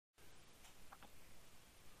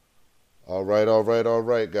All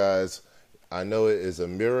right, guys. I know it is a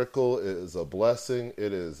miracle. It is a blessing.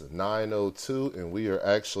 It is 9:02, and we are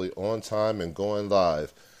actually on time and going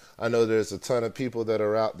live. I know there's a ton of people that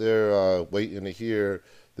are out there waiting to hear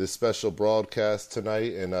this special broadcast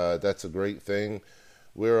tonight, and that's a great thing.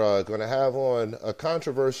 We're going to have on a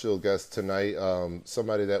controversial guest tonight,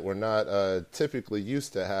 somebody that we're not typically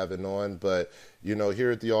used to having on, but, you know,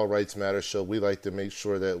 here at the All Rights Matter show, we like to make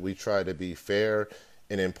sure that we try to be fair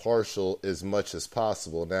and impartial as much as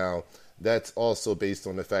possible. Now, that's also based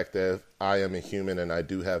on the fact that I am a human and I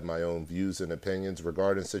do have my own views and opinions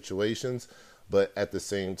regarding situations, but at the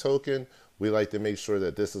same token, we like to make sure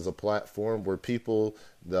that this is a platform where people,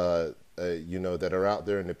 that are out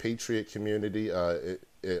there in the Patriot community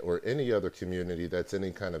or any other community that's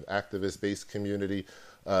any kind of activist-based community,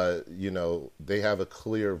 they have a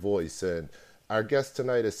clear voice. And our guest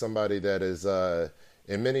tonight is somebody that is,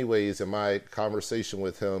 in many ways, in my conversation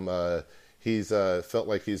with him, he's felt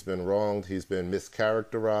like he's been wronged, he's been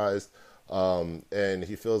mischaracterized, and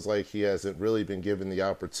he feels like he hasn't really been given the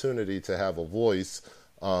opportunity to have a voice,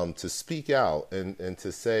 to speak out and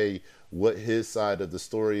to say what his side of the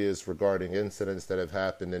story is regarding incidents that have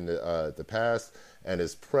happened in the past and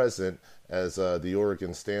is present as the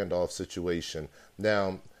Oregon standoff situation.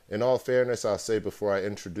 Now, in all fairness, I'll say before I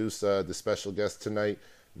introduce the special guest tonight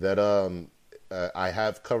that I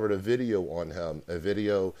have covered a video on him, a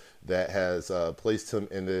video that has placed him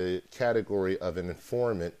in the category of an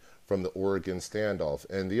informant from the Oregon standoff.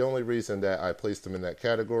 And the only reason that I placed him in that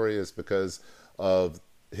category is because of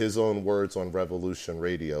his own words on Revolution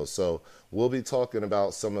Radio. So we'll be talking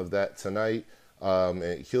about some of that tonight.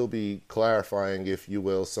 And he'll be clarifying, if you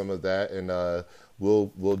will, some of that, and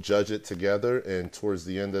we'll judge it together. And towards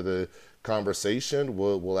the end of the conversation,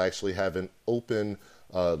 we'll actually have an open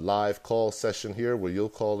live call session here where you'll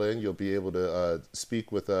call in. You'll be able to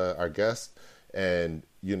speak with our guest and,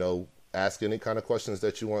 ask any kind of questions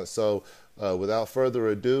that you want. So without further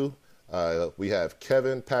ado, we have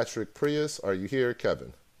Kevin Patrick Preusse. Are you here,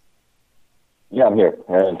 Kevin? Yeah, I'm here.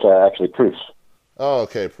 And it's actually Preusse. Oh,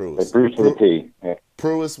 okay, Preusse. Like Bruce with a P. Yeah.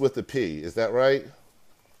 Preusse with a P. Is that right?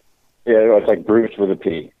 Yeah, it's like Bruce with a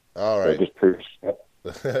P. All right. So just Preusse. Yep.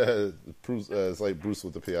 Preusse, it's like Bruce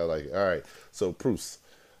with a P. I like it. All right. So Preusse.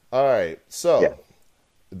 All right. So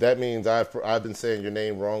that means I've been saying your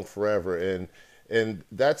name wrong forever, and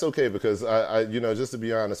that's okay because I just to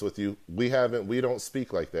be honest with you, we don't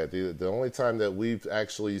speak like that. The only time that we've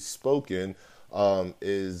actually spoken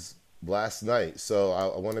is last night. So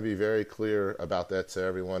I want to be very clear about that to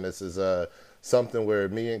everyone. This is something where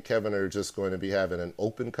me and Kevin are just going to be having an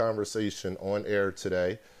open conversation on air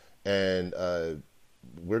today, and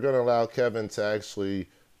we're going to allow Kevin to actually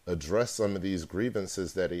address some of these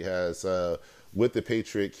grievances that he has with the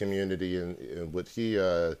Patriot community and what he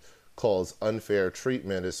calls unfair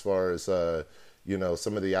treatment as far as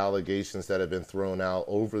some of the allegations that have been thrown out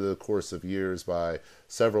over the course of years by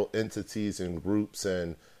several entities and groups,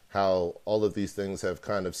 and how all of these things have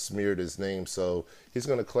kind of smeared his name. So he's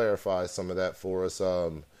going to clarify some of that for us.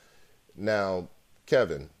 Now,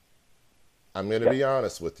 Kevin, I'm going to be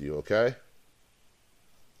honest with you, okay?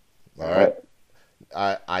 All right.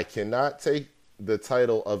 I cannot take the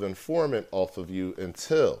title of informant off of you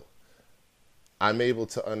until I'm able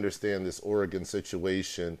to understand this Oregon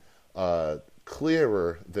situation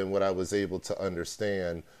clearer than what I was able to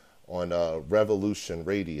understand on Revolution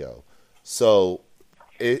Radio. So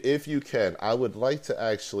if you can, I would like to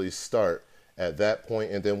actually start at that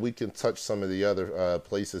point, and then we can touch some of the other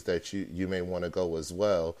places that you may want to go as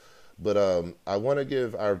well. But I want to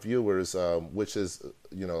give our viewers, which is,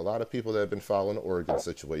 a lot of people that have been following the Oregon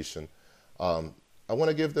situation, I want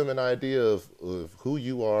to give them an idea of who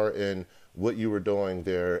you are and what you were doing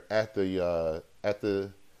there at the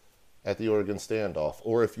Oregon standoff,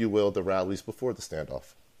 or if you will, the rallies before the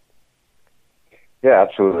standoff. Yeah,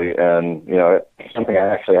 absolutely. And, something I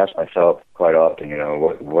actually ask myself quite often,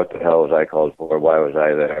 what the hell was I called for? Why was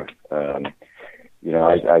I there?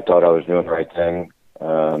 I thought I was doing the right thing.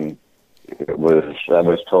 I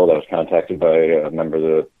was told I was contacted by a member of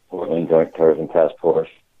the Portland Joint Terrorism Task Force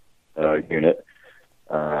unit,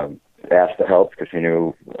 asked to help because he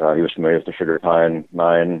knew he was familiar with the Sugar Pine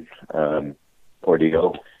mine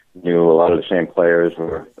ordeal, knew a lot of the same players who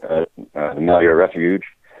were at the Malheur Refuge,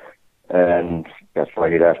 and that's why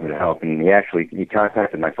he'd asked me to help. And he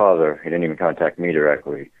contacted my father. He didn't even contact me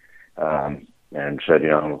directly, and said,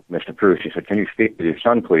 Mr. Preusse, he said, can you speak to your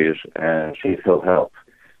son, please, and see if he'll help?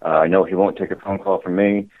 I know he won't take a phone call from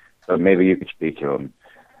me, but maybe you could speak to him.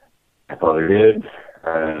 My father did,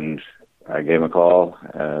 and I gave him a call,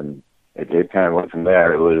 and it kind of went from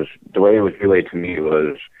there. It was, the way it was relayed to me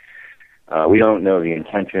was, We don't know the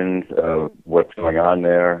intentions of what's going on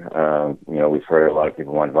there. We've heard a lot of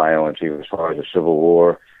people want violence, even as far as a civil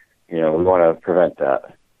war. We want to prevent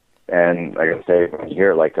that. And like I say, when you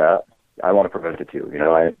hear it like that, I want to prevent it too.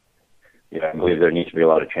 I believe there needs to be a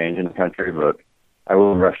lot of change in the country, but I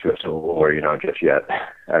wouldn't rush to a civil war, just yet.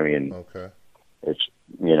 I mean, Okay. it's,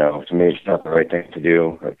 to me, it's not the right thing to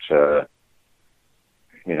do. It's,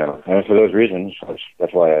 and for those reasons,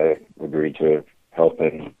 that's why I agreed to help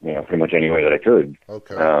in, pretty much any way that I could.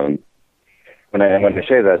 Okay. When I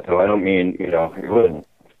say that, though, I don't mean, it wasn't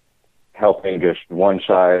helping just one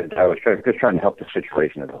side. I was just trying to help the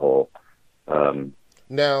situation as a whole.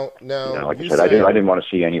 Now, like I said, I didn't want to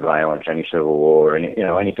see any violence, any civil war,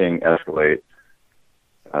 anything escalate.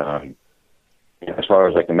 As far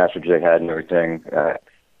as like the message they had and everything,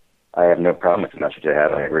 I have no problem with the message they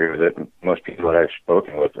had. I agree with it. Most people that I've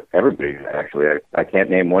spoken with, everybody actually, I can't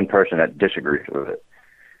name one person that disagrees with it.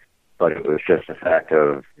 But it was just a fact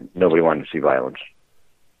of nobody wanted to see violence.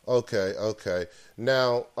 Okay.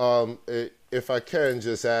 Now, if I can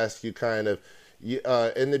just ask you kind of,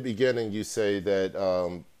 in the beginning you say that,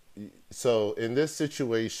 so in this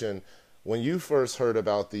situation, when you first heard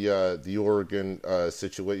about the Oregon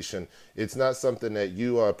situation, it's not something that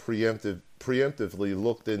you preemptively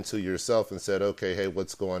looked into yourself and said, okay, hey,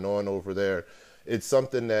 what's going on over there? It's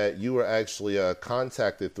something that you were actually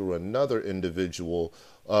contacted through another individual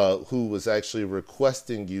who was actually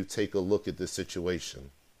requesting you take a look at the situation.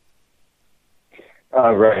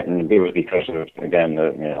 Right, and it was because of, again,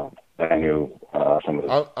 I knew some of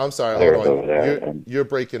the. I'm sorry, hold on. You're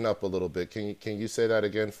breaking up a little bit. Can you say that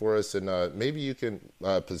again for us? And maybe you can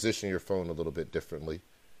position your phone a little bit differently.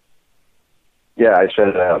 Yeah, I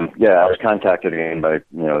said, I was contacted again by,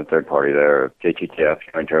 the third party there, JTTF,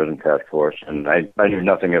 Joint Terrorism Task Force, and I knew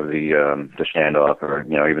nothing of the standoff or,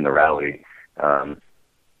 even the rally. I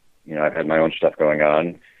had my own stuff going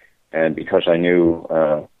on, and because I knew,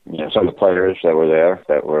 some of the players that were there,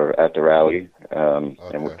 that were at the rally, and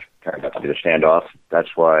which turned out to be the standoff,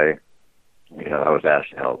 that's why, I was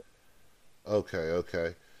asked to help.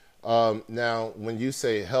 Okay. Now, when you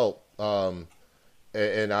say help,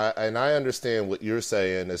 and I understand what you're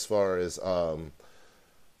saying as far as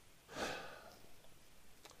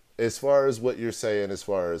what you're saying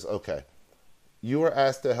okay, you were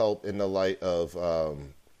asked to help in the light of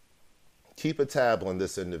keep a tab on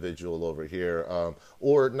this individual over here,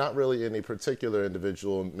 or not really any particular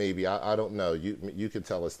individual. Maybe I don't know. You can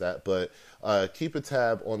tell us that, but keep a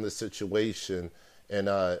tab on the situation and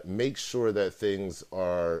make sure that things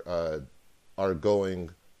are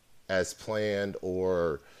going as planned,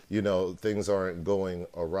 or things aren't going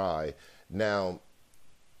awry. Now,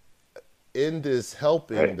 in this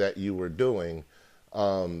helping that you were doing,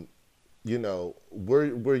 were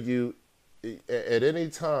you at any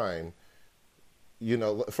time?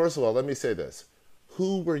 First of all, let me say this: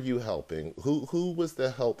 who were you helping? Who was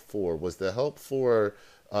the help for? Was the help for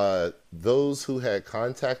those who had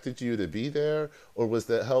contacted you to be there, or was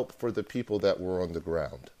the help for the people that were on the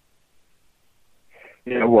ground?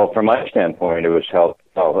 Well, from my standpoint, it was help.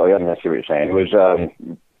 Oh, I see what you're saying. It was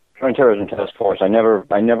Joint Terrorism Task Force. I never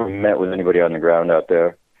met with anybody on the ground out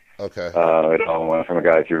there. Okay. It all went from a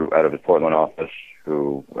guy out of his Portland office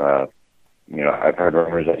who, I've heard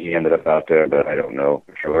rumors that he ended up out there, but I don't know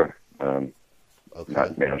for sure. Okay.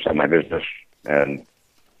 It's not my business, and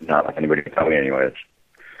not like anybody could tell me anyways.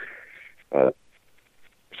 So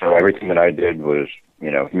everything that I did was,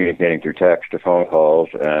 communicating through text or phone calls,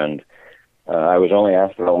 and I was only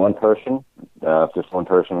asked about one person. If this one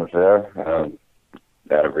person was there,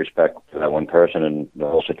 out of respect for that one person and the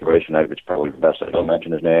whole situation, it's probably best I don't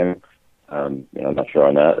mention his name. I'm not sure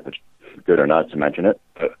on that, if it's good or not to mention it.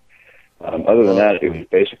 But other than that, it was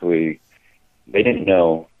basically, they didn't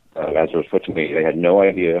know, as it was put to me, they had no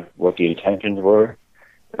idea what the intentions were.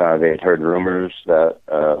 They had heard rumors that,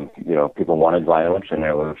 people wanted violence and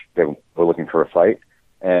they were looking for a fight.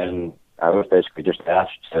 And I was basically just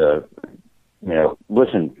asked to,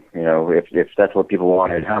 listen, if that's what people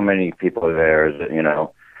wanted, how many people are there?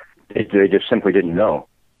 They just simply didn't know.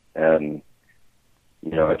 And,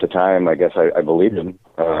 at the time, I guess I believed them.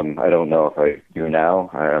 I don't know if I do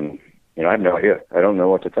now. I have no idea. I don't know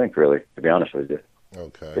what to think, really, to be honest with you.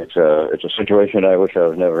 Okay. It's a situation I wish I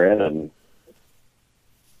was never in, and,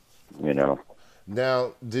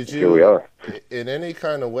 Now, did you, here we are. In any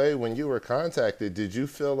kind of way, when you were contacted, did you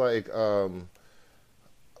feel like,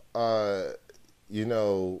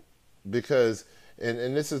 because,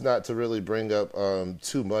 and this is not to really bring up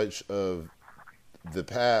too much of the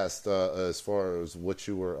past as far as what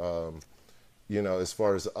you were, as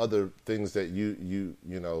far as other things that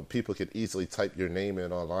people could easily type your name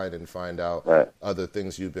in online and find out Right. other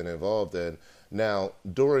things you've been involved in. Now,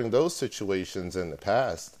 during those situations in the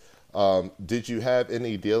past, did you have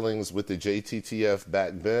any dealings with the JTTF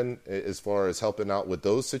back then as far as helping out with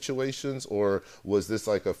those situations, or was this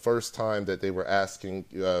like a first time that they were asking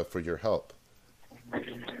for your help?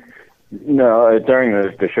 No, during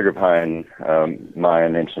the Sugar Pine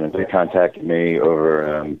mine incident, they contacted me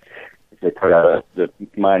over. They put out the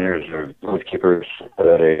miners or those keepers put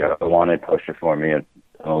out a wanted poster for me, an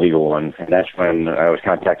illegal one, and that's when I was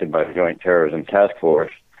contacted by the Joint Terrorism Task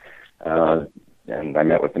Force, and I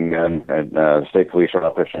met with the men at the State Police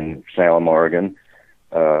Office in Salem, Oregon.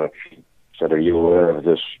 She said, "Are you aware of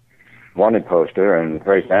this wanted poster?" And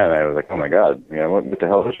right then I was like, "Oh my God, what the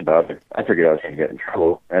hell is this about?" I figured I was going to get in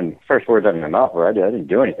trouble. And first words out of my mouth were, "I didn't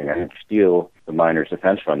do anything. I didn't steal the miners'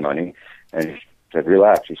 defense fund money." And he said,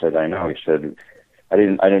 "Relax." He said, "I know." He said, I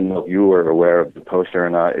didn't know if you were aware of the poster or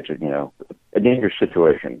not. It's a dangerous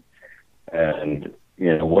situation. And,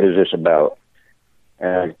 what is this about?"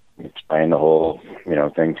 And I explained the whole,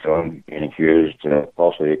 thing to him, being accused,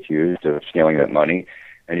 falsely accused of stealing that money.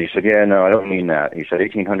 And he said, "Yeah, no, I don't mean that." He said,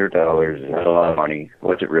 $1,800 is not a lot of money.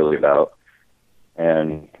 What's it really about?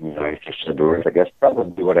 And, I just said the words, "I guess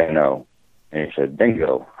probably what I know." And he said,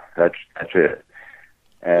 "Bingo. That's it."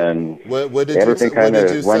 And everything kind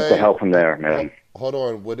of went to hell from there, man. Hold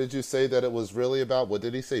on. What did you say that it was really about? What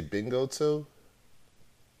did he say bingo to?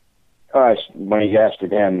 When he asked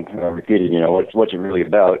again, repeated, what's it really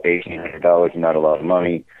about? $1,800 is not a lot of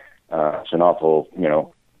money. It's an awful,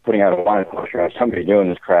 putting out a wanted poster on somebody doing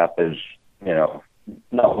this crap is,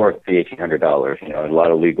 not worth the $1,800. A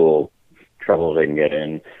lot of legal trouble they can get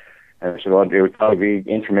in. And I said, well, it would probably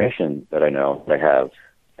be information that I know, that I have.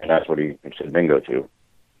 And that's what he said bingo to.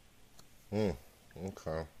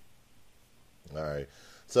 Okay. All right.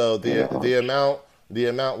 So the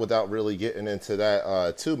amount, without really getting into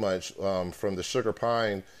that too much, from the Sugar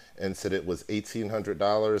Pine incident was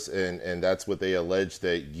 $1,800, and that's what they allege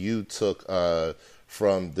that you took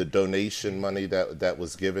from the donation money that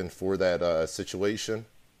was given for that situation.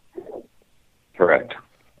 Correct.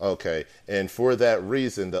 Okay, and for that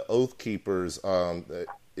reason, the Oath Keepers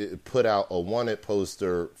put out a wanted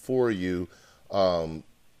poster for you.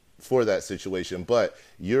 For that situation, but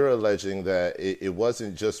you're alleging that it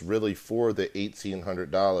wasn't just really for the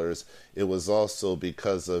 $1,800. It was also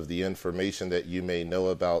because of the information that you may know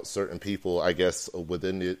about certain people, I guess,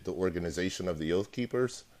 within the organization of the Oath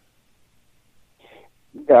Keepers.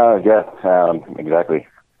 Exactly.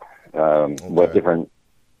 Okay. What different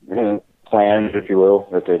plans, if you will,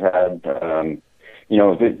 that they had.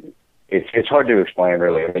 It's hard to explain,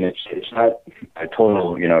 really. I mean, it's not a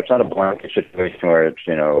total, it's not a blanket situation where it's,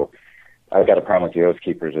 I've got a problem with the Oath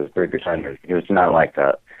Keepers as 3%ers. It's not like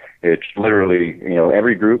that. It's literally,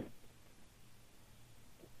 every group.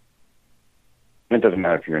 It doesn't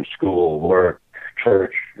matter if you're in school, work,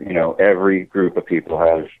 church, every group of people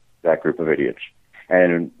has that group of idiots.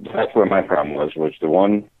 And that's where my problem was the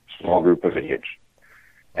one small group of idiots.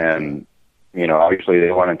 And, obviously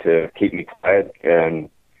they wanted to keep me quiet, and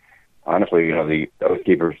honestly, the Oath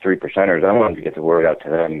Keepers 3%ers, I wanted to get the word out to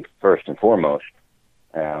them first and foremost.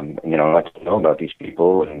 Let them know about these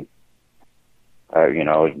people, and I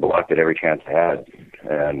was blocked at every chance I had.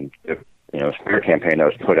 And the smear campaign that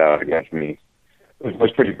was put out against me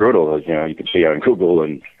was pretty brutal, as you could see on Google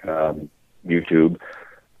and YouTube.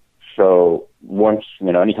 So once,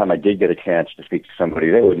 anytime I did get a chance to speak to somebody,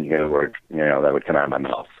 they wouldn't hear the word, that would come out of my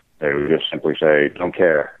mouth. They would just simply say, "Don't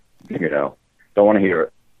care," don't want to hear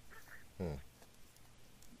it.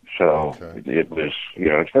 So okay. It was,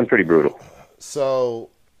 it's been pretty brutal. So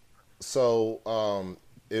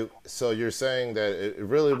you're saying that it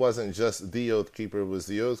really wasn't just the Oath Keeper; it was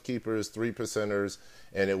the Oath Keepers, 3%ers,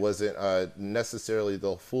 and it wasn't necessarily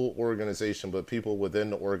the full organization, but people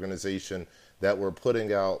within the organization that were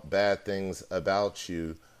putting out bad things about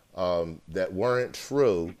you that weren't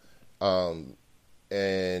true,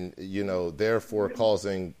 and therefore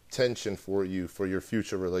causing tension for your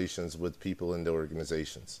future relations with people in the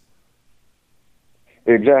organizations.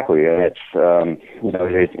 Exactly. And it's,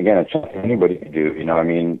 it's something anybody can do.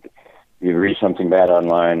 You read something bad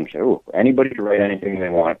online, anybody can write anything they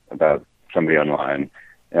want about somebody online.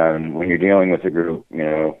 And when you're dealing with a group,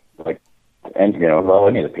 any of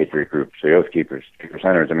the Patriot groups, the Oath Keepers,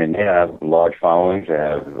 3%ers, they have large followings, they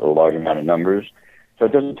have a large amount of numbers. So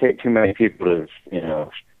it doesn't take too many people to,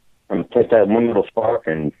 take that one little spark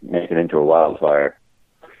and make it into a wildfire.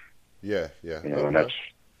 Yeah. And that's...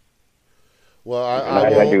 Well,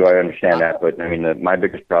 I understand that, but my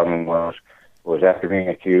biggest problem was was after being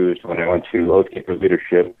accused when I went to Oath Keeper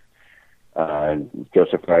Leadership.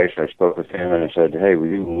 Joseph Price, I spoke with him and I said, hey, will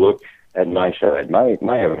you look at my side, my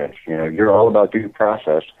evidence? You know, you're all about due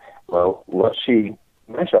process. Well, let's see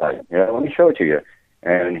my side. You know, let me show it to you.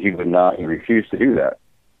 And he would not. He refused to do that.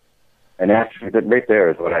 And actually, that right there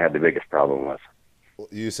is what I had the biggest problem with.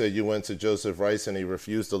 You said you went to Joseph Rice and he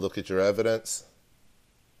refused to look at your evidence?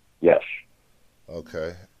 Yes.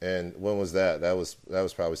 Okay. And when was that? That was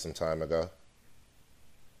probably some time ago.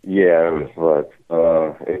 Yeah, it was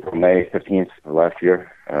April, May 15th of last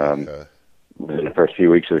year. Okay. In the first few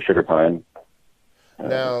weeks of the Sugar Pine.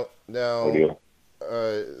 Now,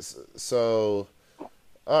 so,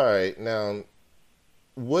 all right. Now,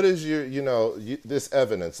 what is your, this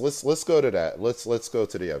evidence? Let's go to that. Let's go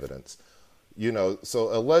to the evidence. So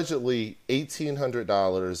allegedly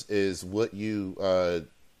 $1,800 is what you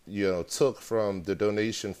took from the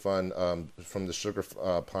donation fund from the Sugar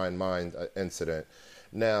Pine Mine incident.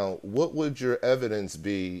 Now, what would your evidence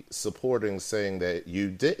be supporting saying that you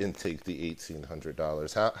didn't take the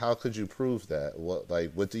 $1,800? How could you prove that?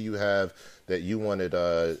 What do you have that you wanted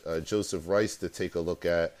Joseph Rice to take a look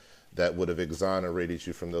at that would have exonerated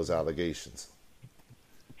you from those allegations?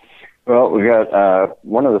 Well, we got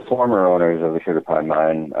one of the former owners of the Sugar Pine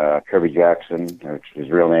Mine, Kirby Jackson, which his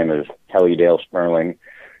real name is Kelly Dale Sperling.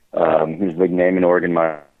 He's a big name in Oregon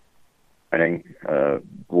mining.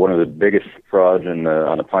 One of the biggest frauds on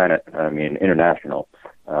the planet. I mean, international,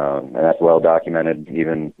 and that's well documented.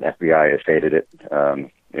 Even FBI has stated it.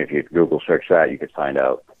 If you Google search that, you could find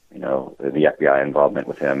out, the FBI involvement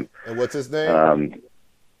with him. And what's his name?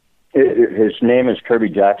 His name is Kirby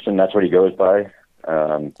Jackson. That's what he goes by.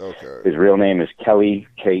 Okay. His real name is Kelly,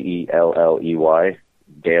 Kelley,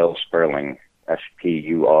 Dale Sperling,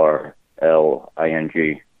 Spurling.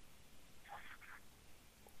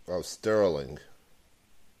 Oh, Sterling.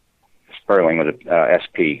 Sperling with a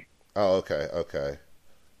SP. Oh, okay.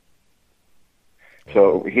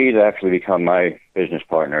 So he's actually become my business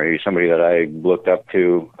partner. He's somebody that I looked up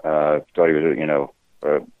to. Thought he was,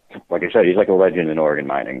 like I said, he's like a legend in Oregon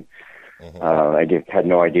mining. Mm-hmm. I had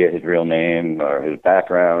no idea his real name or his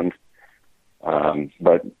background.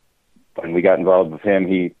 But when we got involved with him,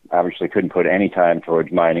 he obviously couldn't put any time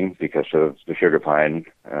towards mining because of the Sugar Pine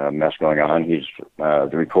mess going on. He's the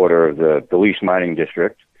recorder of the lease mining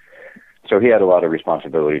district. So he had a lot of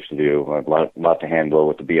responsibilities to do, a lot to handle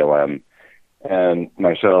with the BLM. And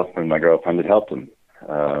myself and my girlfriend had helped him.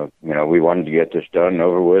 We wanted to get this done and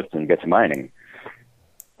over with and get to mining.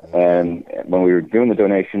 And when we were doing the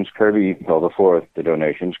donations, before the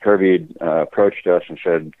donations, Kirby approached us and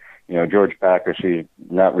said, George Backus, he's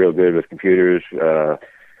not real good with computers.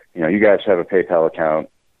 You guys have a PayPal account.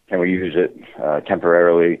 Can we use it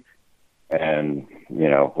temporarily? And,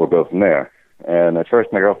 we'll go from there. And at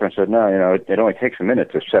first my girlfriend said, no, it only takes a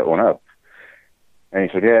minute to set one up. And he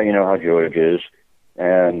said, yeah, you know how George is.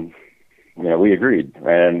 And, we agreed.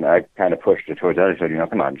 And I kind of pushed it towards that. I said,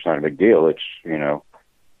 come on, it's not a big deal. It's,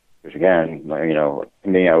 because again, to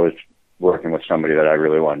me, I was working with somebody that I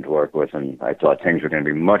really wanted to work with, and I thought things were going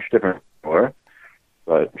to be much different for her.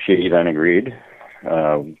 But she then agreed.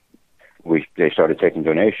 They started taking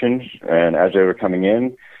donations, and as they were coming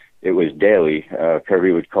in, it was daily.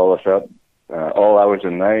 Kirby would call us up all hours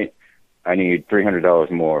of the night. I need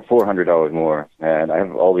 $300 more, $400 more, and I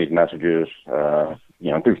have all these messages, through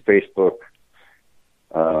Facebook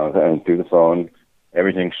and through the phone.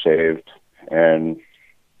 Everything's saved, and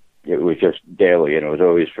it was just daily, and it was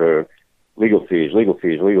always for legal fees. You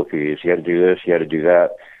had to do this, you had to do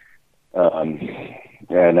that.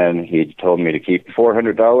 And then he told me to keep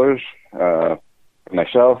 $400 for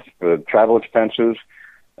myself for travel expenses.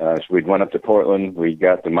 So we'd went up to Portland. We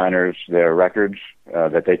got the miners their records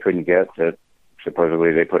that they couldn't get, that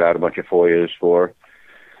supposedly they put out a bunch of FOIAs for.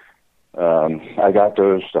 I got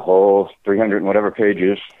the whole 300 and whatever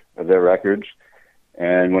pages of their records.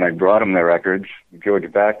 And when I brought him their records, George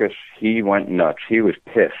Backus, he went nuts. He was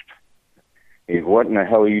pissed. What in the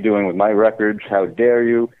hell are you doing with my records? How dare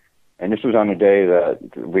you? And this was on the day that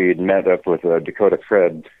we had met up with Dakota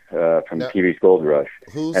Fred from TV's Gold Rush.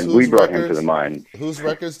 And we brought him to the mine. Whose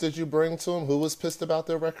records did you bring to him? Who was pissed about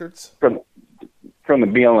their records? From the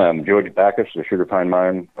BLM, George Backus, the Sugar Pine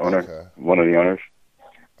Mine owner, one of the owners.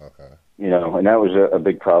 Okay. And that was a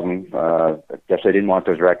big problem. I guess they didn't want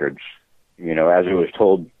those records. As it was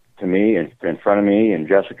told to me in front of me and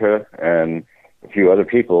Jessica and a few other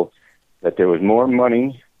people, that there was more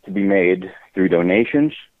money to be made through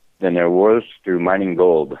donations than there was through mining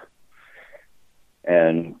gold.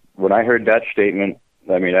 And when I heard that statement,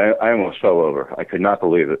 I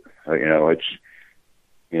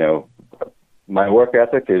my work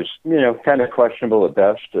ethic is, kind of questionable at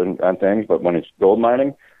best on things, but when it's gold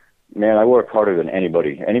mining, man, I work harder than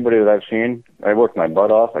anybody. Anybody that I've seen, I worked my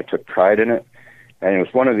butt off. I took pride in it. And it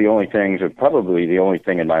was one of the only things, or probably the only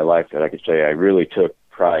thing in my life that I could say I really took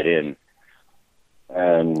pride in.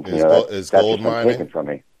 And, is that's gold just been mining taken from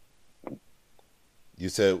me. You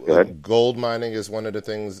said gold mining is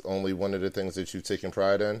only one of the things that you've taken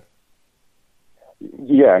pride in?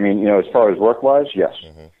 Yeah, I mean, as far as work-wise, yes.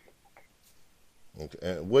 Mm-hmm. Okay.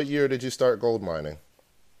 And what year did you start gold mining?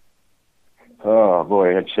 Oh,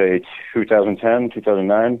 boy, I'd say 2010,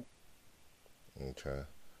 2009. Okay.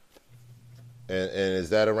 And is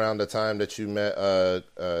that around the time that you met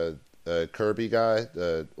Kirby guy?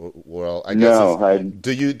 Well, I guess no.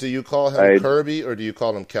 Do you call him Kirby or do you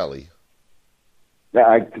call him Kelly?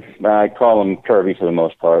 I call him Kirby for the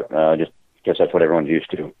most part. Just guess that's what everyone's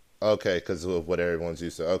used to. Okay, because of what everyone's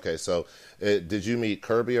used to. Okay, so did you meet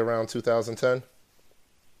Kirby around 2010?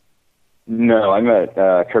 No, I met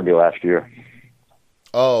Kirby last year.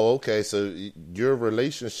 Oh, okay. So your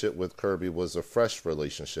relationship with Kirby was a fresh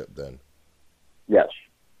relationship then? Yes.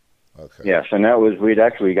 Okay. Yes, and we'd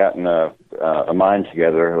actually gotten a mine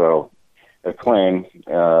together, a claim.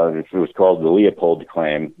 It was called the Leopold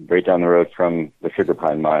claim, right down the road from the sugar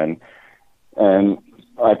pine mine. And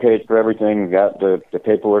I paid for everything, got the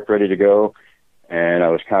paperwork ready to go, and I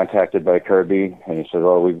was contacted by Kirby, and he said,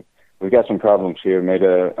 well, we've got some problems here, made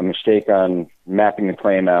a mistake on mapping the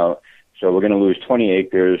claim out, so we're going to lose 20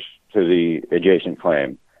 acres to the adjacent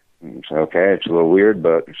claim. And so, okay, it's a little weird,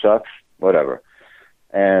 but it sucks, whatever.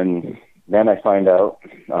 And then I find out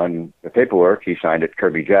on the paperwork he signed it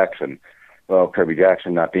Kirby Jackson. Well, Kirby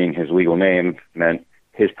Jackson not being his legal name meant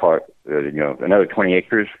his part, another 20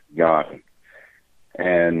 acres gone.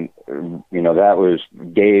 And, that was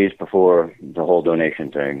days before the whole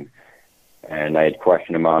donation thing. And I had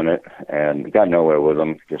questioned him on it and got nowhere with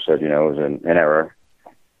him. Just said, it was an error.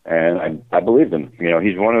 And I believed him.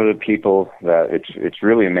 He's one of the people that it's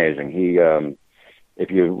really amazing. He, if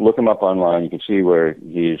you look him up online, you can see where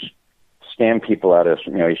he's scammed people out of,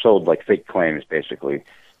 he sold like fake claims basically.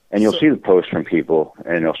 And you'll see the posts from people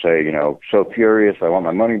and they'll say, so furious, I want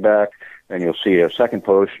my money back. And you'll see a second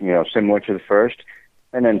post, similar to the first.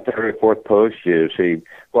 And then third or fourth post, you see,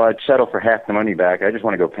 well, I'd settle for half the money back. I just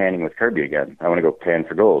want to go panning with Kirby again. I want to go pan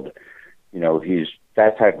for gold. He's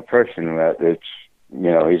that type of person that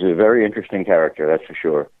he's a very interesting character, that's for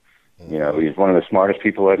sure. Mm-hmm. He's one of the smartest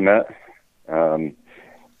people I've met.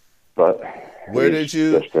 But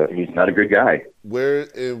he's not a good guy. Where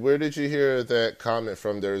did you hear that comment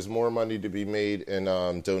from? There's more money to be made in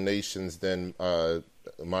donations than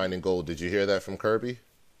mining gold. Did you hear that from Kirby?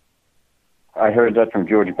 I heard that from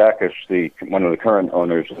George Backus, one of the current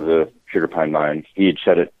owners of the sugar pine mine. He had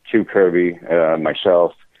said it to Kirby,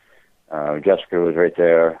 myself. Jessica was right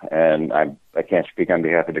there, and I can't speak on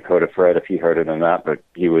behalf of Dakota Fred if he heard it or not, but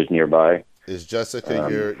he was nearby. Is Jessica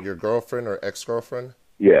your girlfriend or ex-girlfriend?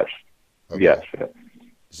 Yes. Okay. Yes.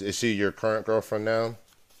 Is she your current girlfriend now?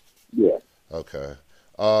 Yeah. Okay.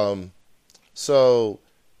 So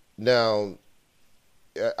now,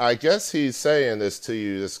 I guess he's saying this to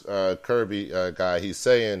you, this Kirby guy. He's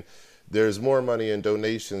saying there's more money in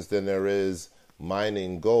donations than there is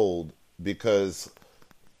mining gold because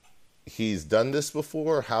he's done this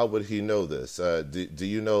before. How would he know this? Do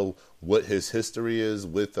you know what his history is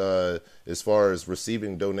with as far as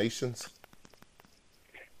receiving donations?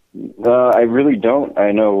 I really don't.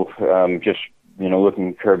 I know just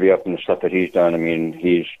looking Kirby up and the stuff that he's done. I mean,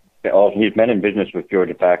 he's been in business with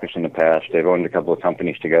George Backus in the past. They've owned a couple of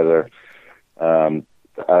companies together. I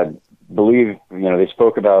believe they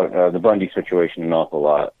spoke about the Bundy situation an awful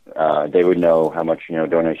lot. They would know how much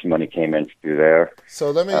donation money came in through there.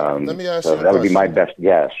 So let me ask you a that question. Would be my best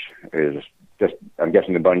guess. I'm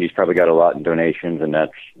guessing the Bundys probably got a lot in donations, and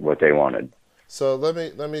that's what they wanted. So let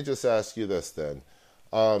me just ask you this then.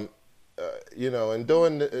 In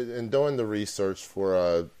doing the research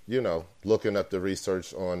for looking up the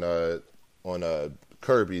research on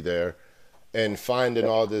Kirby there, and finding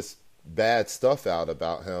all this bad stuff out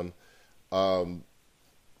about him.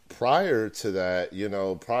 Prior to that,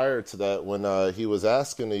 when he was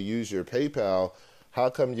asking to use your PayPal, how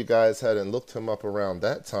come you guys hadn't looked him up around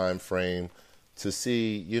that time frame to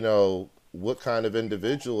see what kind of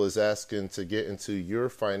individual is asking to get into your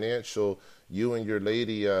financial, you and your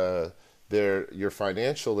lady, your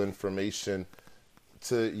financial information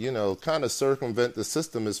to, kind of circumvent the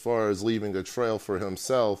system as far as leaving a trail for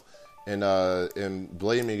himself and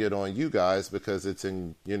blaming it on you guys because it's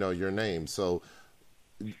in, your name. So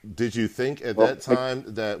did you think at that time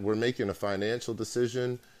that we're making a financial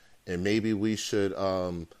decision and maybe we should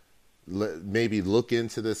maybe look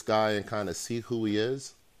into this guy and kind of see who he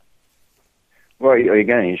is? Well,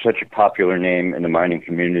 again, he's such a popular name in the mining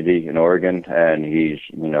community in Oregon, and he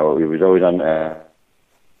was always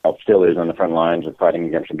still is on the front lines of fighting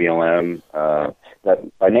against the BLM.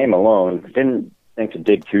 That by name alone, didn't think to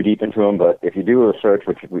dig too deep into him, but if you do a search,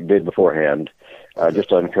 which we did beforehand,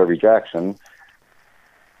 just on Kirby Jackson,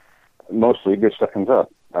 mostly good stuff comes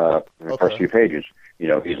up. The first few pages. He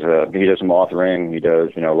does some authoring. He does,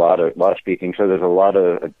 a lot of speaking. So there's a lot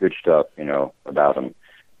of good stuff, about him.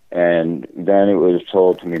 And then it was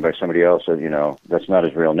told to me by somebody else that, that's not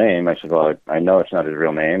his real name. I said, well, I know it's not his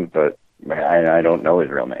real name, but I don't know his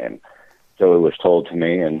real name. So it was told to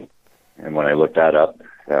me, and when I looked that up,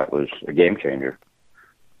 that was a game changer.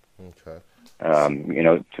 Okay. To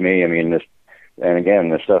me, this, and again,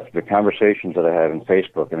 the conversations that I have in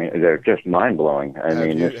Facebook, they're just mind blowing.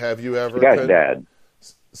 Have you ever? The guy's dad.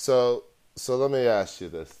 So let me ask you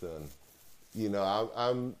this then.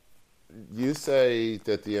 You say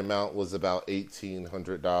that the amount was about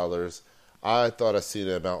 $1,800. I thought I seen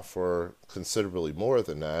an amount for considerably more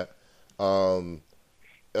than that.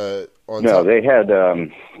 They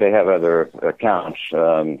have other accounts.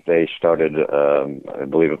 They started, I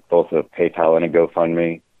believe, both a PayPal and a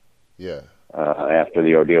GoFundMe. Yeah. After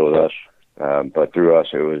the ordeal with us, but through us,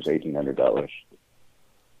 it was $1,800.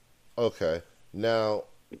 Okay. Now,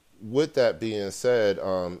 with that being said,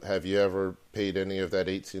 have you ever paid any of that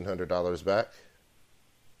 $1,800 back?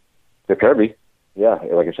 To Kirby, yeah.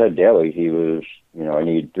 Like I said, daily, he was, I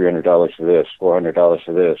need $300 for this, $400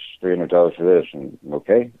 for this, $300 for this, and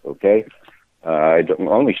okay. I'd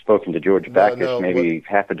only spoken to George Backus maybe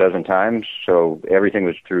half a dozen times, so everything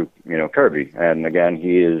was through, Kirby. And again,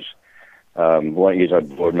 he is he's a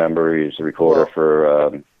board member. He's the recorder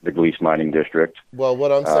for the Gleese Mining District. Well,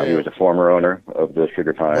 what I'm saying, he was a former owner of the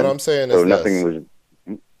Sugar Pine. What I'm saying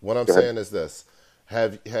is this: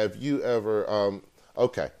 Have you ever?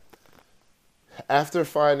 Okay. I'm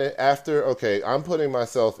putting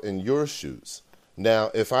myself in your shoes. Now,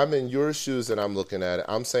 if I'm in your shoes and I'm looking at it,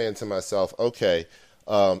 I'm saying to myself, okay,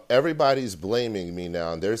 everybody's blaming me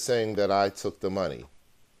now, and they're saying that I took the money.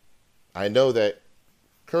 I know that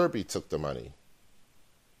Kirby took the money.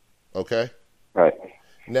 Okay? Right.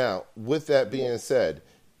 Now, with that being said,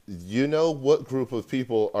 you know what group of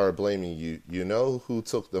people are blaming you. You know who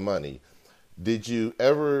took the money. Did you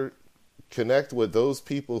ever connect with those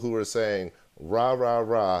people who are saying, rah, rah,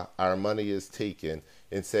 rah, our money is taken,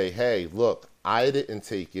 and say, hey, look, I didn't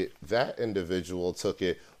take it. That individual took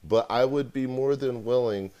it, but I would be more than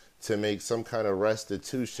willing to make some kind of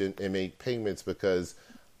restitution and make payments because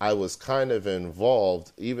I was kind of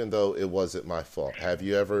involved, even though it wasn't my fault. Have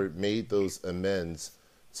you ever made those amends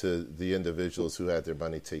to the individuals who had their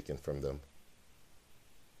money taken from them?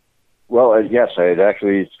 Well, yes, I had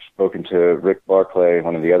actually spoken to Rick Barclay,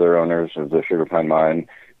 one of the other owners of the Sugar Pine Mine.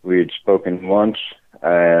 We had spoken once,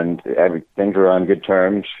 and things were on good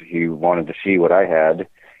terms. He wanted to see what I had.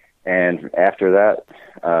 And after that,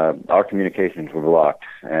 our communications were blocked.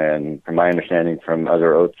 And from my understanding from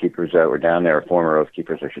other oath keepers that were down there, former oath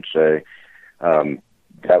keepers, I should say,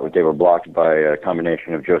 they were blocked by a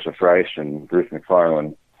combination of Joseph Rice and Bruce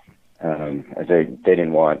McFarland. They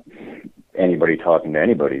didn't want anybody talking to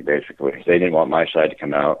anybody, basically. They didn't want my side to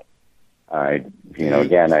come out.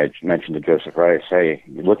 Again, I mentioned to Joseph Rice, hey,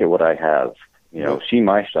 look at what I have. See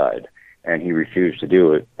my side. And he refused to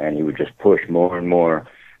do it, and he would just push more and more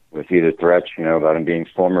with either threats, about him being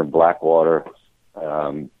former Blackwater,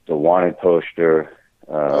 the wanted poster,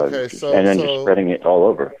 and then just spreading it all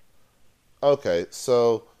over. Okay,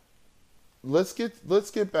 so let's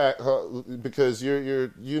get back because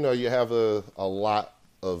you have a lot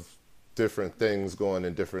of different things going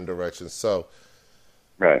in different directions. So,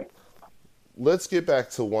 right. Let's get back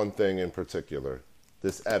to one thing in particular: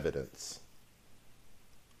 this evidence.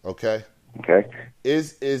 Okay. Okay.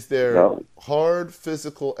 Is there hard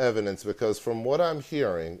physical evidence? Because from what I'm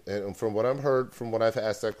hearing and from what I've heard, from what I've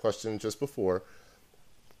asked that question just before,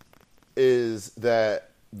 is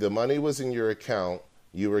that the money was in your account.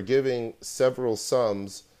 You were giving several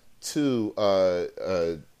sums to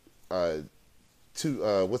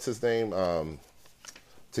what's his name?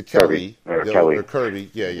 To Kelly. Kelly. Or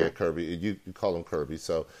Kirby. Yeah, Kirby. You call him Kirby.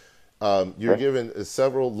 So you're given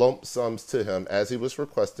several lump sums to him as he was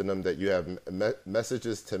requesting them, that you have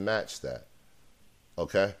messages to match that.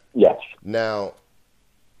 Okay? Yes. Now,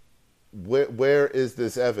 where is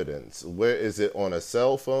this evidence? Where is it? On a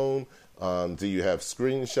cell phone? Do you have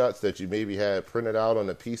screenshots that you maybe had printed out on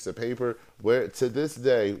a piece of paper? Where, to this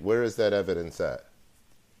day, where is that evidence at?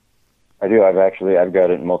 I do. I've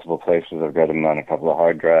got it in multiple places. I've got them on a couple of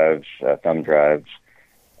hard drives, thumb drives.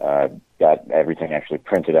 got everything actually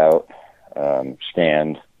printed out,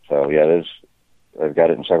 scanned. So yeah, I've got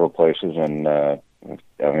it in several places, and I'm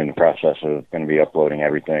in the process of going to be uploading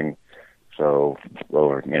everything. So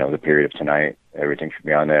over, the period of tonight, everything should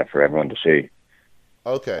be on there for everyone to see.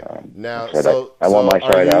 Okay. Now, I want my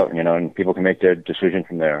side out, and people can make their decision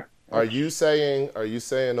from there. Are you saying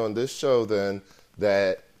on this show then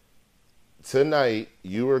that tonight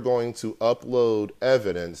you are going to upload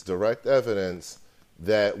evidence, direct evidence,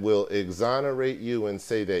 that will exonerate you and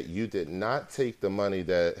say that you did not take the money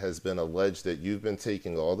that has been alleged that you've been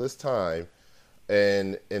taking all this time,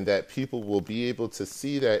 and that people will be able to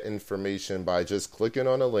see that information by just clicking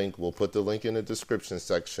on a link? We'll put the link in the description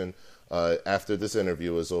section after this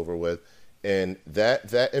interview is over with, and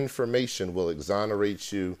that information will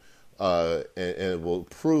exonerate you and it will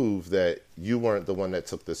prove that you weren't the one that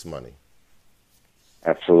took this money.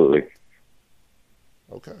 Absolutely.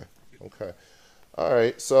 Okay. All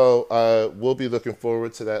right. So we'll be looking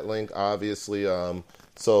forward to that link, obviously.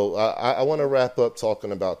 So I want to wrap up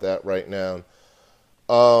talking about that right now.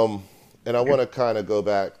 And I want to kind of go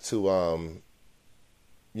back to,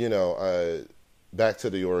 back to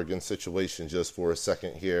the Oregon situation just for a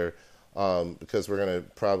second here, because we're going to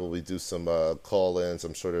probably do some call-ins.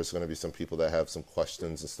 I'm sure there's going to be some people that have some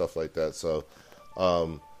questions and stuff like that. So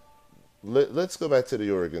let's go back to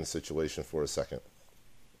the Oregon situation for a second.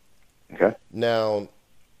 Okay. Now,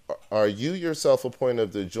 are you yourself a point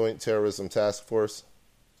of the Joint Terrorism Task Force?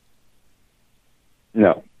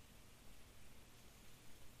 No.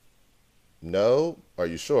 No? Are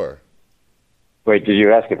you sure? Wait, did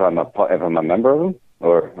you ask if I'm a member of them,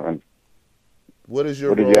 or what is your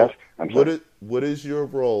what role? Did you ask? I'm sorry. What is your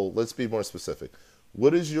role? Let's be more specific.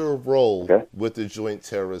 What is your role with the Joint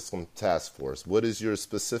Terrorism Task Force? What is your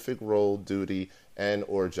specific role, duty, and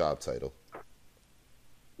or job title?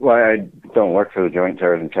 Well, I don't work for the Joint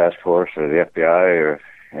Terrorism Task Force or the FBI or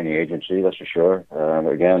any agency, that's for sure.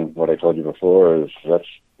 Again, what I told you before is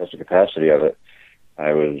that's the capacity of it.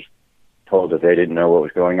 I was told that they didn't know what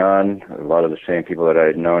was going on. A lot of the same people that I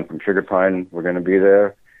had known from Sugar Pine were going to be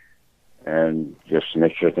there, and just to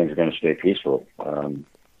make sure things are going to stay peaceful.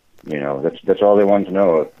 That's all they wanted to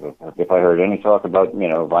know. If I heard any talk about,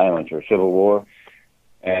 violence or civil war,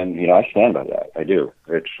 and, I stand by that. I do.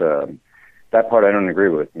 It's, that part I don't agree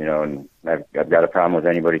with, and I've got a problem with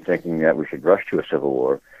anybody thinking that we should rush to a civil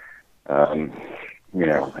war.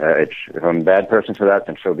 If I'm a bad person for that,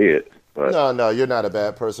 then so be it. But No, you're not a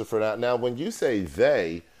bad person for that. Now, when you say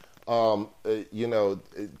they, to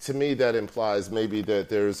me that implies maybe that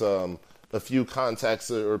there's a few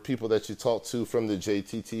contacts or people that you talk to from the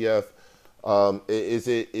JTTF. Is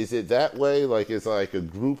it that way? Like, it's like a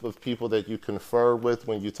group of people that you confer with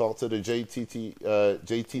when you talk to the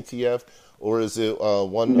JTTF, or is it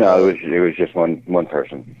one? No, it was just one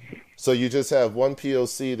person. So you just have one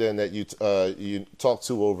POC then that you talk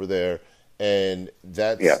to over there, and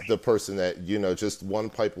that's the person that just one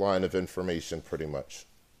pipeline of information, pretty much.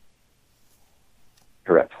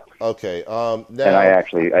 Correct. Okay. Now, and I had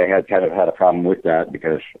kind of had a problem with that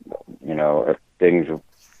because things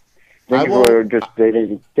were just they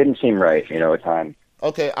didn't seem right, at times.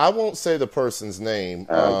 Okay, I won't say the person's name.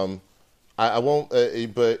 I won't.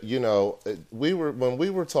 But when we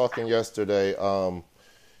were talking yesterday,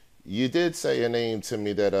 you did say a name to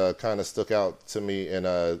me that kind of stuck out to me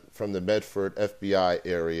from the Medford FBI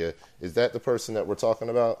area. Is that the person that we're talking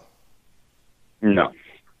about? No.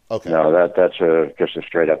 Okay. No, that's just a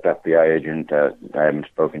straight up FBI agent that I haven't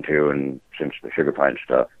spoken to since the Sugar Pine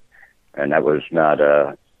stuff, and that was not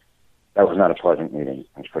a pleasant meeting.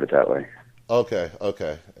 Let's put it that way. Okay,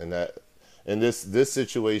 and this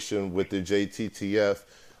situation with the JTTF,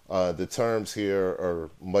 the terms here are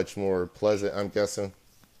much more pleasant, I'm guessing.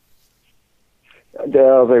 They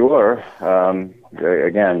were.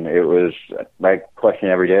 Again, it was my question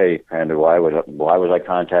every day, kind of why was I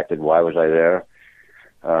contacted? Why was I there?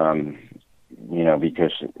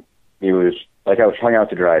 Because it was like I was hung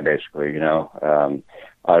out to dry, basically. On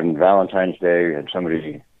Valentine's Day, had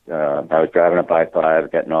somebody. I was driving up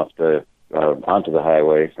I-5, getting off onto the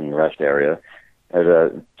highway from the rest area. Had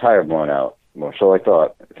a tire blown out. Well, so I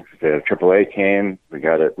thought. The AAA came. We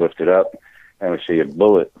got it lifted up, and we see a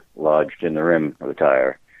bullet lodged in the rim of the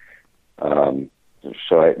tire.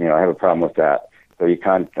 So I have a problem with that. So I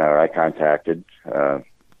contacted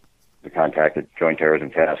Joint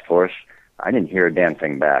Terrorism Task Force. I didn't hear a damn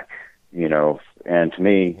thing back, and to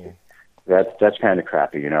me, that's kind of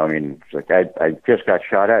crappy, it's like I just got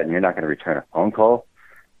shot at and you're not going to return a phone call.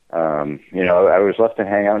 I was left to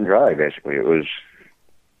hang out and dry, basically. It was,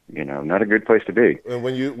 not a good place to be. And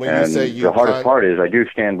when you say the hardest part is I do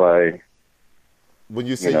stand by when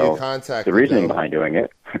you you say you know, the contacted reasoning them, behind doing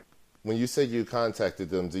it. when you say you contacted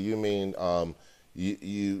them, do you mean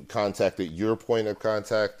you contacted your point of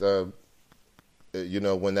contact? When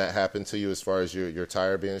that happened to you, as far as your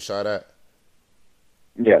tire being shot at.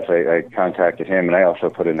 Yes, I contacted him, and I also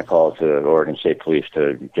put in a call to the Oregon State Police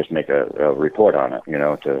to just make a report on it,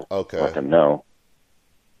 to let them know.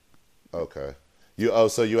 Okay.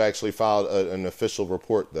 So you actually filed an official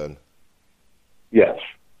report then? Yes.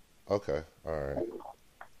 Okay. All right.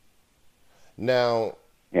 Now.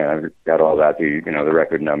 Yeah, I've got all that. The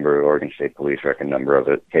record number, Oregon State Police record number of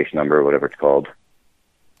it, case number, whatever it's called.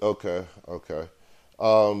 Okay.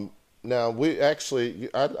 Now,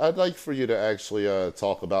 I'd like for you to actually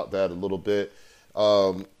talk about that a little bit.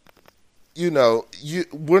 We're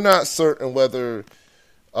not certain whether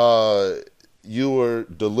you were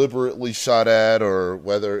deliberately shot at or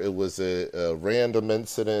whether it was a random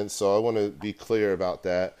incident, so I want to be clear about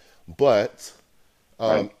that. But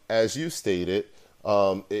Right. as you stated,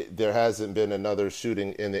 there hasn't been another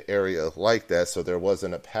shooting in the area like that, so there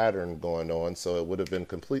wasn't a pattern going on, so it would have been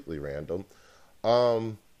completely random.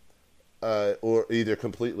 Or either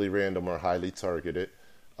completely random or highly targeted.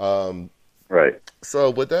 Right. So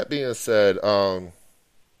with that being said,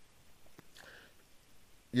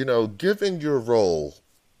 given your role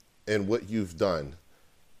and what you've done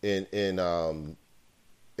in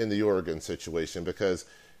the Oregon situation, because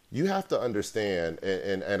you have to understand,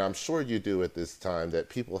 and I'm sure you do at this time, that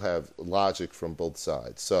people have logic from both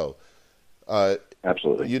sides. So,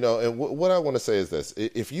 Absolutely. And what I want to say is this: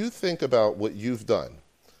 if you think about what you've done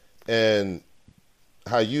and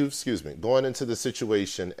how going into the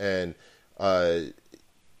situation, and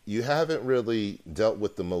you haven't really dealt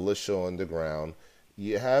with the militia on the ground.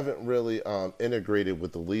 You haven't really integrated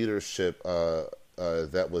with the leadership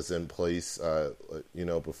that was in place,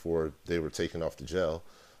 before they were taken off to jail.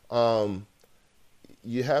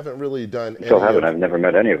 You haven't really done any. I've never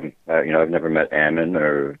met any of them. I've never met Anon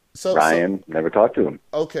or Ryan. Never talked to them.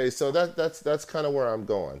 Okay, so that's kind of where I'm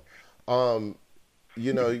going.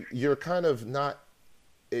 You're kind of not,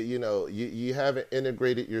 you haven't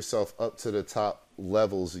integrated yourself up to the top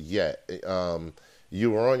levels yet. You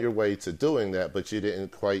were on your way to doing that, but you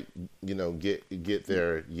didn't quite, get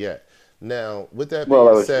there yet. Now, with that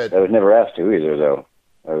being said, I was never asked to either, though.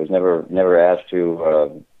 I was never asked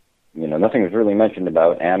to. Nothing was really mentioned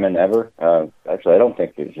about Ammon ever. Actually, I don't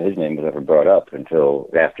think his name was ever brought up until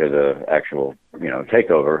after the actual,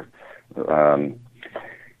 takeover.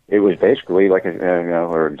 It was basically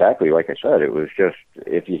or exactly like I said. It was just,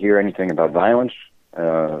 if you hear anything about violence,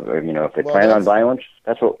 if they plan on violence,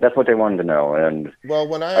 that's what they wanted to know. And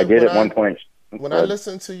when I did at one point. When I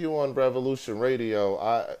listened to you on Revolution Radio,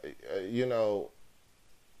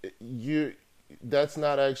 that's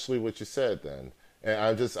not actually what you said then. And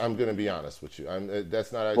I'm going to be honest with you.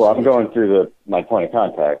 That's not actually. Well, I'm going through my point of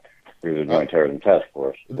contact through the Joint Terrorism Task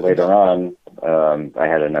Force. Later on, I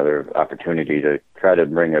had another opportunity to try to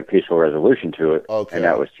bring a peaceful resolution to it, and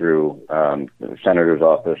that was through the senator's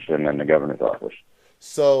office and then the governor's office.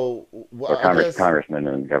 So, congressman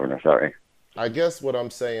and governor. Sorry. I guess what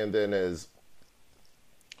I'm saying then is,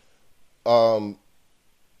 when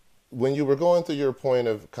you were going through your point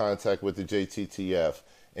of contact with the JTTF,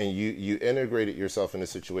 and you integrated yourself in the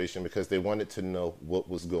situation because they wanted to know what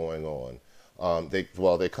was going on. They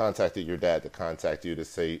contacted your dad to contact you to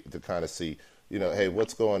kind of see, hey,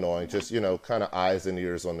 what's going on? Just, kind of eyes and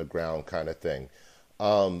ears on the ground kind of thing.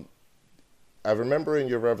 I remember in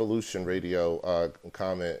your Revolution Radio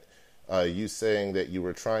comment, you saying that you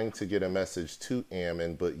were trying to get a message to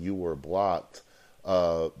Ammon, but you were blocked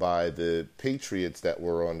by the patriots that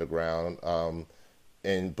were on the ground.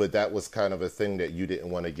 But that was kind of a thing that you didn't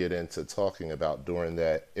want to get into talking about during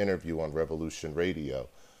that interview on Revolution Radio.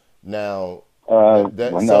 Now, no,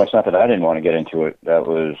 it's not that I didn't want to get into it. That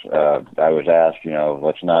was I was asked,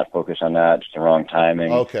 let's not focus on that. It's the wrong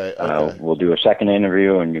timing. Okay. We'll do a second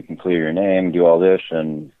interview, and you can clear your name, do all this,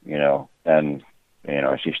 and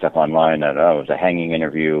I see stuff online that it was a hanging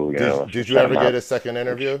interview. Did you ever get a second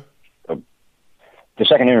interview? The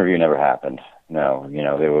second interview never happened. No,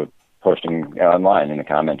 they were posting online in the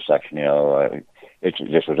comments section, I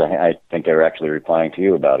think they were actually replying to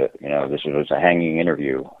you about it. This was a hanging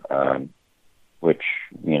interview, which,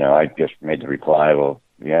 I just made the reply, well,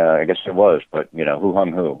 yeah, I guess it was, but, who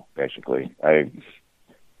hung who, basically. I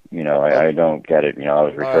don't get it. I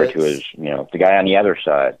was referred to as, the guy on the other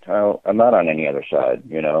side. Well, I'm not on any other side,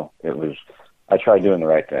 I tried doing the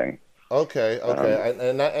right thing. Okay.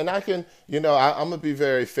 And I can, I'm going to be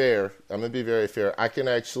very fair. I can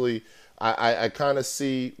actually, I kind of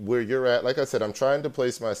see where you're at. Like I said, I'm trying to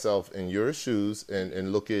place myself in your shoes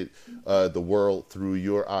and look at the world through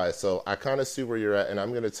your eyes. So I kind of see where you're at, and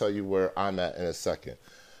I'm going to tell you where I'm at in a second.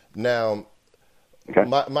 Now, Okay.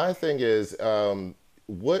 my thing is,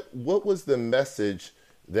 what was the message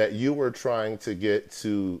that you were trying to get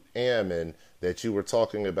to Ammon that you were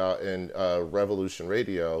talking about in Revolution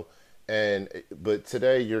Radio? But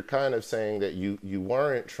today you're kind of saying that you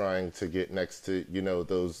weren't trying to get next to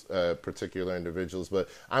those particular individuals. But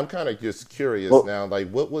I'm kind of just curious now, like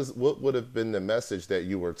what would have been the message that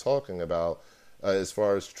you were talking about as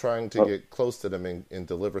far as trying to get close to them and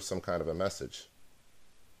deliver some kind of a message?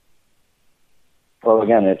 Well,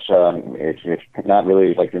 again, it's not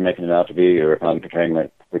really like you're making it out to be, or if I'm portraying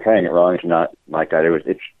it wrong. It's not like that.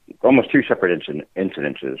 It's almost two separate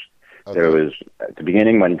incidences. Okay. There was at the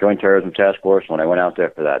beginning when Joint Terrorism Task Force, when I went out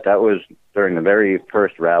there for that. That was during the very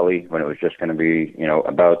first rally when it was just going to be,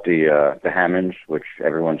 about the Hammonds, which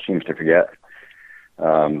everyone seems to forget.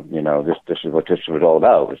 This is what this was all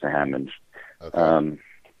about, was the Hammonds. Okay.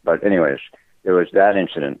 But anyways, there was that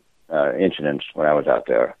incidents when I was out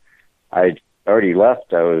there. I already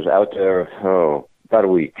left. I was out there about a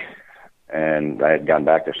week, and I had gone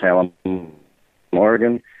back to Salem,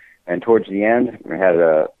 Oregon. And towards the end, we had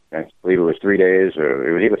I believe it was 3 days, or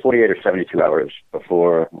it was either 48 or 72 hours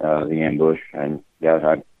before the ambush. And yeah,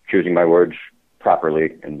 I'm choosing my words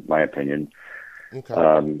properly, in my opinion.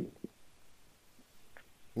 Okay.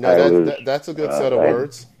 That's a good set of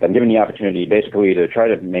words. I'm given the opportunity basically to try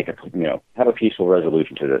to make have a peaceful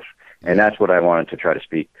resolution to this. And that's what I wanted to try to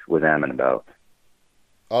speak with Ammon about.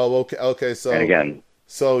 Oh, okay. Okay. So, and again,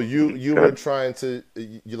 so you were trying to,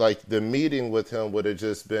 like, the meeting with him would have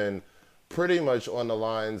just been pretty much on the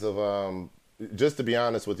lines of, just to be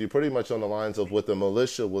honest with you, pretty much on the lines of what the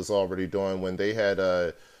militia was already doing when they had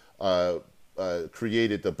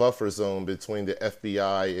created the buffer zone between the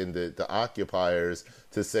FBI and the occupiers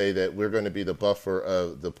to say that we're going to be the buffer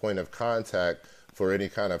of the point of contact for any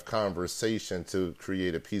kind of conversation to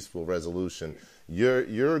create a peaceful resolution.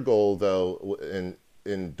 Your goal, though,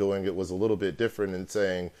 in doing it was a little bit different in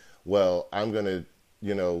saying, well, I'm going to,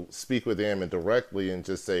 speak with Ammon directly and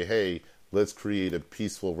just say, hey, let's create a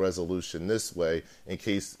peaceful resolution this way, in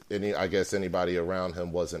case anybody around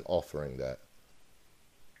him wasn't offering that.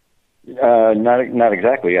 Not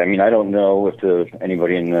exactly. I mean, I don't know if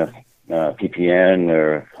anybody in the PPN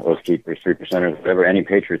or Oath Keepers, 3%ers, whatever, any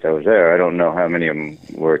patriots that was there. I don't know how many of them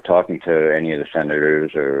were talking to any of the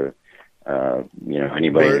senators or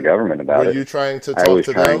anybody in the government about it. Were you trying to talk to them? I was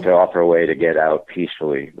trying to offer a way to get out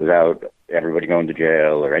peacefully without everybody going to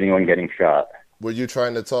jail or anyone getting shot. Were you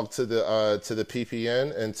trying to talk to the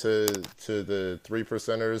PPN and to the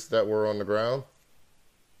 3%ers that were on the ground?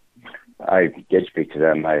 I did speak to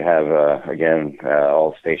them. I have,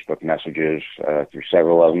 all Facebook messages through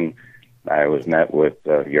several of them. I was met with,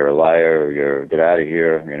 you're a liar, you're get out of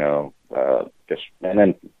here, and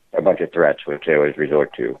then a bunch of threats, which they always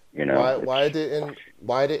resort to, Why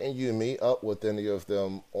didn't you meet up with any of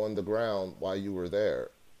them on the ground while you were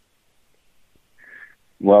there?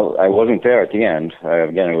 Well, I wasn't there at the end.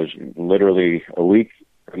 It was literally a week.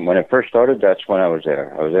 When it first started, that's when I was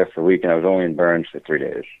there. I was there for a week, and I was only in Burns for 3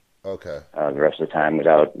 days. Okay. The rest of the time was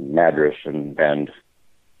out in Madras and Bend.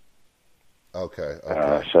 Okay.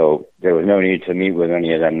 So there was no need to meet with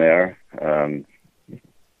any of them there.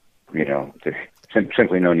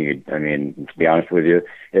 Simply no need. I mean, to be honest with you,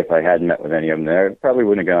 if I hadn't met with any of them there, it probably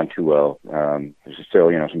wouldn't have gone too well. There's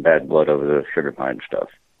still, some bad blood over the sugar pine stuff.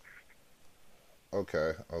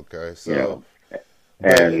 Okay. So,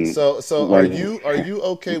 so are you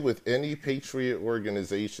okay with any patriot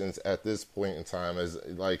organizations at this point in time?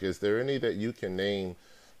 Is there any that you can name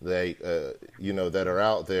that that are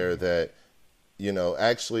out there that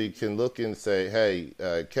actually can look and say,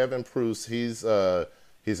 hey, Kevin Preusse, he's a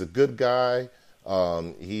good guy.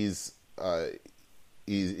 He's a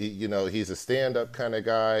stand-up kind of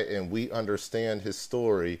guy, and we understand his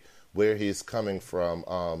story, where he's coming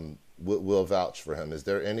from. We'll vouch for him. Is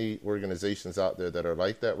there any organizations out there that are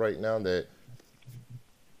like that right now? That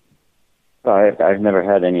I've never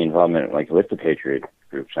had any involvement with the patriot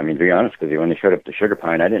groups. I mean, to be honest with you, when they showed up to Sugar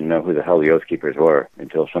Pine, I didn't know who the hell the Oath Keepers were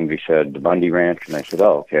until somebody said the Bundy Ranch, and I said,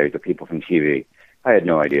 oh, okay, the people from TV. I had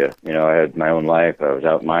no idea. I had my own life. I was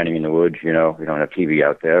out mining in the woods. We don't have TV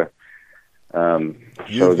out there. So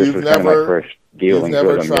this was kind of my first dealing with them.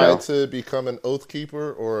 You've never tried to become an Oath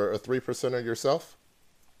Keeper or a 3%er yourself?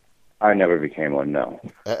 I never became one, no.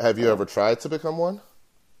 Have you ever tried to become one?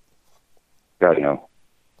 God, no.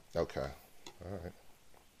 Okay. All right.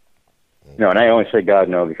 No, and I only say God,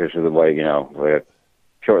 no, because of the way,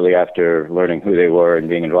 shortly after learning who they were and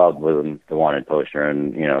being involved with them, the wanted poster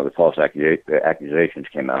and, you know, the false accusations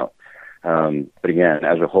came out. But again,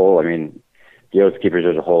 as a whole, I mean, the Oath Keepers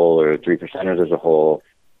as a whole, or 3%ers as a whole,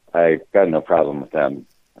 I got no problem with them.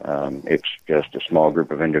 It's just a small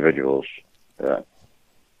group of individuals.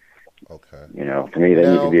 Okay. You know, to me, they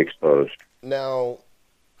need to be exposed. Now,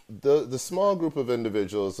 the small group of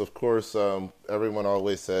individuals, of course, everyone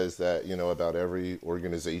always says that, you know, about every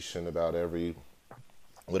organization, about every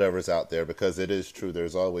whatever's out there, because it is true.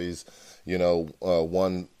 There's always, you know,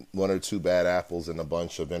 one or two bad apples in a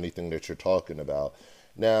bunch of anything that you're talking about.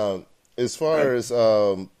 Now, as far as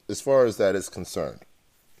that is concerned,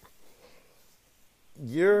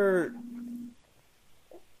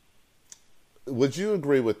 would you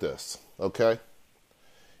agree with this? Okay.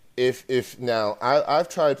 If now I've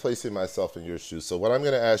tried placing myself in your shoes, so what I'm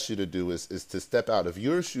going to ask you to do is to step out of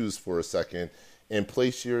your shoes for a second and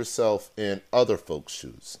place yourself in other folks'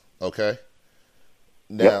 shoes. Okay.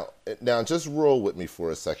 Now, Now just roll with me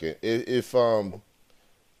for a second. If I'm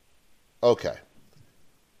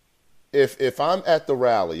at the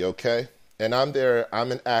rally, okay, and I'm there,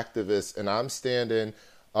 I'm an activist, and I'm standing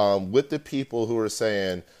with the people who are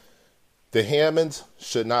saying the Hammonds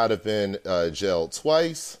should not have been jailed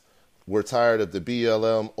twice. We're tired of the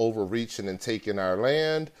BLM overreaching and taking our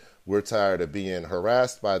land. We're tired of being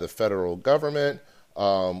harassed by the federal government.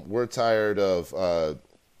 We're tired of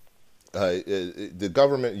the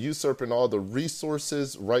government usurping all the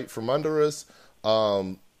resources right from under us.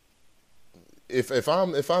 If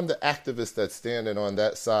I'm the activist that's standing on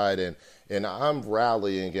that side and I'm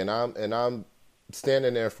rallying and I'm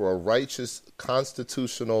standing there for a righteous,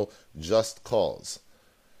 constitutional, just cause,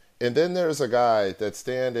 and then there's a guy that's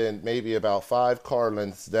standing maybe about 5 car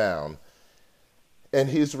lengths down, and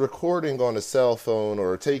he's recording on a cell phone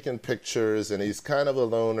or taking pictures, and he's kind of a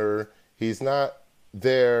loner. He's not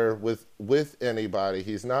there with anybody.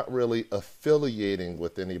 He's not really affiliating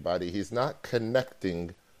with anybody. He's not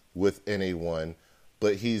connecting with anyone,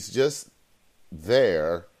 but he's just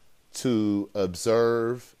there to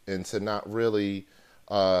observe and to not really,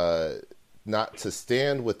 not to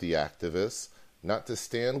stand with the activists, not to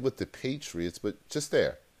stand with the patriots, but just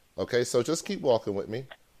there. Okay, so just keep walking with me.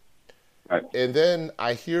 Right. And then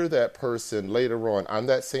I hear that person later on, I'm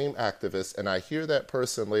that same activist, and I hear that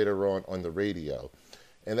person later on the radio.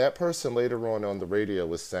 And that person later on the radio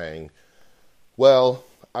was saying, well,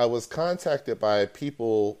 I was contacted by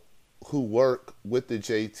people who work with the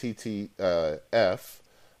JTTF,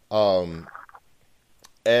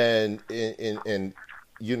 and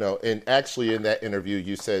you know, and actually in that interview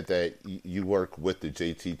you said that you work with the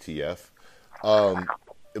JTTF,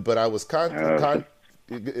 but I was I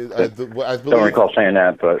believe, don't recall saying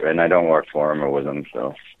that, and I don't work for them or with them,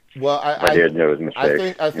 so. Well, I did. There was a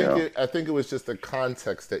mistake. I think it was just the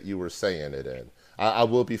context that you were saying it in. I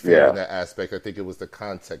will be fair in that aspect. I think it was the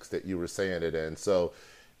context that you were saying it in. So,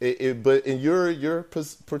 but in your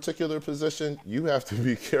particular position, you have to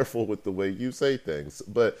be careful with the way you say things.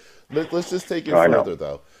 But let's just take it further,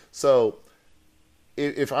 though. So,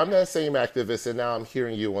 if I'm that same activist and now I'm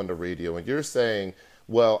hearing you on the radio and you're saying,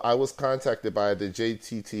 well, I was contacted by the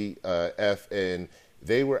JTTF and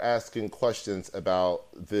they were asking questions about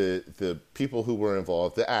the people who were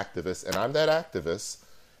involved, the activists, and I'm that activist.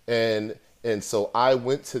 And so I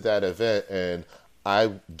went to that event and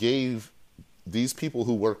I gave these people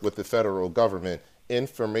who work with the federal government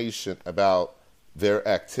information about their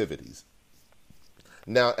activities.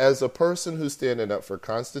 Now, as a person who's standing up for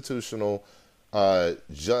constitutional,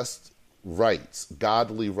 just rights,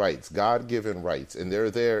 godly rights, God-given rights, and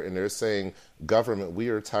they're there and they're saying, government, we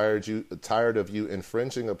are tired of you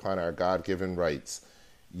infringing upon our God-given rights.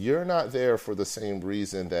 You're not there for the same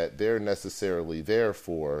reason that they're necessarily there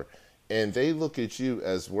for, and they look at you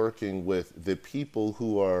as working with the people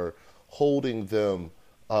who are holding them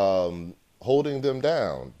down,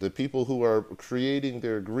 the people who are creating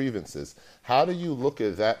their grievances. How do you look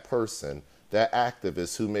at that person, that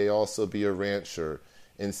activist who may also be a rancher,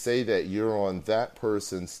 and say that you're on that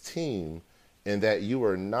person's team and that you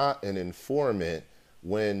are not an informant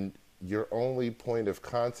when your only point of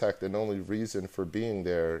contact and only reason for being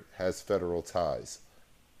there has federal ties?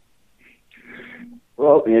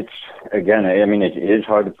 Well, it's, again, I mean, it is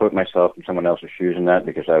hard to put myself in someone else's shoes in that,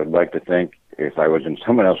 because I would like to think if I was in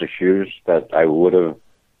someone else's shoes that I would have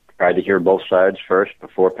tried to hear both sides first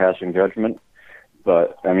before passing judgment.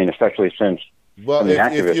 But, I mean, especially since on the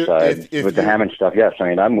activist side, with the Hammond stuff, yes, I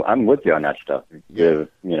mean, I'm with you on that stuff. Yeah.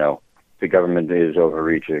 The government is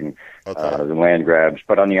overreaching, the land grabs.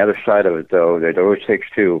 But on the other side of it, though, it always takes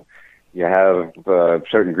two. You have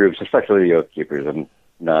certain groups, especially the Oath Keepers, and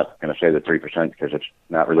not going to say the 3% because it's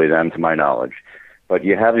not really them to my knowledge. But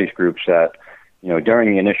you have these groups that,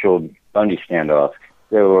 during the initial Bundy standoff,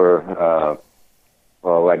 there were,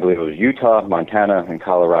 I believe it was Utah, Montana, and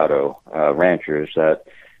Colorado ranchers that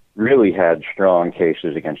really had strong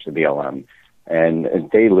cases against the BLM, and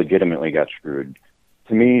they legitimately got screwed.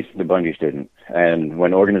 To me, the Bundys didn't. And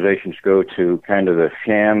when organizations go to kind of the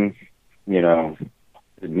sham, the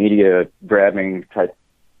media grabbing type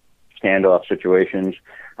standoff situations,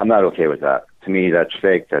 I'm not okay with that. To me, that's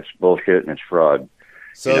fake, that's bullshit, and it's fraud.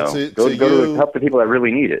 So go to help the people that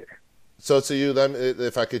really need it. So to you,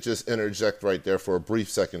 if I could just interject right there for a brief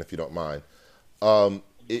second, if you don't mind.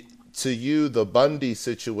 To you, the Bundy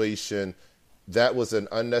situation, that was an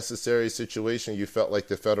unnecessary situation? You felt like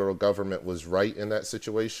the federal government was right in that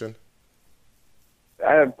situation?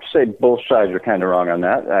 I'd say both sides are kind of wrong on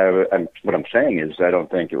that. What I'm saying is I don't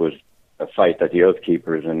think it was a fight that the Oath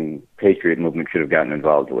Keepers and Patriot movement should have gotten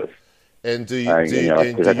involved with. And because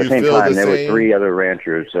at the same time, there were 3 other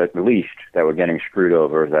ranchers, at least, that were getting screwed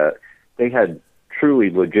over, that they had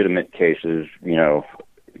truly legitimate cases,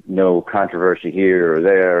 no controversy here or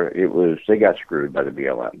there. They got screwed by the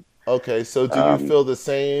BLM. Okay, so do you feel the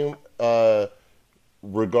same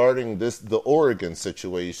regarding the Oregon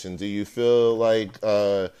situation? Do you feel like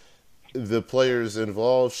the players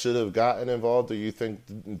involved should have gotten involved, or you think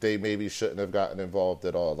they maybe shouldn't have gotten involved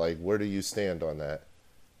at all? Like, where do you stand on that?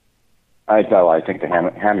 I think the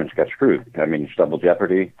Hammonds got screwed. I mean, it's double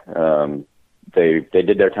jeopardy. They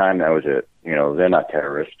did their time. That was it. They're not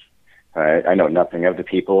terrorists. I know nothing of the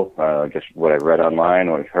people. Just what I've read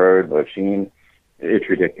online, what I've heard, what I've seen. It's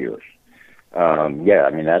ridiculous.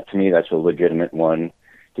 That to me, that's a legitimate one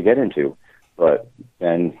to get into. But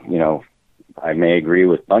then, I may agree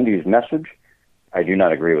with Bundy's message. I do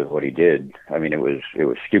not agree with what he did. I mean, it was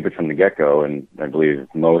stupid from the get-go, and I believe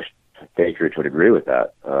most patriots would agree with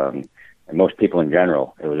that. And most people in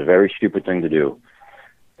general. It was a very stupid thing to do.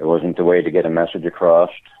 It wasn't the way to get a message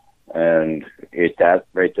across, and that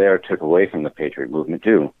right there took away from the Patriot movement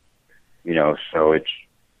too. So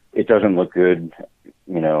it doesn't look good,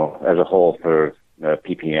 as a whole for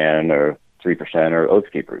PPN or 3% or Oath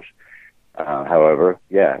Keepers. However,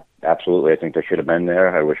 yeah, absolutely, I think they should have been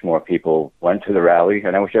there. I wish more people went to the rally,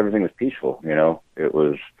 and I wish everything was peaceful.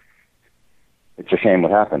 It's a shame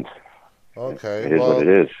what happened. Okay, it is what it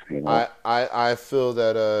is.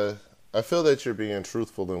 I feel that you're being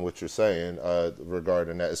truthful in what you're saying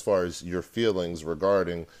regarding that, as far as your feelings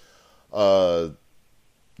regarding, how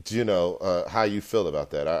you feel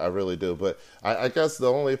about that. I really do. But I guess the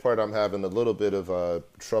only part I'm having a little bit of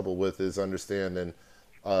trouble with is understanding,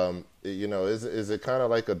 is it kind of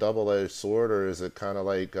like a double-edged sword, or is it kind of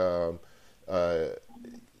like,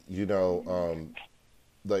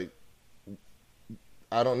 like,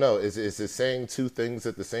 I don't know. Is it saying two things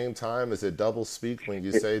at the same time? Is it double speak when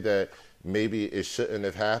you say that maybe it shouldn't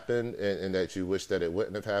have happened and that you wish that it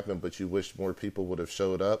wouldn't have happened, but you wish more people would have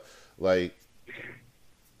showed up? Like,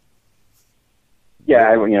 yeah,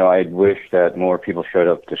 I wish that more people showed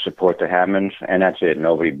up to support the Hammonds, and that's it.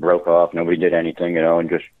 Nobody broke off. Nobody did anything, and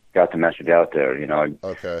just got the message out there.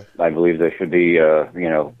 Okay. I believe there should be,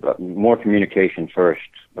 more communication first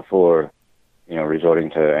before, resorting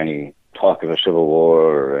to any talk of a civil war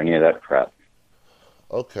or any of that crap.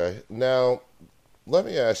 Okay. Now, let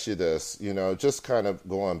me ask you this, just kind of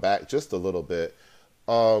going back just a little bit.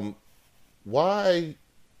 Why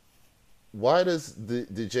does the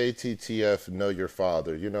JTTF know your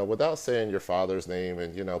father? Without saying your father's name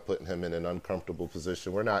and, putting him in an uncomfortable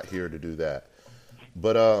position, we're not here to do that.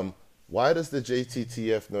 But why does the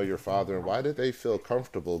JTTF know your father, and why did they feel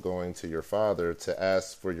comfortable going to your father to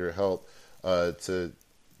ask for your help to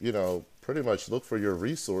pretty much look for your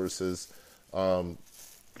resources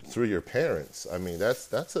through your parents? I mean,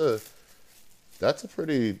 that's a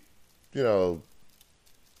pretty,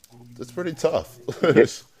 that's pretty tough.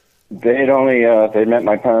 They'd met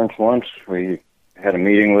my parents once. We had a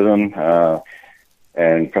meeting with them,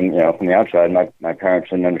 and from the outside, my parents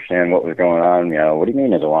didn't understand what was going on. What do you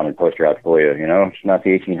mean there's a wanted poster out for you? It's not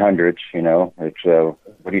the 1800s. It's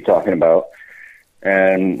what are you talking about?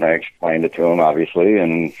 And I explained it to them, obviously,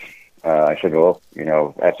 and I said, well, I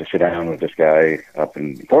have to sit down with this guy up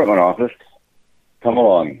in the Portland office. Come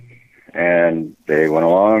along. And they went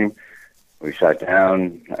along. We sat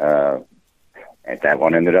down. And that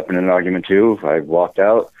one ended up in an argument, too. I walked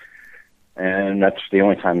out. And that's the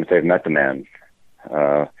only time that they've met the man.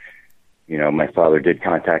 My father did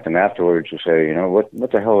contact him afterwards to say, what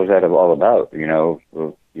the hell is that all about? You're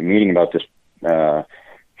meeting about this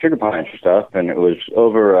sugar pine stuff, and it was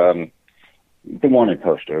over the wanted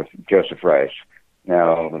poster, Joseph Rice.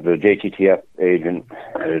 Now, the JTTF agent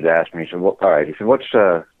had asked me, he said, well, all right, he said, what's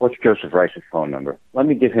Joseph Rice's phone number? Let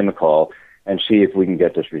me give him a call and see if we can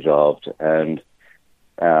get this resolved. And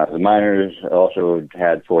the miners also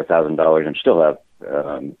had $4,000 and still have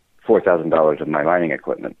 $4,000 of my mining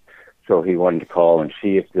equipment. So he wanted to call and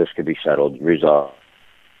see if this could be settled, resolved.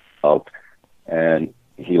 And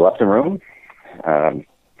he left the room. 10,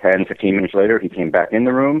 15 minutes later, he came back in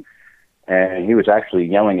the room, and he was actually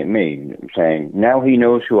yelling at me, saying, now he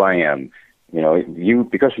knows who I am. You know,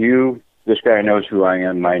 because this guy knows who I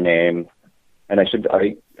am, my name. And I said,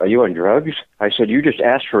 are you on drugs? I said, you just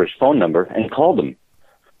asked for his phone number and called him.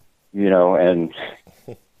 You know, and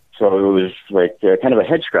so it was like kind of a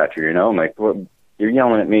head scratcher, you know. I'm like, well, you're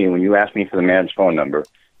yelling at me when you asked me for the man's phone number.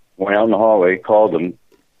 Went out in the hallway, called him,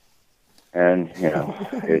 and, you know,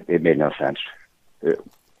 it made no sense.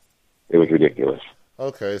 It was ridiculous.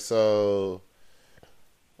 Okay, so,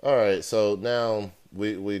 all right, so now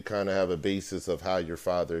we kind of have a basis of how your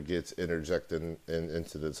father gets interjected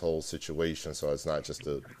into this whole situation, so it's not just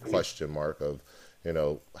a question mark of, you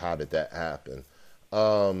know, how did that happen?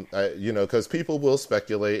 You know, because people will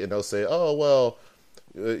speculate and they'll say, oh, well,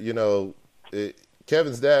 you know,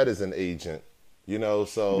 Kevin's dad is an agent, you know,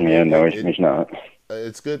 so. Yeah, no, he's not.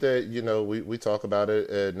 It's good that, you know, we talk about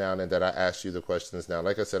it now and then, that I ask you the questions now.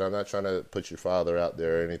 Like I said, I'm not trying to put your father out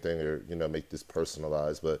there or anything, or, you know, make this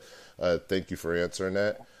personalized, but thank you for answering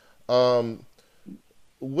that.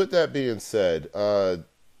 With that being said,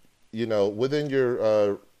 you know, within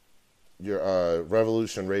your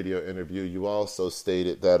Revolution Radio interview, you also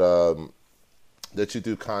stated that that you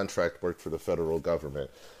do contract work for the federal government.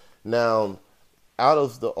 Now, out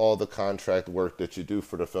of all the contract work that you do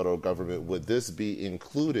for the federal government, would this be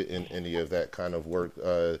included in any of that kind of work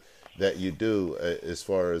that you do, as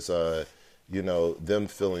far as you know, them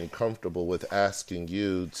feeling comfortable with asking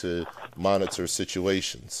you to monitor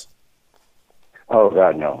situations? Oh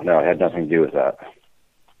God, no, it had nothing to do with that.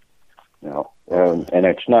 No, and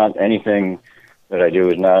it's not anything that I do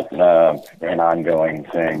is not an ongoing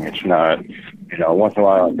thing. It's not, you know, once in a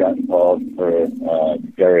while I've gotten called for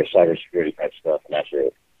various cybersecurity type stuff, and that's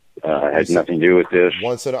it. It has nothing to do with this.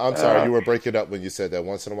 I'm sorry, you were breaking up when you said that.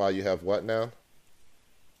 Once in a while you have what now?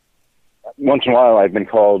 Once in a while I've been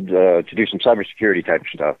called to do some cybersecurity type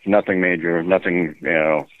stuff. Nothing major, nothing, you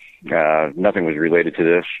know, nothing was related to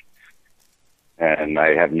this. And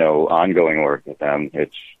I have no ongoing work with them.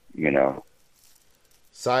 It's, you know.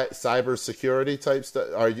 Cybersecurity type stuff.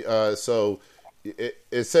 Are you,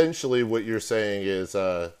 essentially what you're saying is,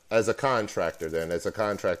 as a contractor, then, as a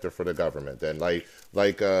contractor for the government, then, like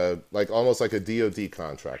almost like a DoD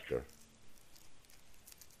contractor.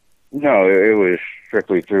 No, it was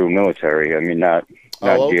strictly through military. I mean, not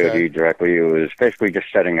okay. DoD directly. It was basically just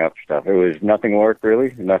setting up stuff. It was nothing work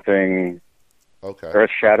really, nothing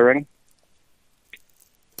earth shattering.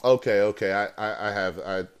 Okay.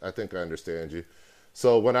 I think I understand you.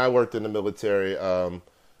 So when I worked in the military,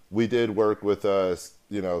 we did work with,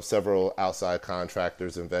 you know, several outside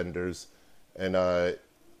contractors and vendors, and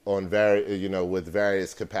with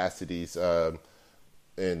various capacities,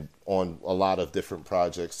 and on a lot of different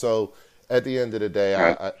projects. So at the end of the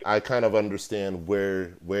day, I kind of understand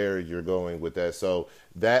where you're going with that. So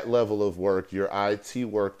that level of work, your IT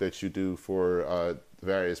work that you do for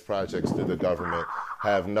various projects to the government,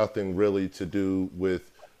 have nothing really to do with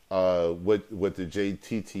what the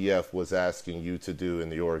JTTF was asking you to do in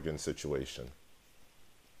the Oregon situation.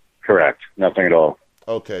 Correct. Nothing at all.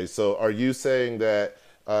 Okay, so are you saying that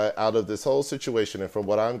out of this whole situation, and from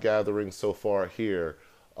what I'm gathering so far here,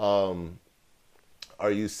 are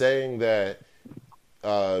you saying that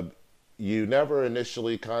you never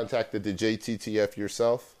initially contacted the JTTF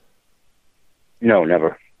yourself? No,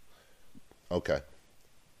 never. Okay.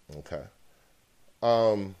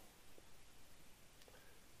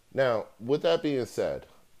 Now, with that being said,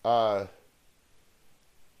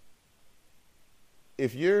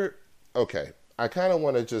 if you're okay, I kind of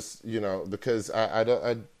want to just, you know, because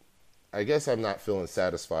I guess I'm not feeling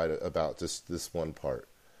satisfied about just this one part,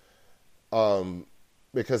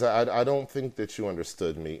 because I don't think that you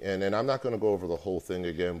understood me, and I'm not going to go over the whole thing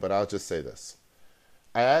again, but I'll just say this: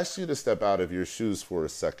 I asked you to step out of your shoes for a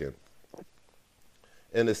second,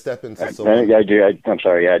 and to step into someone. I'm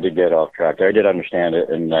sorry. I did get off track. I did understand it,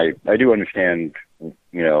 and I do understand, you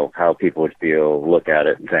know, how people would feel, look at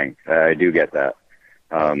it, and think. I do get that.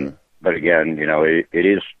 Okay. But again, you know, it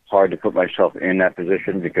is hard to put myself in that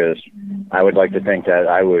position, because I would like to think that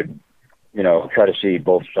I would, you know, try to see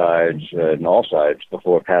both sides and all sides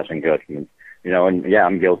before passing judgment. You know, and yeah,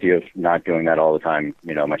 I'm guilty of not doing that all the time,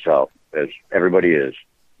 you know, myself, as everybody is.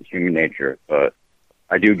 It's human nature. But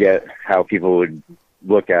I do get how people would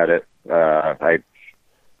look at it. I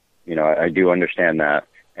do understand that.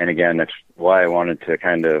 And again, that's why I wanted to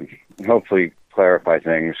kind of hopefully clarify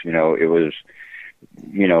things. It was,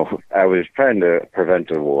 I was trying to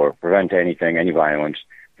prevent a war, prevent any violence.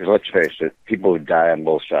 Because let's face it, people would die on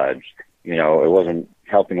both sides. It wasn't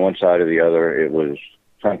helping one side or the other. It was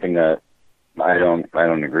something that I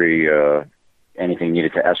don't agree. Anything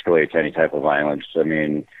needed to escalate to any type of violence. I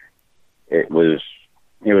mean, I was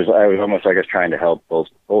almost, I guess, trying to help both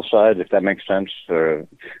sides, if that makes sense, or,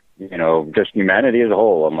 just humanity as a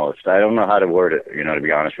whole, almost. I don't know how to word it, to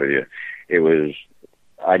be honest with you.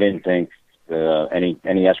 I didn't think any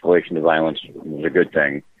escalation to violence was a good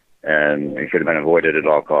thing, and it should have been avoided at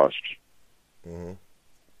all costs. Mm-hmm.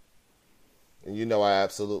 And I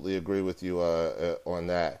absolutely agree with you on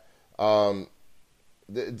that. The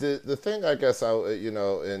thing, I guess,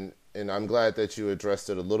 and I'm glad that you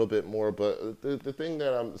addressed it a little bit more, but the thing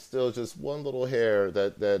that I'm still just one little hair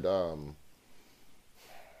that that's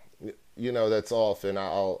off, and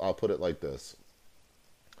I'll put it like this.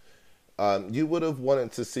 You would have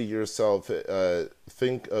wanted to see yourself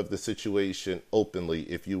think of the situation openly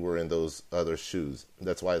if you were in those other shoes.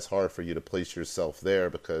 That's why it's hard for you to place yourself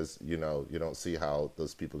there, because, you don't see how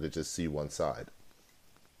those people could just see one side.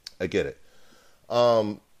 I get it.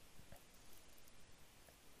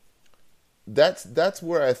 That's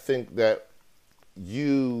where I think that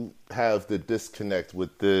you have the disconnect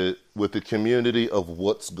with the community of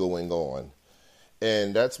what's going on.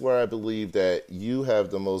 And that's where I believe that you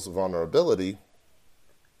have the most vulnerability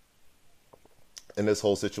in this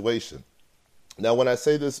whole situation. Now, when I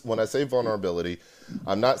say vulnerability,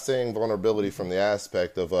 I'm not saying vulnerability from the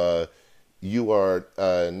aspect of you are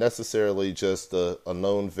necessarily just a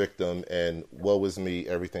lone victim and woe is me,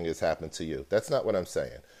 everything has happened to you. That's not what I'm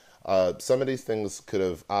saying. Some of these things could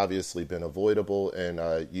have obviously been avoidable, and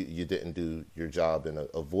you didn't do your job in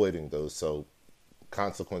avoiding those. So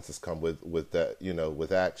consequences come with that,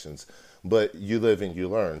 with actions. But you live and you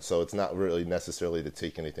learn, so it's not really necessarily to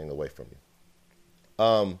take anything away from you.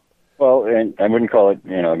 Well, and I wouldn't call it,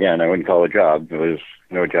 again, I wouldn't call it a job. It was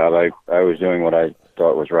no job. I was doing what I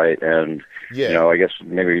thought was right, and I guess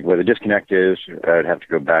maybe where the disconnect is, I'd have to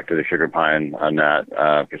go back to the sugar pine on that,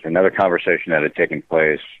 because another conversation that had taken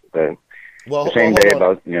place the same day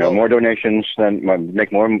about more donations, then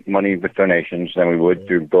make more money with donations than we would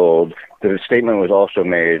through gold. The statement was also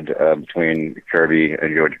made between Kirby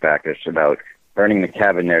and George Backus about burning the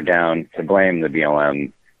cabin there down to blame the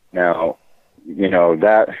BLM. Now,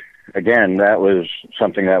 that again, that was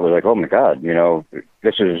something that was like, oh my God,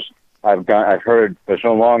 this is. I've heard for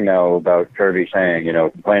so long now about Kirby saying,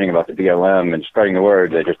 complaining about the BLM and spreading the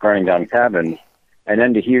word that just burning down cabins, and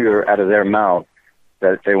then to hear out of their mouth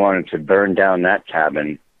that they wanted to burn down that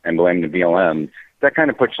cabin and blame the BLM, that kind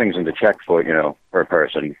of puts things into check for a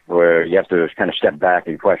person, where you have to kind of step back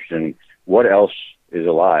and question what else is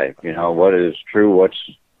a lie, what is true,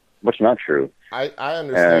 what's not true. I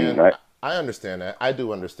understand. I understand that. I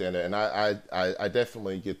do understand it, and I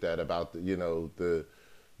definitely get that about the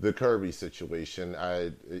Kirby situation.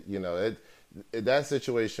 That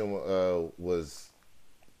situation was,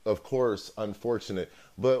 of course, unfortunate.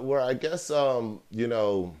 But where I guess I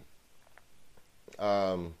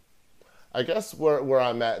guess where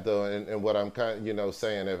I'm at though, and what I'm kind of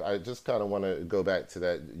saying, if I just kind of want to go back to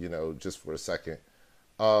that just for a second.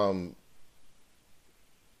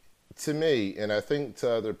 To me, and I think to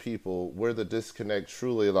other people, where the disconnect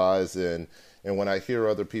truly lies in, and when I hear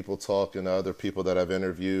other people talk and other people that I've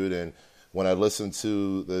interviewed, and when I listen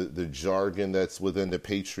to the jargon that's within the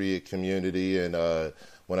Patriot community, and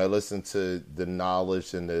when I listen to the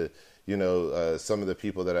knowledge and the some of the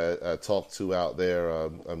people that I talk to out there,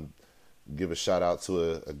 give a shout out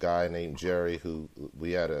to a guy named Jerry, who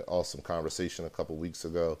we had an awesome conversation a couple weeks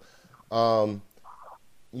ago.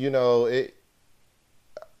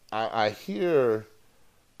 I hear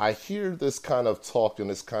this kind of talk and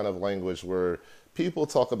this kind of language where people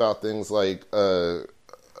talk about things like a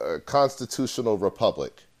constitutional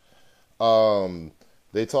republic.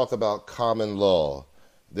 They talk about common law.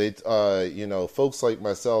 They, folks like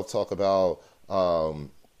myself talk about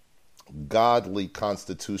godly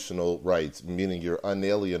constitutional rights, meaning your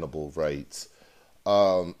unalienable rights.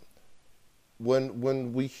 When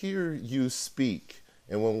we hear you speak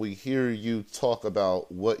and when we hear you talk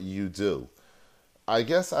about what you do, I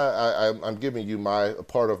guess I'm giving you a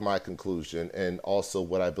part of my conclusion and also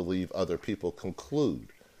what I believe other people conclude.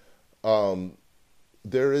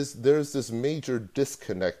 There's this major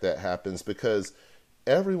disconnect that happens because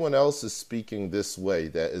everyone else is speaking this way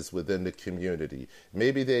that is within the community.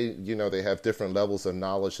 Maybe they have different levels of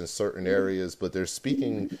knowledge in certain areas, but they're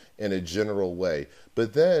speaking in a general way.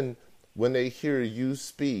 But then when they hear you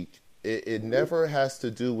speak, it never has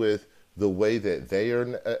to do with the way that they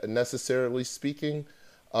are necessarily speaking.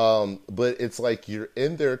 But it's like you're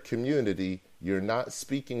in their community, you're not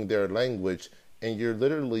speaking their language, and you're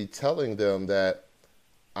literally telling them that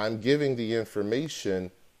I'm giving the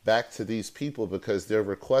information back to these people because they're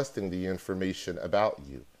requesting the information about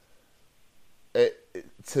you.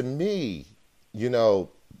 To me, you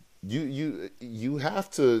have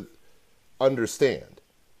to understand.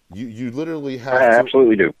 You literally have to. I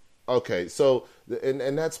absolutely do. Okay, so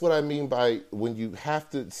and that's what I mean by when you have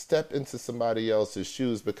to step into somebody else's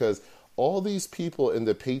shoes, because all these people in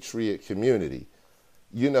the Patriot community,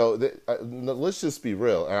 let's just be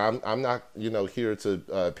real. And I'm not here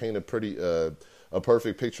to paint a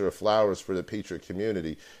perfect picture of flowers for the Patriot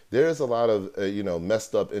community. There's a lot of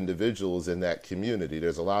messed up individuals in that community.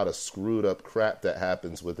 There's a lot of screwed up crap that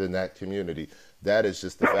happens within that community. That is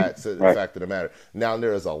just the fact of the matter. Now,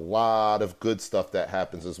 there is a lot of good stuff that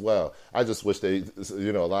happens as well. I just wish a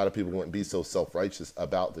lot of people wouldn't be so self-righteous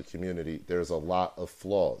about the community. There's a lot of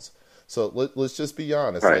flaws. So let's just be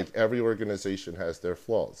honest. Right. Like, every organization has their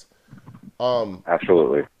flaws.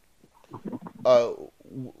 Absolutely.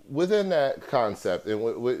 Within that concept and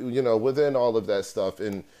within all of that stuff,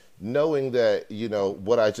 and knowing that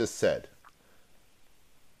what I just said,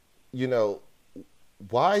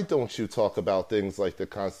 why don't you talk about things like the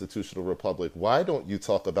constitutional republic? Why don't you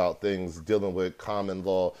talk about things dealing with common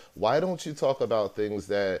law? Why don't you talk about things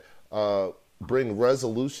that bring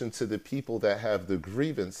resolution to the people that have the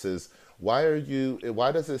grievances? Why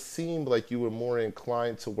does it seem like you were more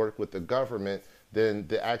inclined to work with the government than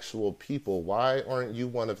the actual people? Why aren't you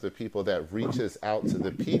one of the people that reaches out to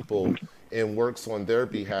the people and works on their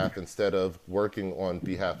behalf instead of working on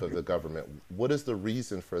behalf of the government? What is the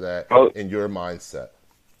reason for that in your mindset?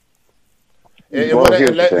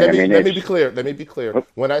 Let me be clear. Let me be clear.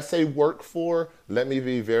 When I say work for, let me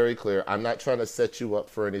be very clear. I'm not trying to set you up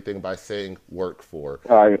for anything by saying work for.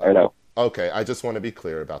 I know. Okay, I just want to be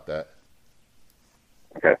clear about that.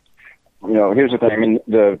 Okay. Here's the thing. I mean,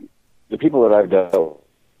 the people that I've dealt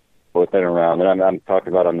with and around, and I'm talking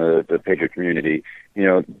about on the Patriot community,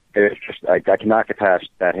 it's just I cannot get past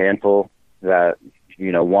that handful that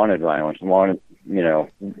wanted violence, weren't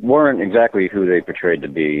exactly who they portrayed to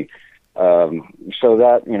be. So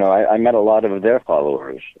that I met a lot of their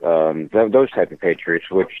followers, those type of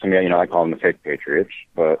patriots, which to me, I call them the fake patriots.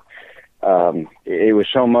 But it was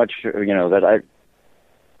so much, that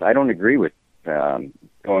I don't agree with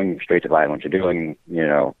going straight to violence or doing,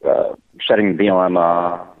 setting the BLM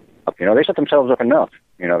up. They set themselves up enough.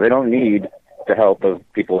 They don't need the help of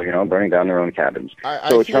people, burning down their own cabins.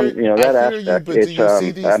 Do you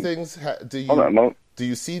see these things? Do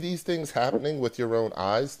you see these things happening with your own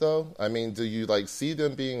eyes, though? I mean, do you see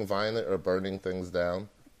them being violent or burning things down?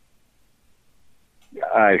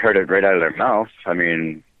 I heard it right out of their mouth. I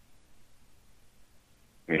mean,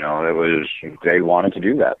 it was, they wanted to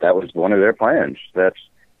do that. That was one of their plans. That's,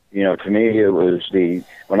 to me, it was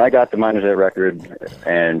when I got the Miners Ed record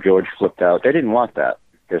and George flipped out, they didn't want that,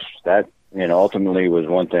 because that, ultimately was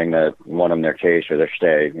one thing that won them their case or their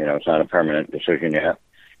stay. It's not a permanent decision yet.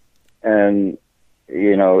 And,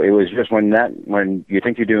 it was just when you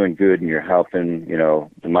think you're doing good and you're helping,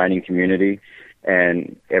 the mining community,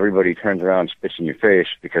 and everybody turns around and spits in your face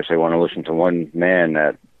because they want to listen to one man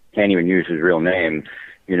that can't even use his real name,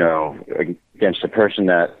 against a person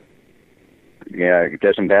that,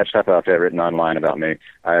 there's some bad stuff out there written online about me.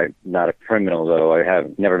 I'm not a criminal, though. I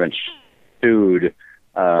have never been sued,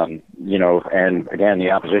 and again,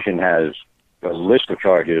 the opposition has a list of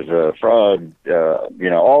charges, fraud,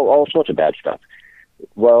 all sorts of bad stuff.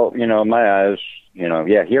 Well, in my eyes,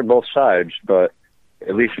 hear both sides, but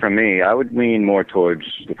at least for me, I would lean more towards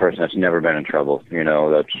the person that's never been in trouble,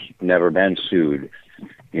 that's never been sued,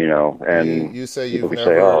 and you say people you've could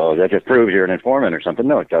say, never... oh, that just proves you're an informant or something.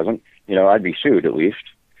 No, it doesn't. I'd be sued at least.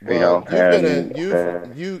 Well,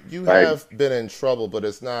 you have been in trouble, but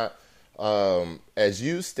it's not, as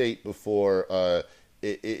you state before,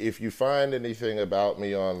 if you find anything about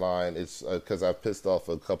me online, it's because I've pissed off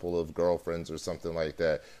a couple of girlfriends or something like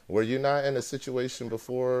that. Were you not in a situation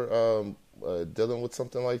before dealing with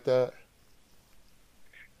something like that?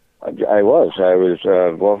 I was.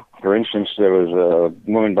 Well, for instance, there was a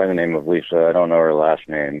woman by the name of Lisa. I don't know her last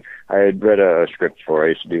name. I had read a script for her. I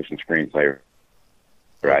used to do some screenplay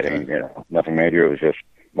writing, nothing major. It was just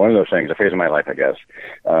one of those things, a phase of my life, I guess.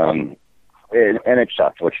 And it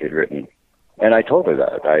sucked what she had written. And I told her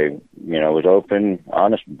that. I, was open,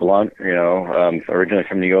 honest, blunt, originally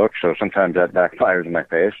from New York, so sometimes that backfires in my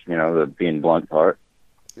face, the being blunt part.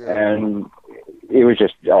 Yeah. And it was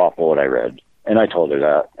just awful what I read. And I told her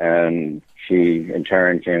that. And she, in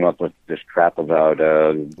turn, came up with this crap about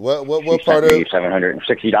what part of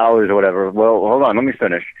 $760 or whatever. Well, hold on, let me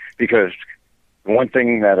finish. Because one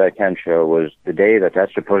thing that I can show was the day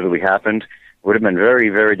that supposedly happened would have been very,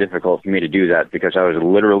 very difficult for me to do that because I was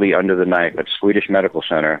literally under the knife at Swedish Medical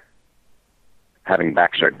Center having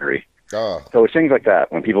back surgery. Oh. So it's things like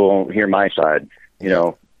that when people won't hear my side.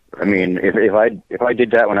 I mean, if I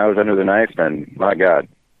did that when I was under the knife, then my God.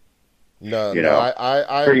 No,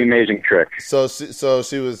 I pretty amazing trick. So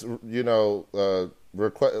she was,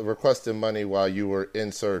 requesting money while you were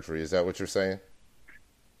in surgery. Is that what you're saying?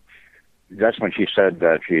 That's when she said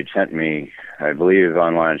that she had sent me, I believe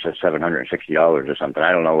online it said $760 or something.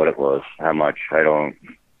 I don't know what it was, how much, I don't.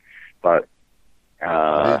 But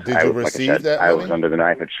did you receive that money? I was under the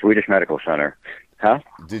knife at Swedish Medical Center. Huh?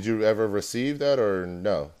 Did you ever receive that or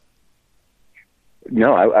no?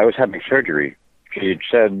 No, I was having surgery. She had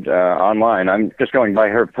said online, I'm just going by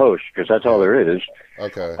her post because that's all there is.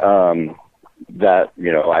 Okay. That,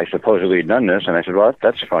 I supposedly had done this, and I said, well,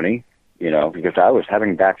 that's funny. Because I was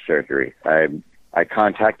having back surgery. I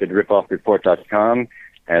contacted ripoffreport.com,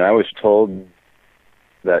 and I was told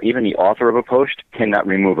that even the author of a post cannot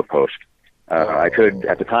remove a post. I could,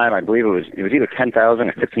 at the time, I believe it was either $10,000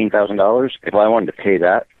 or $15,000. If I wanted to pay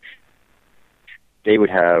that, they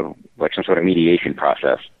would have like some sort of mediation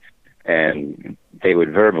process, and they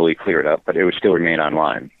would verbally clear it up, but it would still remain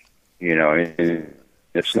online.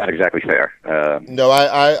 It's not exactly fair. No,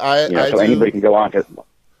 I so anybody can go on to.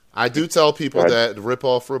 I do tell people that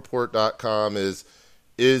ripoffreport.com is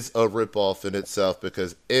a ripoff in itself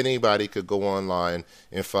because anybody could go online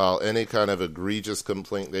and file any kind of egregious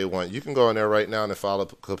complaint they want. You can go in there right now and file a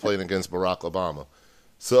complaint against Barack Obama.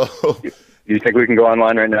 So, you think we can go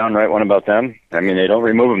online right now and write one about them? I mean, they don't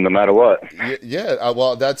remove them no matter what. Yeah.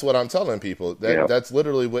 Well, that's what I'm telling people. That's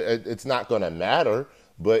literally what it's not going to matter.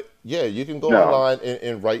 But yeah, you can go online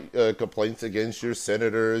and write complaints against your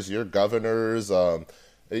senators, your governors.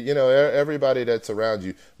 Everybody that's around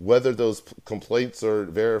you, whether those complaints are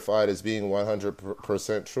verified as being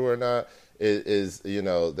 100% true or not,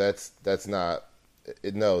 that's not.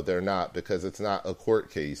 No, they're not, because it's not a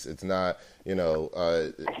court case. It's not,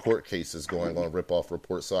 court cases going on Ripoff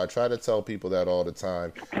Report. So I try to tell people that all the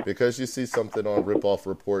time. Because you see something on Ripoff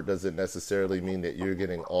Report doesn't necessarily mean that you're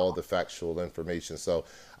getting all the factual information. So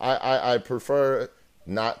I prefer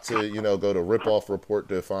not to, go to Ripoff Report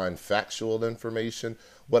to find factual information.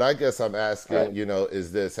 What I guess I'm asking,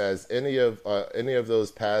 is this: has any of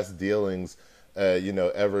those past dealings,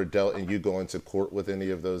 ever dealt in you going to court with any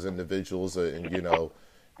of those individuals? And,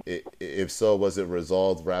 if so, was it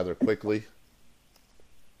resolved rather quickly?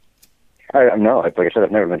 No, like I said,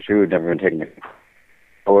 I've never been sued, never been taken to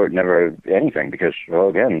court, never anything, because, well,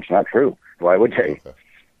 again, it's not true. Why would they? Okay.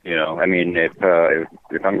 I mean, if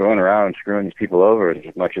I'm going around screwing these people over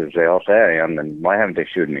as much as they all say I am, then why haven't they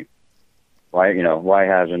sued me? Why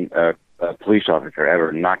hasn't a police officer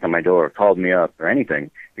ever knocked on my door, called me up, or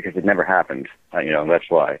anything? Because it never happened. That's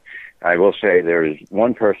why. I will say there is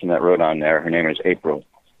one person that wrote on there. Her name is April.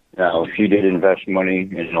 Now, she did invest money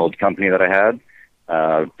in an old company that I had.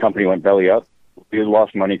 Company went belly up. We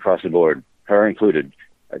lost money across the board, her included.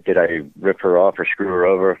 Did I rip her off or screw her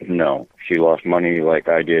over? No. She lost money like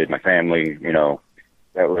I did, my family.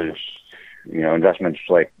 That was, investments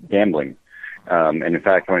like gambling. And in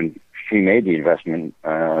fact, when she made the investment,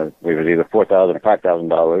 it was either $4,000 or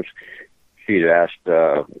 $5,000. She'd asked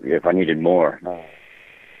if I needed more.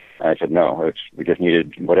 I said no. We just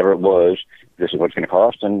needed whatever it was. This is what it's going to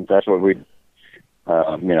cost, and that's what we. If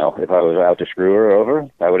I was out to screw her over,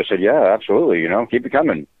 I would have said yeah, absolutely. Keep it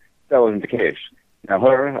coming. That wasn't the case. Now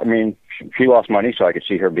her, I mean, she lost money, so I could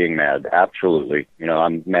see her being mad. Absolutely.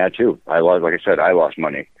 I'm mad too. Like I said, I lost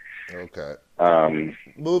money. Okay.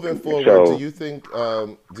 Moving forward, do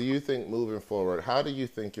you think moving forward, how do you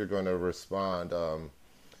think you're going to respond?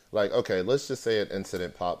 Okay, let's just say an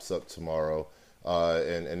incident pops up tomorrow,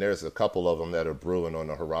 and there's a couple of them that are brewing on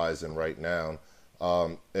the horizon right now,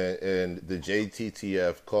 and the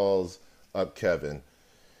JTTF calls up Kevin,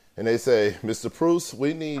 and they say, Mr. Preusse,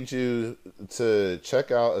 we need you to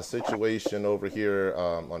check out a situation over here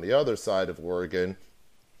on the other side of Oregon,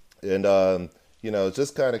 and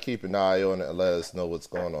just kind of keep an eye on it and let us know what's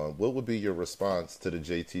going on. What would be your response to the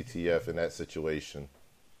JTTF in that situation?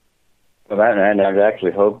 Well, and I'd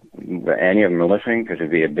actually hope that any of them are listening, because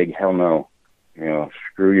it'd be a big hell no.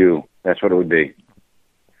 Screw you. That's what it would be.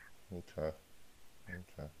 Okay.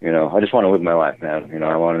 I just want to live my life, man.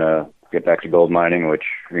 I want to get back to gold mining, which,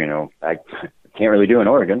 I can't really do in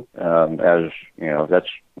Oregon. That's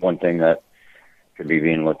one thing that should be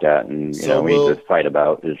being looked at, and we need to fight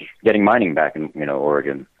about is getting mining back in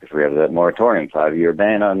Oregon, because we have that moratorium, 5-year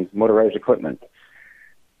ban on motorized equipment.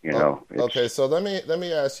 Okay, so let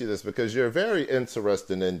me ask you this, because you're a very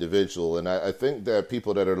interesting individual, and I think that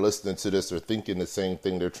people that are listening to this are thinking the same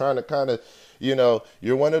thing. They're trying to kind of,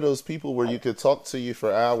 you're one of those people where you could talk to you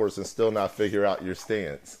for hours and still not figure out your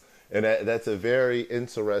stance. And that's a very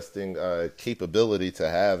interesting capability to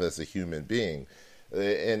have as a human being.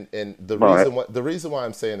 And the reason why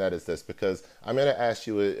I'm saying that is this, because I'm going to ask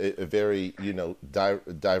you a very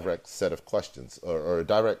direct set of questions, or a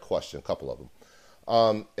direct question, a couple of them.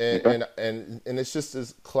 And it's just to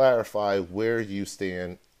clarify where you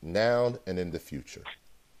stand now and in the future.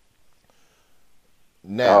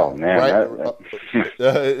 Now, right?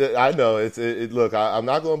 I know look, I'm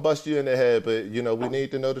not going to bust you in the head, but we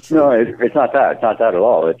need to know the truth. No, it's not that. It's not that at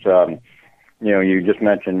all. It's you just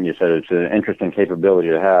mentioned. You said it's an interesting capability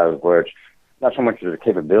to have, where it's not so much as a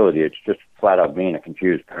capability. It's just flat out being a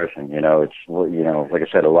confused person. It's like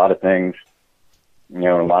I said, a lot of things. A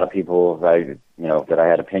lot of people that I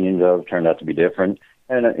had opinions of turned out to be different,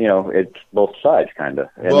 and it's both sides kind of.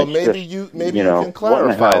 Well, maybe you can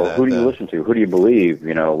clarify that. Who do you listen to? Who do you believe?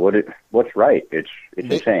 What's right? It's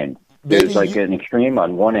insane. There's like an extreme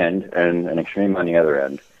on one end and an extreme on the other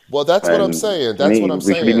end. Well, that's what I'm saying.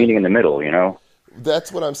 We should be meeting in the middle.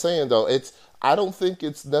 That's what I'm saying, though. I don't think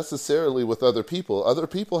it's necessarily with other people. Other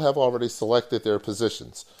people have already selected their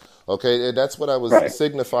positions. Okay, and that's what I was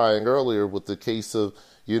signifying earlier with the case of,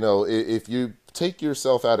 if you take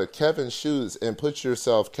yourself out of Kevin's shoes and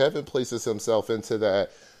Kevin places himself into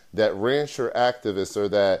that rancher activist, or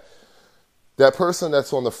that person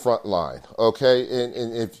that's on the front line, okay?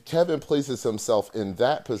 And if Kevin places himself in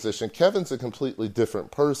that position, Kevin's a completely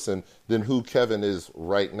different person than who Kevin is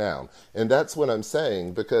right now. And that's what I'm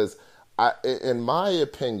saying, because in my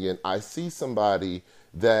opinion, I see somebody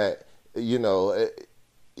that,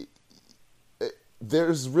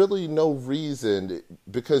 there's really no reason,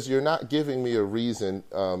 because you're not giving me a reason,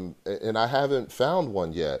 and I haven't found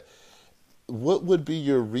one yet. What would be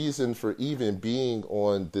your reason for even being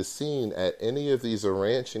on the scene at any of these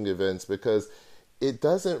ranching events? Because it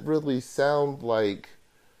doesn't really sound like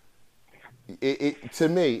it to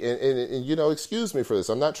me. And excuse me for this.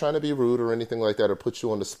 I'm not trying to be rude or anything like that or put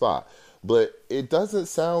you on the spot, but it doesn't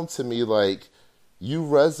sound to me like you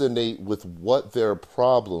resonate with what their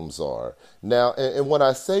problems are. Now, and when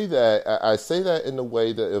I say that in the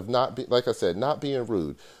way that of like I said, not being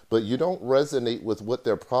rude, but you don't resonate with what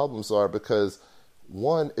their problems are because,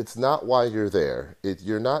 one, it's not why you're there.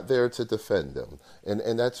 You're not there to defend them,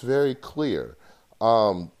 and that's very clear.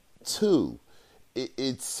 Two,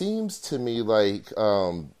 it seems to me like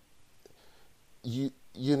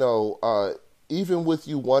even with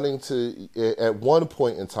you wanting to, at one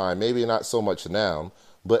point in time, maybe not so much now,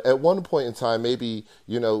 but at one point in time, maybe,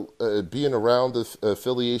 being around the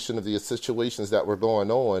affiliation of the situations that were going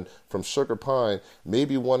on from Sugar Pine,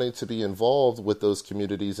 maybe wanting to be involved with those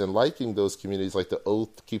communities and liking those communities like the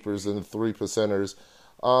Oath Keepers and the 3%ers.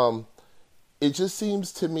 It just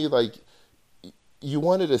seems to me like you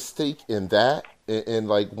wanted a stake in that, in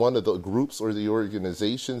like one of the groups or the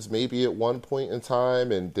organizations, maybe at one point in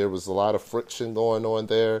time, and there was a lot of friction going on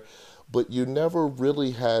there, but you never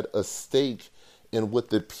really had a stake in what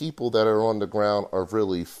the people that are on the ground are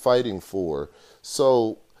really fighting for.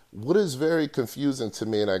 So what is very confusing to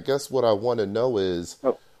me, and I guess what I want to know is,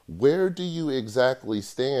 where do you exactly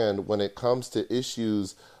stand when it comes to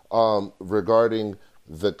issues regarding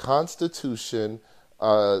the Constitution,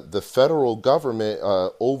 the federal government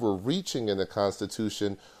overreaching in the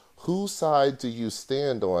Constitution? Whose side do you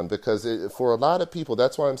stand on? Because for a lot of people,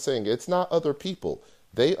 that's why I'm saying it's not other people.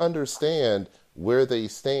 They understand where they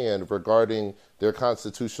stand regarding their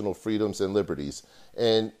constitutional freedoms and liberties.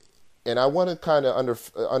 And I want to kind of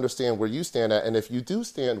understand where you stand at. And if you do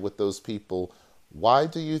stand with those people, why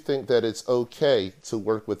do you think that it's okay to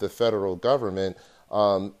work with the federal government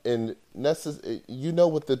what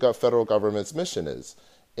the federal government's mission is,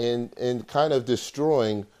 in kind of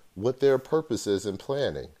destroying what their purpose is in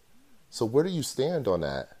planning? So where do you stand on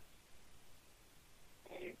that?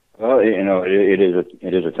 Well, it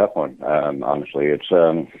is a tough one. Honestly, it's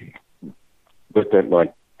with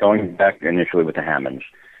going back initially with the Hammonds.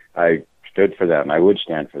 I stood for them. I would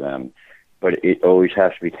stand for them, but it always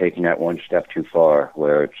has to be taken that one step too far,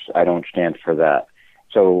 where I don't stand for that.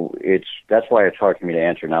 So that's why it's hard for me to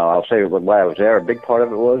answer now. I'll say why I was there. A big part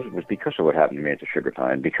of it was because of what happened to me at the Sugar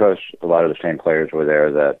Pine, because a lot of the same players were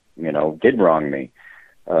there that did wrong me.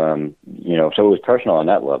 So it was personal on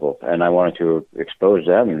that level, and I wanted to expose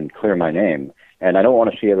them and clear my name. And I don't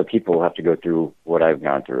want to see other people have to go through what I've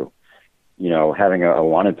gone through. Having a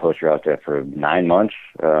wanted poster out there for 9 months,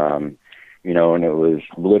 and it was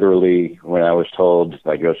literally when I was told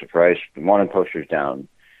by Joseph Price, the wanted poster's down.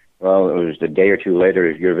 Well, it was the day or two later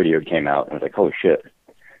your video came out, and I was like, holy shit.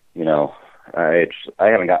 I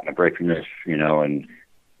haven't gotten a break from this, and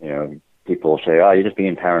people say, oh, you're just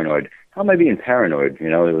being paranoid. How am I being paranoid?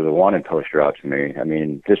 There was a wanted poster out to me. I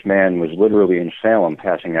mean, this man was literally in Salem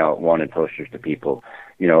passing out wanted posters to people,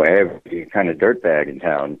 every kind of dirtbag in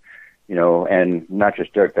town, and not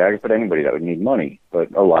just dirtbags, but anybody that would need money.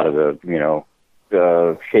 But a lot of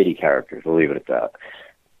the shady characters, we'll leave it at that.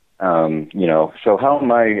 So how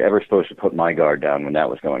am I ever supposed to put my guard down when that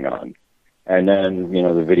was going on? And then,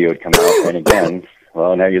 the video had come out, and again,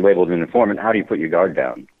 well, now you're labeled an informant. How do you put your guard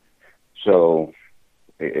down? So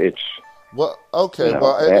it's... Well, okay,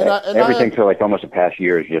 everything for like almost the past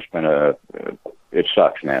year has just been it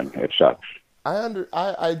sucks, man. It sucks.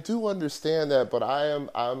 I do understand that, but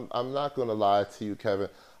I'm not going to lie to you, Kevin.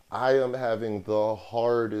 I am having the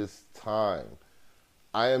hardest time.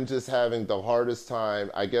 I am just having the hardest time,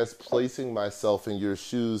 I guess, placing myself in your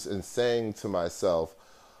shoes and saying to myself,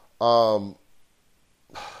 and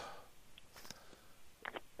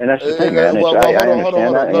that's the thing, man. I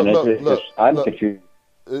understand that, and I'm confused.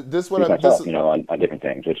 This what I'm, myself, on different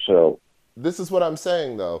things. It's so. This is what I'm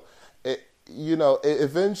saying, though.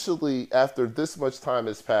 Eventually, after this much time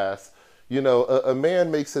has passed, a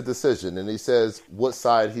man makes a decision, and he says what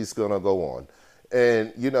side he's going to go on,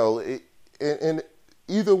 and and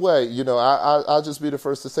either way, I'll just be the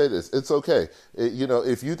first to say this. It's okay.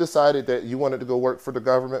 If you decided that you wanted to go work for the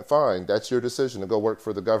government, fine. That's your decision to go work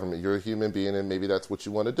for the government. You're a human being, and maybe that's what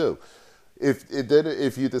you want to do.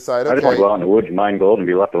 If you decide, okay, I just want to go out in the woods, mine gold, and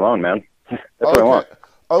be left alone, man. That's what I want.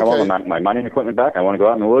 Okay. I want my mining equipment back. I want to go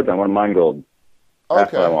out in the woods. I want to mine gold.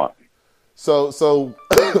 That's what I want. So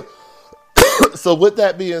with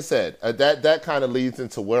that being said, that kind of leads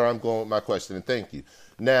into where I'm going with my question, and thank you.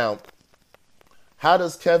 Now, how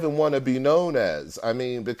does Kevin want to be known as? I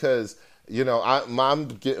mean, because, I'm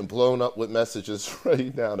getting blown up with messages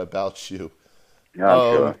right now about you.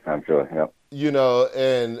 Yeah, I'm sure, yeah.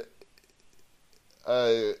 And,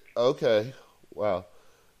 okay, wow.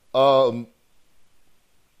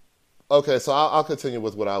 Okay, so I'll continue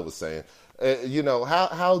with what I was saying.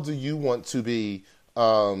 How do you want to be,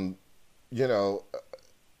 after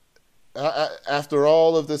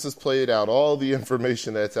all of this is played out, all the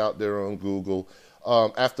information that's out there on Google,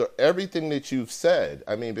 after everything that you've said,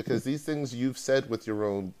 I mean, because these things you've said with your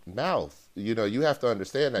own mouth, you have to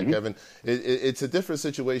understand that, Kevin. It's a different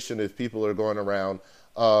situation if people are going around,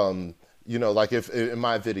 like if in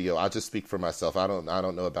my video, I'll just speak for myself. I don't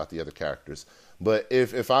know about the other characters. But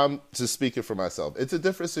if I'm just speaking for myself, it's a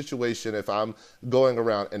different situation if I'm going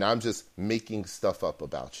around and I'm just making stuff up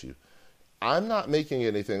about you. I'm not making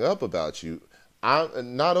anything up about you.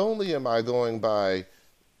 Not only am I going by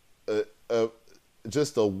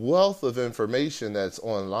just a wealth of information that's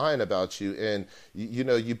online about you, and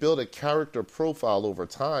you build a character profile over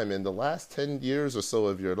time. In the last 10 years or so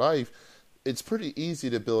of your life, it's pretty easy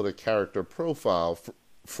to build a character profile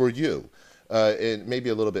for you. And maybe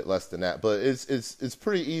a little bit less than that, but it's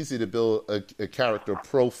pretty easy to build a character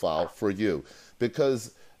profile for you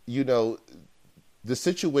because the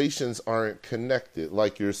situations aren't connected,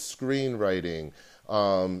 like your screenwriting,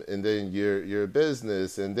 and then your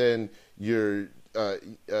business, and then your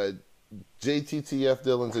JTTF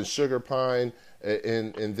Dillons and Sugar Pine,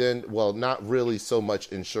 and then, well, not really so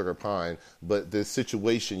much in Sugar Pine, but the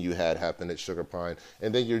situation you had happen at Sugar Pine,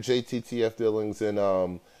 and then your JTTF Dillons in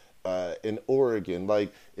Oregon.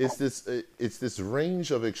 Like it's this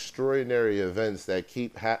range of extraordinary events that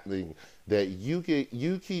keep happening that you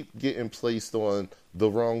keep getting placed on the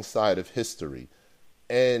wrong side of history,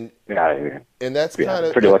 and that's kind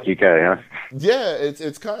of pretty lucky guy, huh? Yeah,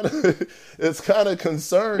 it's kind of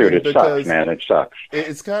concerning. Dude, it because sucks, man. It sucks.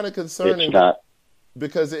 It's kind of concerning. It's not.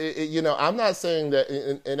 Because I'm not saying that,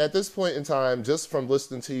 and at this point in time, just from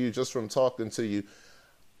listening to you, just from talking to you,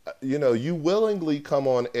 you willingly come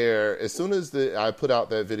on air. As soon as I put out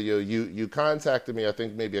that video, you contacted me, I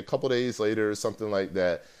think maybe a couple days later or something like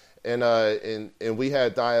that. And we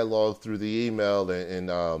had dialogue through the email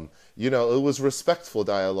and it was respectful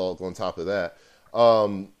dialogue on top of that.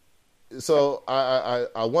 So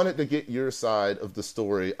I wanted to get your side of the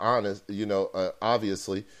story honest,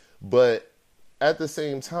 obviously, but at the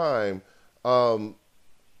same time, in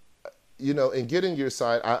getting your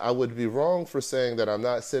side, I would be wrong for saying that I'm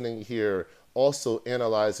not sitting here also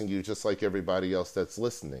analyzing you just like everybody else that's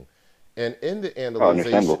listening. And in the Oh,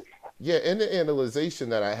 analyzation, understandable. yeah, in the analyzation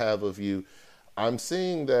that I have of you, I'm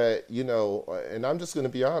seeing that, and I'm just going to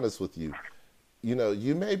be honest with you.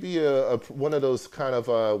 You may be one of those kind of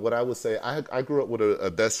what I would say. I grew up with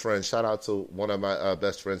a best friend. Shout out to one of my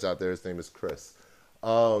best friends out there. His name is Chris.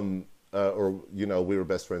 Or we were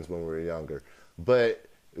best friends when we were younger, but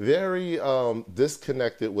very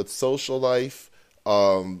disconnected with social life.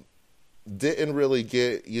 Didn't really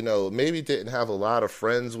get, maybe didn't have a lot of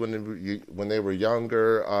friends when they were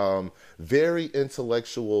younger. Very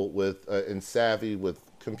intellectual with and savvy with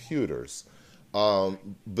computers,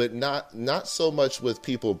 but not so much with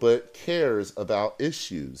people, but cares about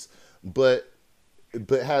issues, but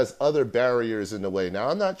has other barriers in the way. Now,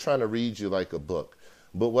 I'm not trying to read you like a book,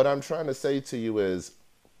 but what I'm trying to say to you is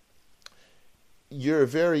you're a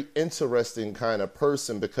very interesting kind of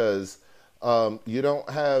person because you don't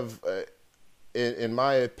have, in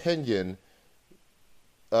my opinion,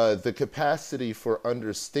 the capacity for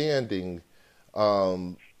understanding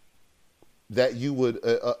that you would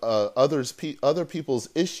other people's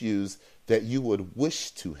issues that you would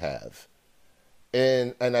wish to have.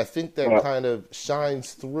 And I think that Well, kind of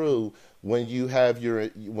shines through when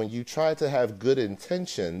when you try to have good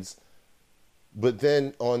intentions, but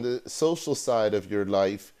then on the social side of your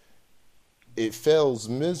life, it fails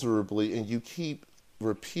miserably, and you keep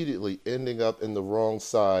repeatedly ending up in the wrong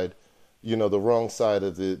side, the wrong side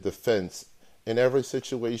of the fence in every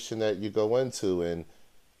situation that you go into. And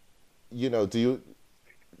do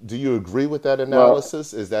you agree with that well,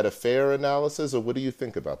 analysis? Is that a fair analysis, or what do you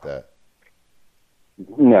think about that?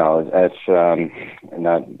 no, that's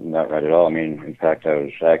not right at all. I mean, in fact, I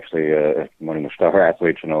was actually one of the star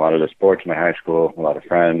athletes in a lot of the sports in my high school. A lot of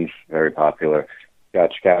friends, very popular.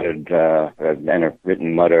 Got scouted and a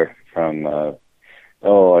written letter from I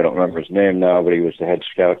don't remember his name now, but he was the head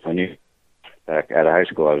scout when you back out of high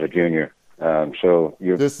school. I was a junior. So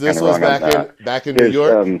you're kind This of was wrong on that. back in New There's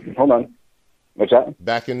York. hold on. What's that?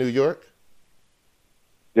 Back in New York.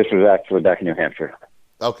 This was actually back in New Hampshire.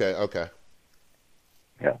 Okay, okay.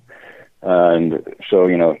 Yeah. And so,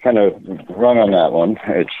 kind of wrong on that one.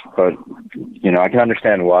 But, I can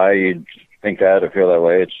understand why you'd think that or feel that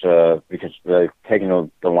way. It's, because they've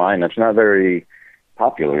taken the line that's not very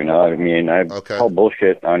popular, I mean, I Okay. call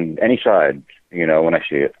bullshit on any side, when I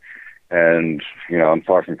see it. And, I'm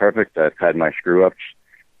far from perfect. I've had my screw ups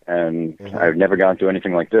and Hmm. I've never gone through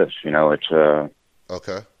anything like this. It's,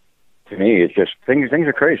 Okay. to me, it's just things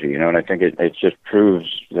are crazy, and I think it just proves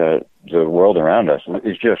that the world around us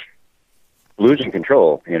is just losing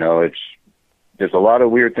control. There's a lot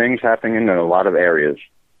of weird things happening in a lot of areas.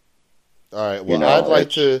 All right. You Well, know,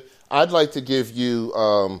 it's I'd like to give you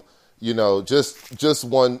just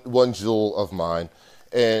one jewel of mine,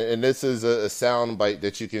 and this is a sound bite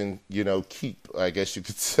that you can keep. I guess you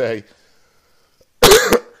could say.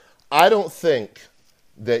 I don't think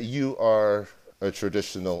that you are a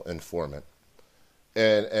traditional informant,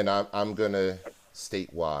 and I'm gonna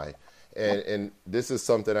state why. And this is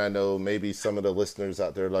something I know maybe some of the listeners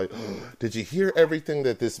out there are like, did you hear everything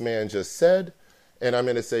that this man just said? And I'm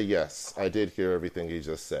going to say, yes, I did hear everything he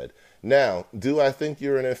just said. Now, do I think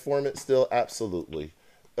you're an informant still? Absolutely.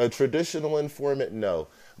 A traditional informant? No.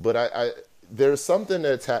 But there's something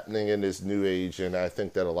that's happening in this new age, and I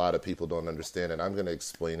think that a lot of people don't understand, and I'm going to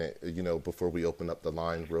explain it, before we open up the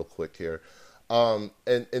line real quick here. And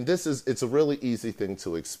it's a really easy thing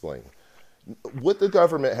to explain. What the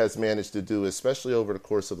government has managed to do, especially over the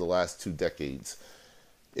course of the last 2 decades,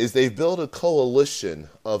 is they've built a coalition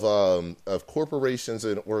of corporations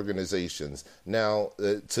and organizations now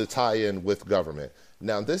to tie in with government.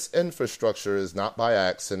 Now, this infrastructure is not by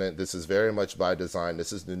accident. This is very much by design.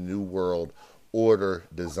 This is the New World Order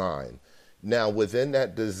design. Now, within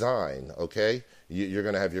that design, okay, you're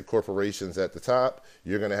going to have your corporations at the top.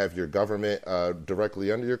 You're going to have your government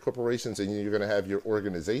directly under your corporations, and you're going to have your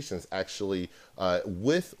organizations actually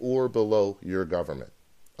with or below your government,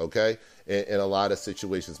 okay, in a lot of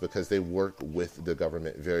situations because they work with the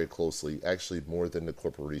government very closely, actually more than the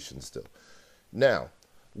corporations do. Now,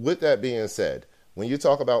 with that being said, when you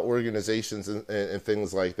talk about organizations and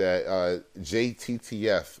things like that,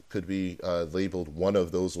 JTTF could be labeled one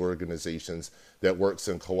of those organizations that works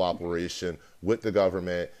in cooperation with the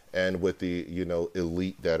government and with the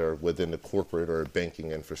elite that are within the corporate or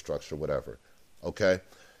banking infrastructure, whatever. Okay.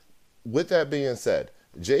 With that being said,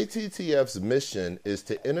 JTTF's mission is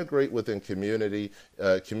to integrate within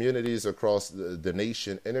communities across the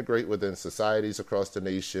nation, integrate within societies across the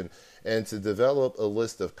nation, and to develop a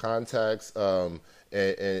list of contacts and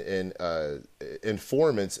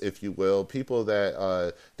informants, if you will, people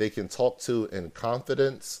that they can talk to in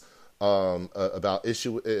confidence, about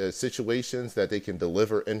situations that they can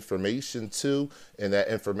deliver information to, and that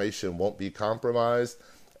information won't be compromised.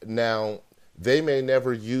 Now, they may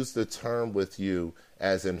never use the term with you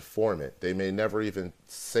as informant. They may never even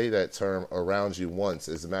say that term around you once.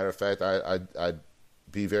 As a matter of fact, I'd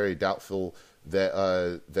be very doubtful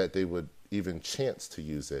that they would even chance to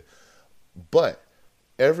use it. But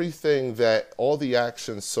everything that all the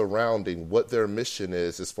actions surrounding what their mission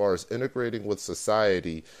is as far as integrating with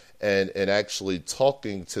society and actually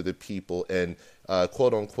talking to the people and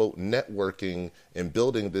quote unquote networking and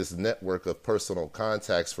building this network of personal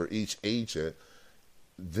contacts for each agent,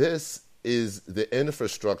 this is the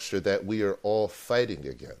infrastructure that we are all fighting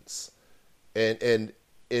against. And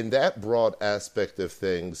in that broad aspect of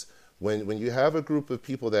things, when you have a group of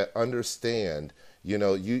people that understand,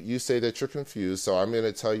 you say that you're confused, so I'm going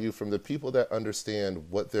to tell you from the people that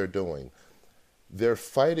understand what they're doing. They're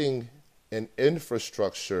fighting an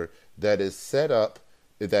infrastructure that is set up,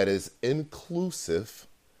 that is inclusive,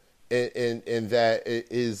 and that it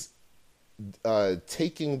is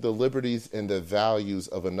taking the liberties and the values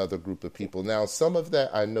of another group of people. Now, some of that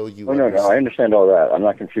I know you understand. No, I understand all that. I'm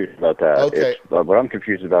not confused about that. Okay. What I'm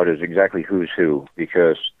confused about is exactly who's who,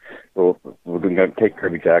 because we're going to take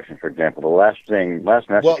Kirby Jackson, for example. The last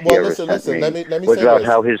message he ever sent me was about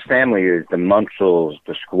how his family is the Munsels,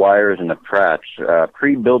 the Squires, and the Pratts,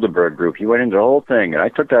 pre-Bilderberg group. He went into the whole thing, and I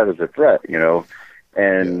took that as a threat,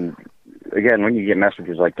 And, again, when you get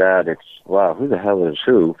messages like that, it's, wow, who the hell is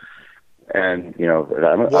who? And,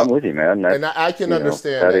 I'm with you, man. And I can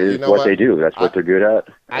understand that. That is what they do. That's what they're good at.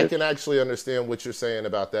 I can actually understand what you're saying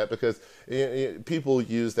about that, because people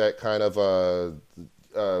use that kind of,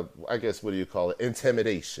 I guess, what do you call it?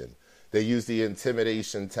 Intimidation. They use the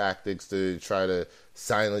intimidation tactics to try to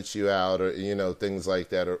silence you out, or, things like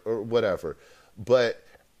that, or whatever. But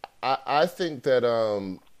I think that,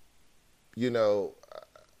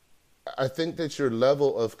 I think that your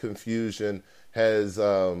level of confusion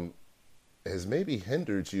has maybe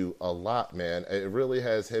hindered you a lot, man. It really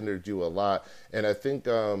has hindered you a lot. And I think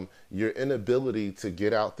your inability to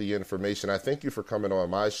get out the information, I thank you for coming on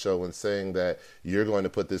my show and saying that you're going to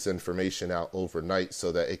put this information out overnight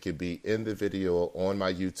so that it could be in the video on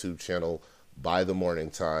my YouTube channel by the morning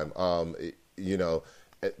time.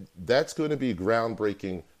 That's going to be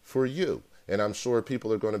groundbreaking for you. And I'm sure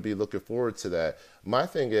people are going to be looking forward to that. My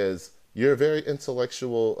thing is, you're a very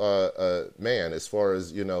intellectual man as far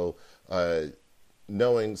as,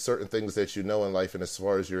 knowing certain things that you know in life, and as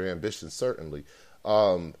far as your ambitions, certainly.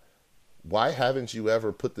 Why haven't you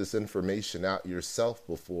ever put this information out yourself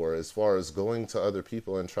before, as far as going to other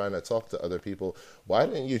people and trying to talk to other people? Why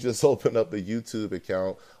didn't you just open up a YouTube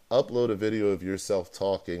account, upload a video of yourself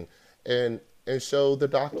talking, and show the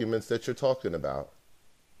documents that you're talking about?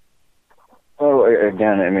 Well,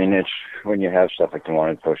 again, I mean, it's when you have stuff like the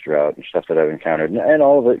wanted poster out and stuff that I've encountered, and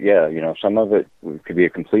all of it, yeah, some of it could be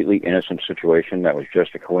a completely innocent situation that was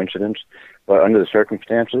just a coincidence, but under the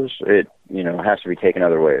circumstances, it, has to be taken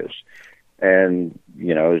other ways. And,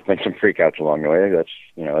 there's been some freakouts along the way, that's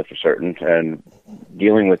for certain, and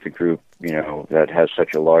dealing with the group, that has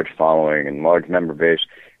such a large following and large member base,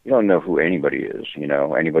 you don't know who anybody is,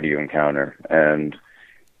 anybody you encounter, and,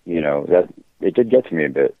 that it did get to me a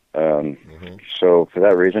bit. So for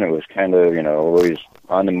that reason, it was kind of, always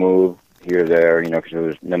on the move here or there, because it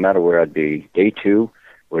was, no matter where I'd be, day two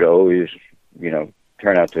would always,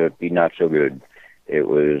 turn out to be not so good. It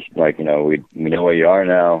was like, we know where you are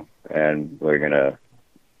now, and we're gonna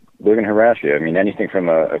harass you. I mean, anything from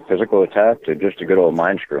a physical attack to just a good old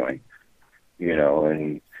mind screwing,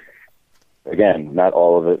 and again, not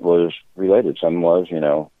all of it was related. Some was,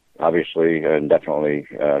 obviously and definitely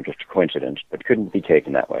just a coincidence, but couldn't be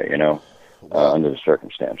taken that way, under the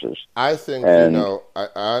circumstances. I think, I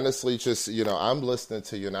honestly just, I'm listening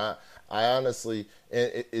to you, and I honestly,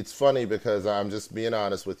 and it's funny because I'm just being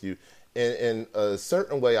honest with you. In a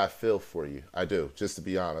certain way, I feel for you. I do, just to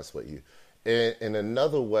be honest with you. In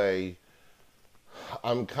another way,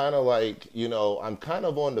 I'm kind of like, I'm kind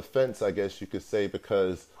of on the fence, I guess you could say,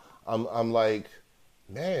 because I'm like,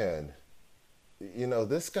 man,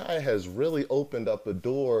 this guy has really opened up a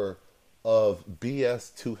door of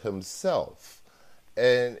BS to himself.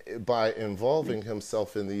 And by involving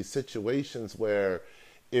himself in these situations where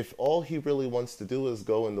if all he really wants to do is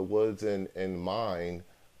go in the woods and mine,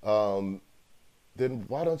 then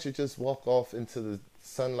why don't you just walk off into the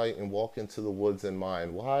sunlight and walk into the woods and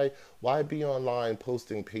mine? Why be online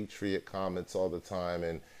posting patriot comments all the time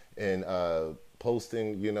and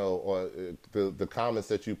posting, or the comments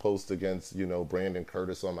that you post against, Brandon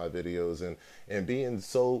Curtis on my videos, and being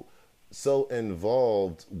so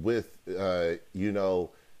involved with,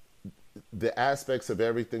 the aspects of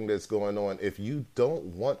everything that's going on, if you don't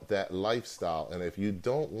want that lifestyle and if you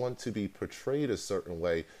don't want to be portrayed a certain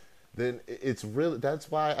way, then it's really,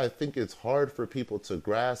 that's why I think it's hard for people to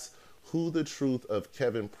grasp who the truth of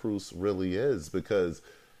Kevin Preusse really is, because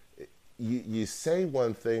you say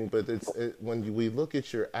one thing, but when we look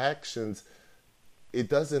at your actions, it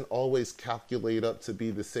doesn't always calculate up to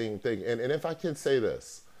be the same thing. And if I can say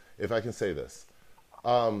this,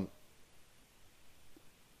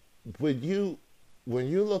 when you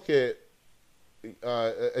look at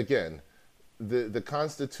again the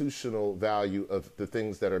constitutional value of the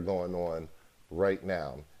things that are going on right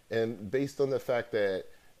now, and based on the fact that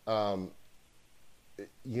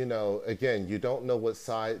again, you don't know what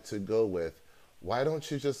side to go with, why don't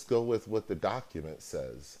you just go with what the document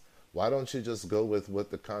says? Why don't you just go with what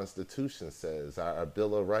the Constitution says, our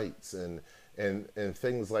Bill of Rights and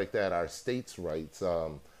things like that, our states' rights?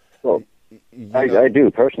 Well, I do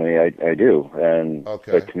personally. I do, and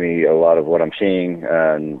Okay. but to me, a lot of what I'm seeing,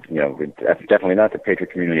 and definitely not the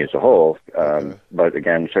patriot community as a whole, Okay. but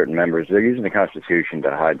again, certain members, they're using the Constitution to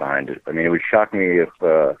hide behind it. I mean, it would shock me if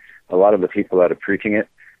a lot of the people that are preaching it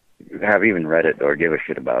have even read it or give a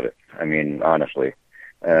shit about it. I mean, honestly,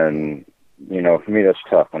 and for me, that's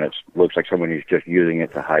tough when it looks like someone who's just using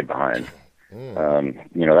it to hide behind.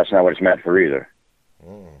 That's not what it's meant for either.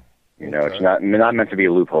 Okay. It's not meant to be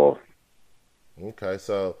a loophole. Okay,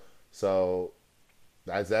 so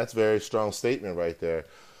that's a very strong statement right there.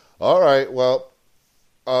 All right, well,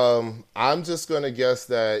 I'm just going to guess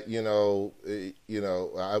that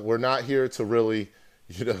we're not here to really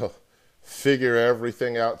figure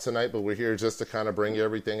everything out tonight, but we're here just to kind of bring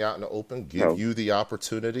everything out in the open, give you the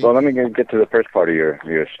opportunity. Well, let me get to the first part of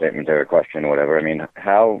your statement there, question, whatever. I mean,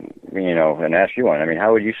 how and ask you one. I mean,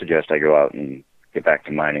 how would you suggest I go out and get back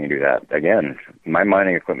to mining and do that? Again, my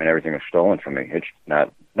mining equipment, everything was stolen from me. It's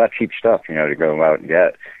not cheap stuff, to go out and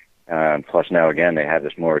get. Plus now, again, they have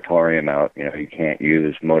this moratorium out. You can't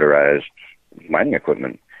use motorized mining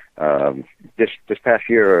equipment. This past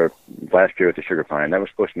year, or last year with the sugar pine, that was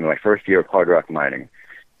supposed to be my first year of hard rock mining.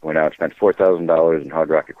 Went out, spent $4,000 in hard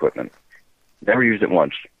rock equipment. Never used it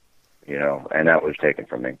once, and that was taken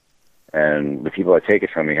from me. And the people that take it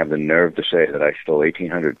from me have the nerve to say that I stole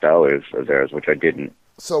 $1,800 of theirs, which I didn't.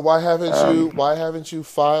 So why haven't you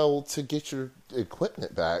filed to get your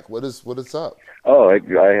equipment back? What is up? Oh, I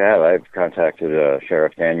have. I've contacted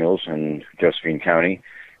Sheriff Daniels in Josephine County,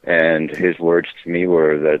 and his words to me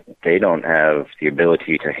were that they don't have the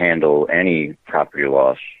ability to handle any property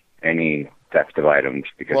loss, any theft of items,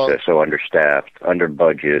 because they're so understaffed, under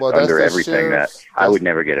budget, under everything, that I would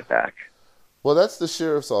never get it back. Well, that's the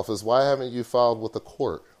sheriff's office. Why haven't you filed with the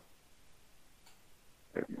court?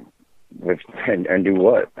 And do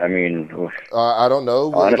what? I mean, I don't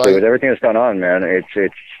know. Honestly, with everything that's gone on, man,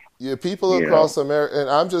 it's people across America, and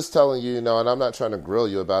I'm just telling you, and I'm not trying to grill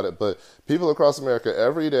you about it, but people across America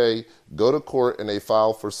every day go to court and they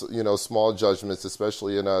file for small judgments,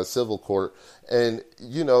 especially in a civil court, and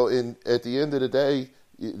at the end of the day,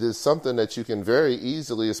 there's something that you can very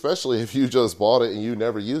easily, especially if you just bought it and you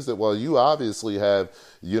never used it. Well, you obviously have,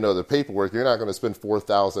 the paperwork. You're not going to spend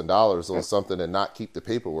 $4,000 on something and not keep the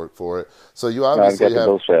paperwork for it. So you obviously I've got the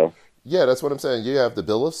bill of sale. Yeah, that's what I'm saying. You have the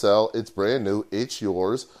bill of sale. It's brand new. It's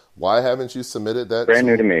yours. Why haven't you submitted that? Brand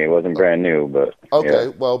new to me. It wasn't brand new, but okay.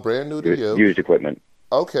 Yeah. Well, brand new to you. Used equipment.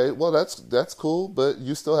 Okay, well that's cool, but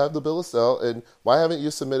you still have the bill of sale, and why haven't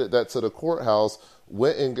you submitted that to the courthouse?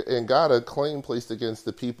 Went and got a claim placed against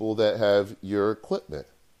the people that have your equipment?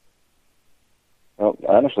 Well,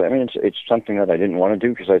 honestly, I mean, it's something that I didn't want to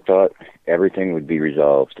do because I thought everything would be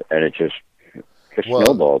resolved, and it just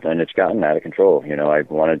snowballed, and it's gotten out of control. I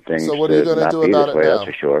wanted things so what are you to not do be about this it way, now? that's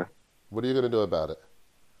for sure. What are you going to do about it?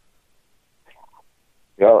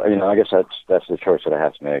 Well, I guess that's the choice that I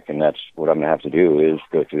have to make, and that's what I'm going to have to do is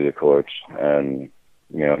go through the courts. And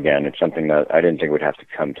again, it's something that I didn't think would have to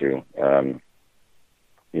come to.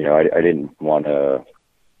 I didn't want to.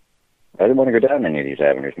 I didn't want to go down any of these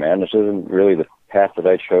avenues, man. This isn't really the path that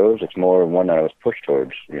I chose. It's more one that I was pushed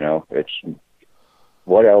towards. It's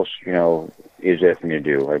what else, is there for me to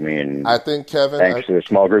do? I mean, I think Kevin, thanks to the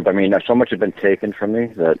small group. I mean, so much has been taken from me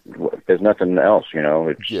that there's nothing else.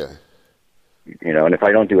 It's yeah. And if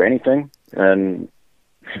I don't do anything, then,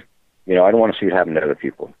 I don't want to see it happen to other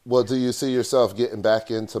people. Well, do you see yourself getting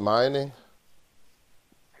back into mining?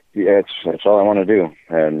 Yeah, it's all I want to do.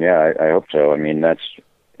 And yeah, I hope so. I mean, that's,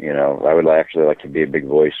 I would actually like to be a big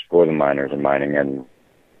voice for the miners in mining, and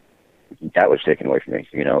that was taken away from me.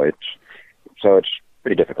 It's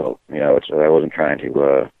pretty difficult. I wasn't trying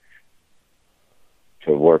to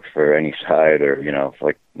work for any side or,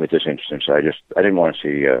 like with this instance, I didn't want to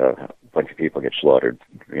see bunch of people get slaughtered,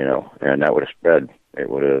 and that would have spread. It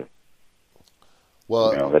would have.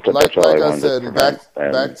 Well, That's all like I I wanted to said, prevent.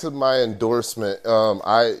 back to my endorsement.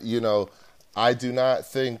 I do not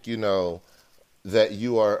think that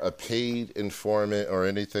you are a paid informant or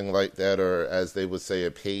anything like that, or as they would say,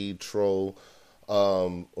 a paid troll,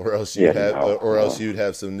 or else you'd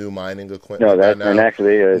have some new mining equipment. No, now. And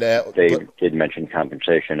actually, they but, did mention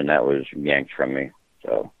compensation, and that was yanked from me.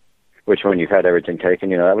 So, which when you've had everything taken,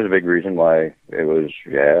 that was a big reason why it was.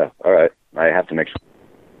 Yeah, all right, I have to make.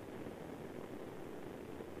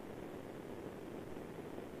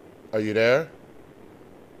 Are you there?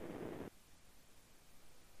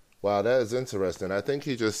 Wow, that is interesting. I think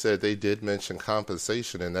he just said they did mention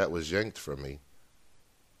compensation, and that was yanked from me.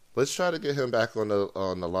 Let's try to get him back on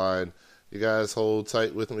the line. You guys hold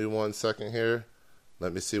tight with me 1 second here.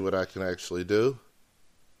 Let me see what I can actually do.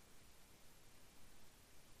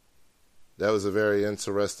 That was a very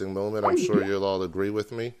interesting moment. I'm sure you'll all agree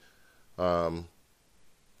with me.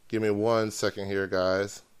 Give me 1 second here,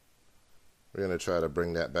 guys. We're going to try to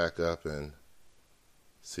bring that back up and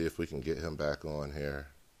see if we can get him back on here.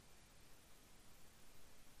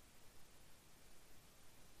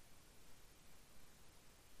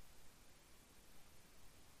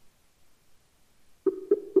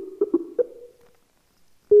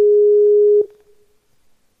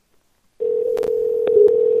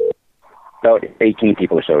 About 18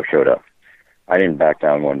 people or so showed up. I didn't back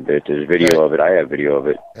down one bit. There's video of it. I have video of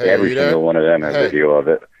it. Hey, every single one of them has video of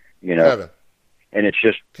it. Kevin. And it's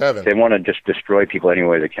just, Kevin. They want to just destroy people any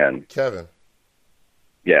way they can. Kevin.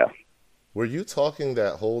 Yeah. Were you talking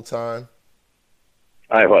that whole time?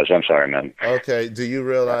 I was. I'm sorry, man. Okay. Do you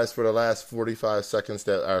realize for the last 45 seconds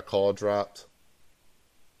that our call dropped?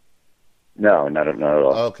 No, not at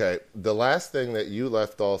all. Okay. The last thing that you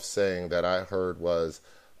left off saying that I heard was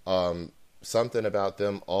something about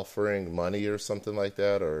them offering money or something like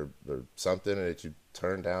that, or something that you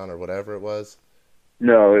turned down or whatever it was.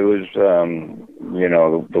 No, it was,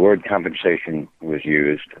 the word compensation was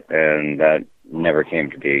used, and that never came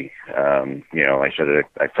to be. I said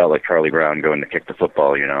I felt like Charlie Brown going to kick the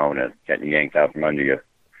football, and it getting yanked out from under you.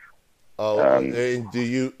 Oh, and do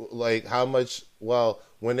you, how much,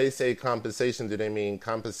 when they say compensation, do they mean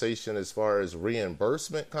compensation as far as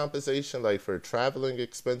reimbursement compensation, like for traveling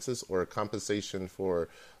expenses, or compensation for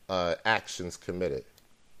actions committed?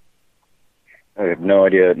 I have no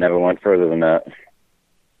idea. It never went further than that.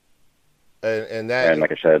 And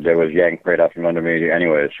like I said, there was yanked right out from under me.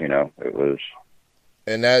 Anyways, it was.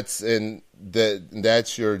 And that's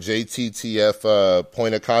your JTTF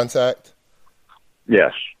point of contact.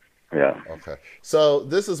 Yes. Yeah. Okay. So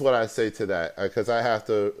this is what I say to that, because I have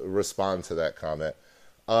to respond to that comment.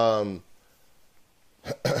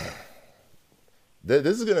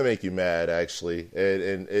 This is going to make you mad, actually,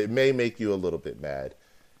 and it may make you a little bit mad.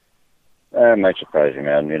 It might surprise you,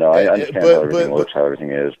 man. I understand how everything looks, how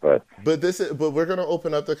everything is, but we're going to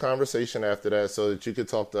open up the conversation after that so that you could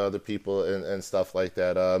talk to other people and stuff like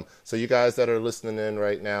that. So you guys that are listening in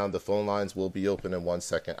right now, the phone lines will be open in 1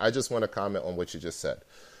 second. I just want to comment on what you just said.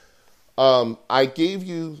 I gave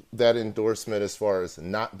you that endorsement as far as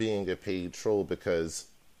not being a paid troll because,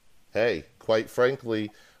 hey, quite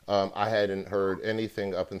frankly, I hadn't heard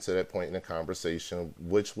anything up until that point in the conversation,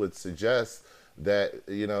 which would suggest that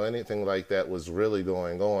anything like that was really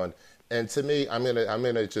going on. And to me, I'm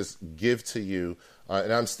gonna just give to you,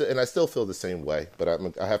 and I still feel the same way, but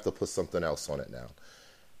I have to put something else on it now.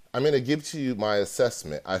 I'm gonna give to you my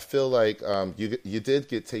assessment. I feel like you did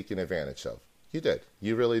get taken advantage of. You did.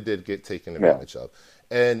 You really did get taken advantage of,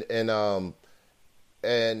 and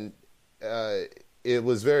it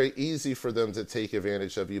was very easy for them to take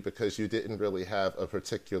advantage of you because you didn't really have a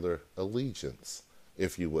particular allegiance,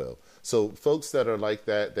 if you will. So folks that are like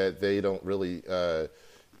that they don't really, and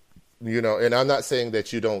I'm not saying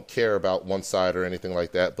that you don't care about one side or anything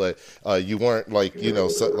like that, but you weren't like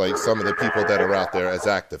some of the people that are out there as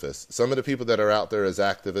activists. Some of the people that are out there as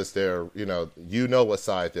activists, they're what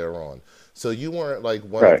side they're on. So you weren't like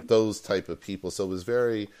one of those type of people. So it was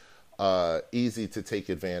very easy to take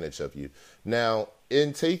advantage of you. Now,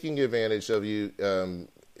 in taking advantage of you,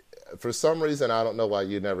 for some reason, I don't know why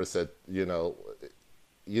you never said, you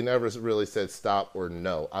never really said stop or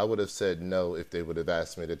no. I would have said no if they would have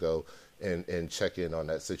asked me to go and check in on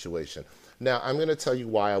that situation. Now, I'm going to tell you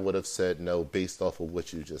why I would have said no based off of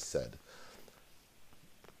what you just said.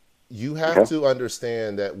 You have to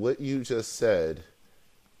understand that what you just said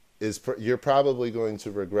you're probably going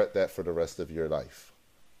to regret that for the rest of your life.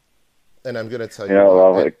 And I'm going to tell you why.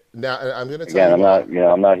 Well, now, I'm going to tell you why.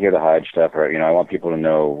 I'm not here to hide stuff, right? I want people to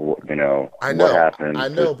know, what happened,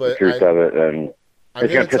 the truth of it, and I'm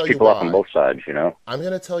It's going going to to piss tell you people off on why. both sides, you know? I'm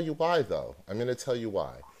going to tell you why, though. I'm going to tell you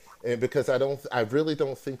why. And because I really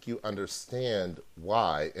don't think you understand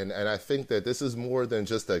why. And I think that this is more than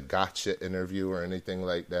just a gotcha interview or anything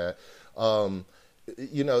like that. Um,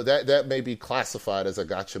 that may be classified as a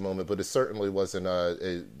gotcha moment, but it certainly wasn't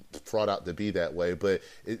it brought out to be that way.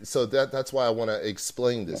 So that's why I want to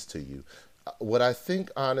explain this to you. What I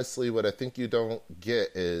think, honestly, what I think you don't get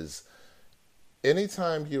is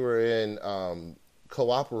anytime you are in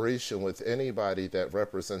cooperation with anybody that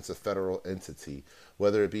represents a federal entity,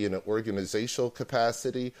 whether it be in an organizational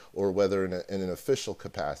capacity or whether in an official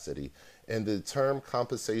capacity, and the term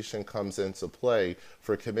compensation comes into play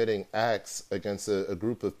for committing acts against a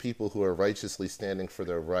group of people who are righteously standing for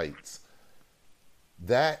their rights.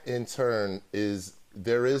 That in turn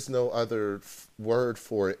there is no other word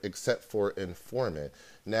for it except for informant.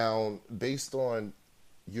 Now, based on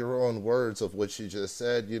your own words of what you just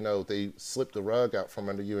said, they slipped the rug out from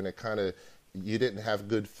under you and you didn't have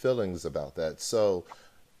good feelings about that. So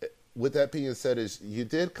with that being said, is you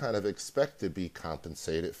did kind of expect to be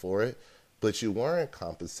compensated for it, but you weren't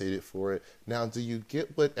compensated for it. Now, do you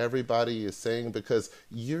get what everybody is saying? Because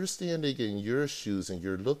you're standing in your shoes and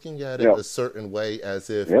you're looking at it Yep. a certain way as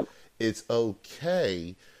if Yep. it's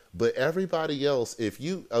okay, but everybody else,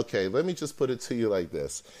 okay, let me just put it to you like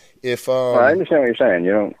this. If, Well, I understand what you're saying.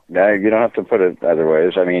 You don't have to put it other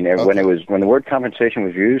ways. I mean, okay, when the word compensation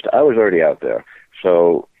was used, I was already out there.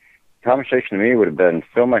 So compensation to me would have been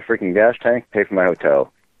fill my freaking gas tank, pay for my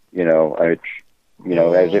hotel. As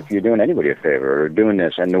if you're doing anybody a favor or doing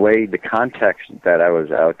this. And the context that I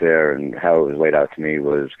was out there and how it was laid out to me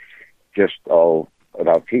was just all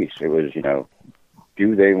about peace. It was,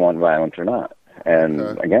 do they want violence or not? And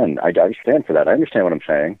okay, again, I stand for that. I understand what I'm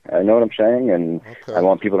saying. I know what I'm saying, and okay, I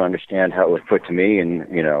want people to understand how it was put to me. And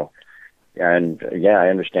I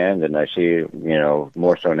understand, and I see,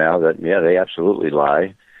 more so now that they absolutely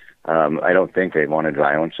lie. I don't think they wanted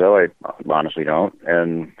violence, though. I honestly don't,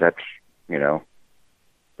 and that's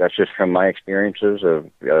just from my experiences of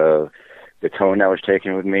the tone that was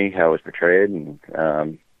taken with me, how it was portrayed, and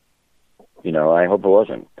I hope it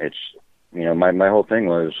wasn't. It's my whole thing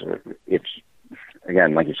was it's.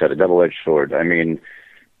 Again, like you said, a double-edged sword. I mean,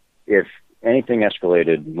 if anything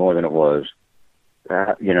escalated more than it was,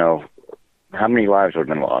 how many lives would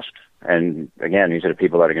have been lost? And again, these are the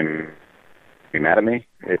people that are going to be mad at me.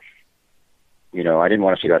 It's, I didn't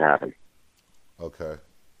want to see that happen.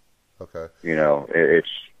 okay. It's,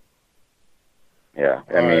 yeah.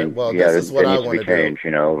 I mean, well, this is what there I needs to want be to do. change. I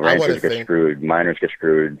want to Ranchers get think. screwed, miners get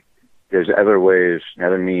screwed. There's other ways,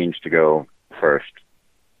 other means to go first.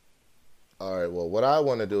 All right. Well, what I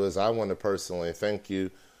want to do is I want to personally thank you.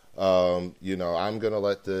 I'm going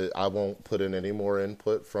to I won't put in any more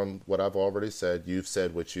input from what I've already said. You've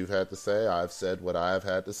said what you've had to say. I've said what I've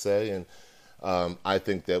had to say. And I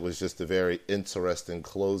think that was just a very interesting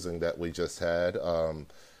closing that we just had.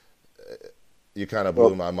 You kind of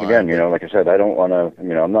blew my mind. Again, like I said, I don't want to,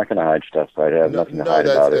 I'm not going to hide stuff. I have nothing to hide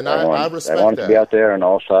about it. And I respect I want that. it to be out there on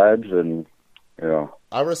all sides, and,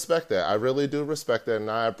 I respect that. I really do respect that, and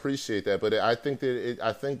I appreciate that. But I think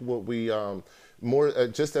I think what we more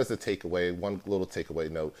just as a takeaway, one little takeaway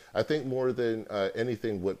note. I think more than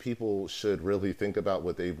anything, what people should really think about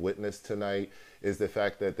what they've witnessed tonight is the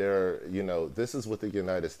fact that this is what the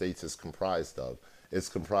United States is comprised of. It's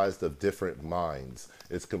comprised of different minds.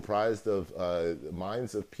 It's comprised of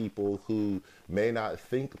minds of people who may not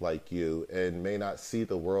think like you and may not see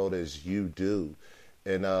the world as you do,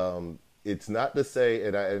 and it's not to say,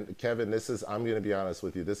 and Kevin, I'm going to be honest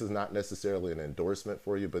with you, this is not necessarily an endorsement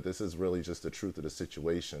for you, but this is really just the truth of the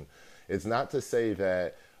situation. It's not to say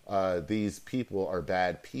that these people are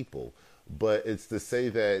bad people, but it's to say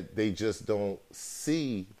that they just don't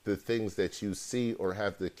see the things that you see or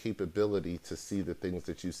have the capability to see the things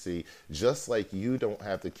that you see, just like you don't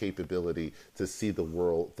have the capability to see the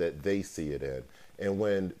world that they see it in. And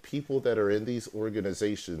when people that are in these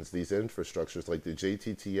organizations, these infrastructures like the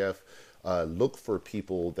JTTF, look for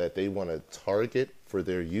people that they want to target for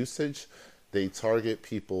their usage, they target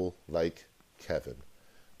people like Kevin,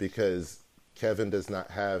 because Kevin does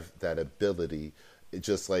not have that ability,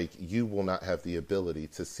 just like you will not have the ability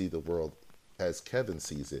to see the world as Kevin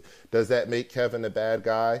sees it. Does that make Kevin a bad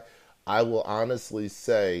guy? I will honestly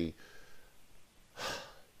say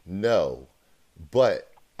no, but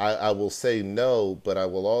I will say no, but I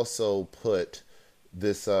will also put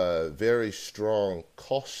this very strong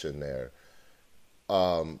caution there.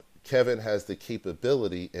 Kevin has the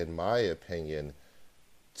capability, in my opinion,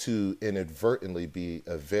 to inadvertently be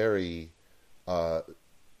a very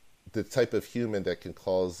the type of human that can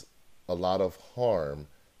cause a lot of harm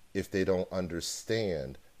if they don't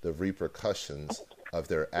understand the repercussions of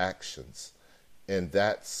their actions. And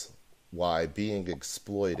that's why being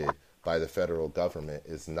exploited by the federal government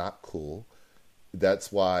is not cool.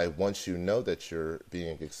 That's why once you know that you're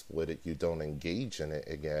being exploited, you don't engage in it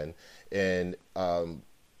again. And,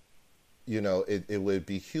 it would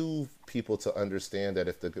behoove people to understand that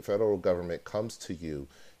if the federal government comes to you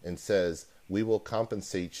and says, we will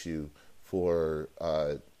compensate you for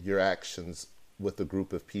your actions with a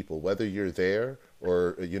group of people, whether you're there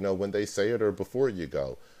or, when they say it or before you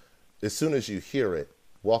go, as soon as you hear it,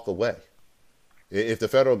 walk away. If the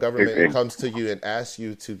federal government comes to you and asks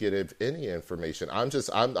you to get any information,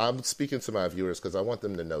 I'm speaking to my viewers because I want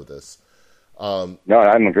them to know this. No,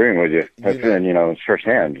 I'm agreeing with you. That's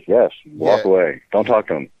firsthand. Yes, walk away. Don't talk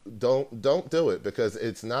to them. Don't do it, because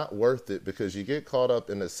it's not worth it, because you get caught up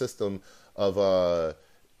in a system of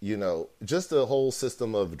just a whole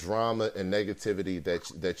system of drama and negativity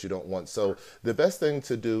that you don't want. So the best thing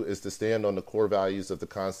to do is to stand on the core values of the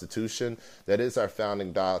Constitution. That is our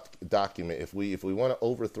founding document. If we want to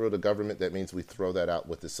overthrow the government, that means we throw that out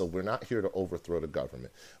with it. So we're not here to overthrow the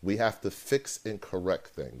government. We have to fix and correct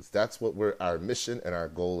things. That's what our mission and our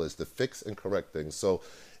goal is, to fix and correct things. So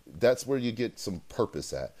that's where you get some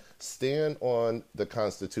purpose at. Stand on the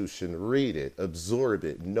Constitution, read it, absorb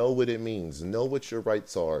it, know what it means, know what your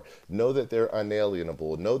rights are, know that they're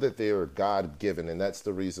unalienable, know that they are God-given, and that's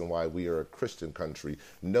the reason why we are a Christian country.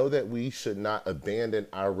 Know that we should not abandon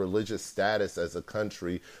our religious status as a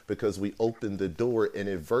country because we opened the door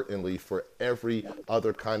inadvertently for every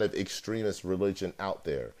other kind of extremist religion out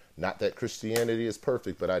there. Not that Christianity is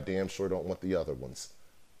perfect, but I damn sure don't want the other ones.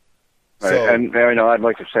 So, and I'd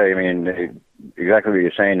like to say, exactly what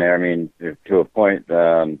you're saying there. To a point,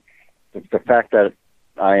 the fact that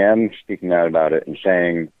I am speaking out about it and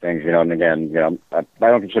saying things, and again, I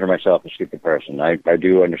don't consider myself a stupid person. I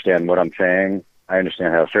do understand what I'm saying. I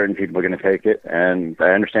understand how certain people are going to take it, and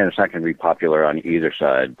I understand it's not going to be popular on either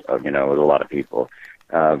side of, with a lot of people.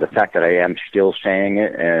 The fact that I am still saying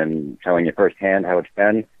it and telling you firsthand how it's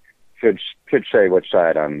been should say which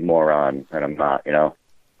side I'm more on and I'm not, It's,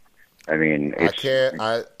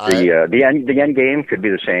 the end game could be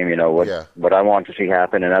the same. What I want to see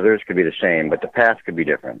happen, and others could be the same, but the path could be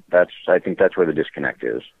different. I think that's where the disconnect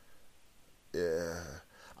is. Yeah,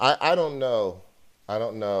 I don't know.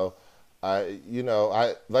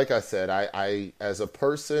 Like I said, I as a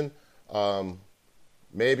person,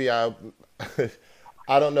 maybe I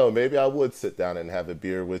don't know. Maybe I would sit down and have a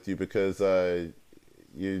beer with you, because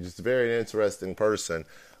you're just a very interesting person.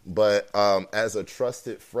 But as a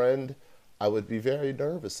trusted friend, I would be very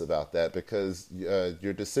nervous about that, because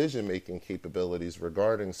your decision-making capabilities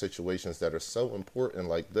regarding situations that are so important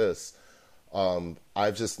like this,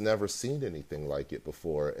 I've just never seen anything like it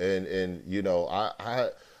before. And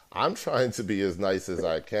I'm trying to be as nice as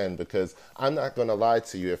I can, because I'm not going to lie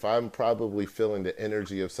to you. If I'm probably feeling the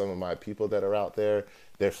energy of some of my people that are out there,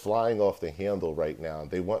 they're flying off the handle right now.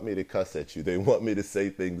 They want me to cuss at you. They want me to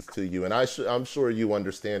say things to you. And I'm sure you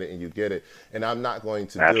understand it and you get it. And I'm not going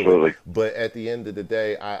to do it. But at the end of the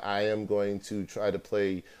day, I am going to try to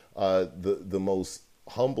play the most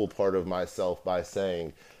humble part of myself by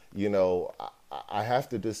saying, I have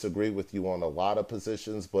to disagree with you on a lot of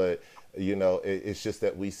positions, but it's just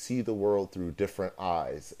that we see the world through different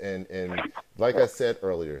eyes. And like I said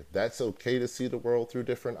earlier, that's okay to see the world through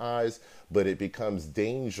different eyes, but it becomes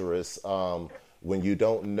dangerous when you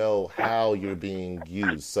don't know how you're being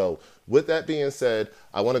used. So with that being said,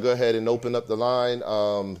 I want to go ahead and open up the line.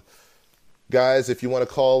 Guys, if you want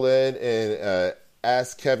to call in and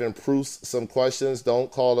ask Kevin Preusse some questions,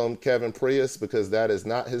 don't call him Kevin Preusse, because that is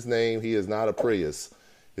not his name. He is not a Prius.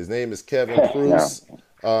 His name is Kevin Preusse.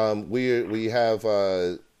 We have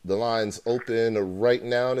the lines open right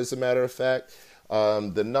now, as a matter of fact.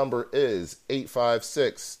 The number is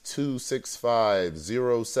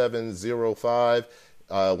 856-265-0705.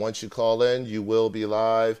 Once you call in, you will be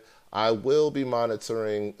live. I will be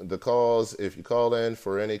monitoring the calls. If you call in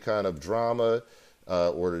for any kind of drama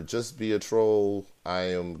or to just be a troll, I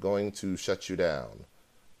am going to shut you down.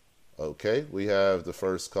 Okay, we have the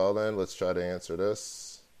first call in. Let's try to answer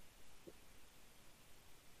this.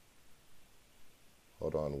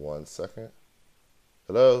 Hold on one second.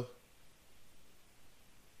 Hello?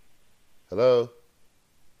 Hello?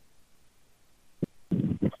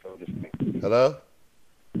 Hello?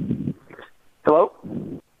 Hello?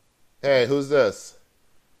 Hey, who's this?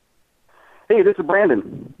 Hey, this is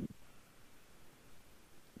Brandon.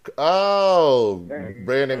 Oh,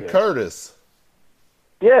 Brandon Curtis.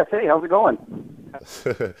 Yes, hey, how's it going?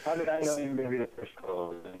 How did I know you were going to be the first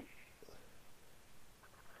call?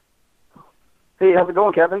 Hey, how's it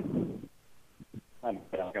going, Kevin? I'm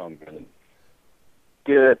going good.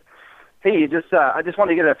 Good. Hey, I just want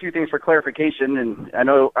to get a few things for clarification, and I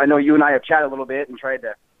know you and I have chatted a little bit and tried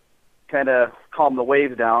to kind of calm the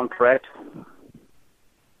waves down, correct?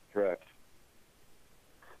 Correct.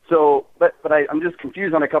 So, but I'm just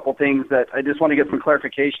confused on a couple things that I just want to get some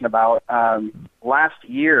clarification about. Last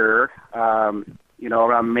year,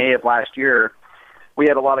 around May of last year, we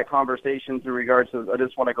had a lot of conversations in regards to, I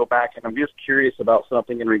just want to go back, and I'm just curious about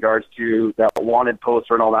something in regards to that wanted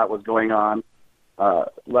poster and all that was going on.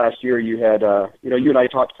 Last year you had, you and I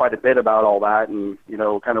talked quite a bit about all that, and,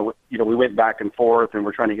 we went back and forth and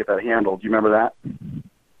we're trying to get that handled. Do you remember that?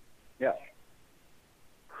 Yeah.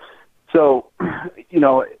 So,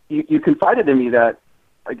 you confided in me that,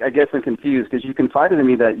 I guess I'm confused, because you confided in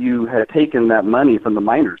me that you had taken that money from the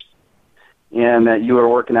miners and that you were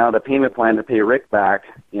working out a payment plan to pay Rick back,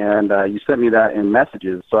 and you sent me that in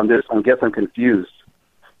messages. So I guess I'm confused.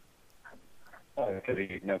 Because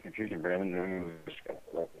no confusion, Brandon.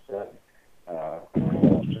 Like I said,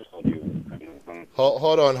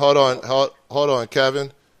 Hold on,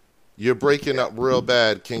 Kevin. You're breaking up real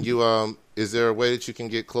bad. Can you is there a way that you can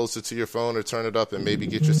get closer to your phone or turn it up and maybe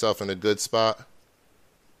get yourself in a good spot?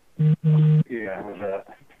 Yeah, how's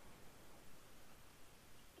that?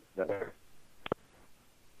 Is that better?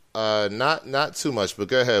 Not too much, but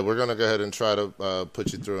go ahead. We're gonna go ahead and try to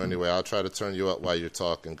put you through anyway. I'll try to turn you up while you're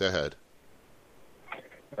talking. Go ahead.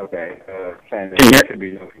 Okay. There should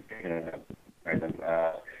be no confusion. Brandon.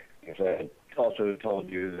 Because I also told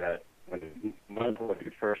you that when you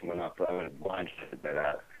first went up, I was blindsided by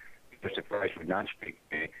that. Mr. Price would not speak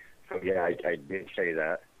to me. So, yeah, I did say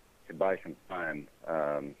that to buy some time.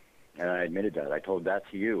 And I admitted that. I told that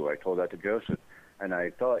to you. I told that to Joseph. And I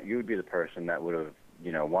thought you would be the person that would have,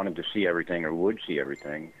 wanted to see everything or would see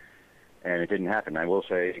everything. And it didn't happen. I will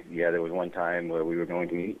say, yeah, there was one time where we were going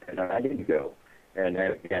to meet, and I didn't go. And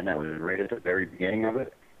again, that was right at the very beginning of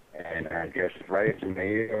it. And I guess right to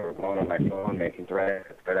me or going on my phone making threat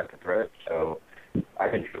after threat. So I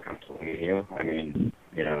didn't feel comfortable meeting you. I mean,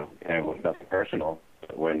 and it was nothing personal.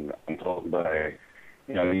 But when I'm told by,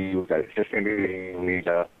 you that it's just going to be meet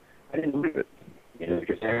up, I didn't believe it.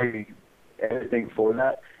 Because everything before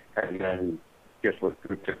that had been just with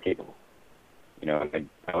groups of people. I wasn't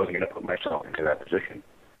going to put myself into that position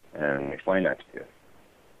and explain that to you.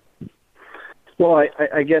 Well,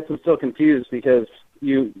 I guess I'm still confused because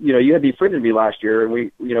you had befriended me last year, and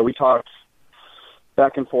we talked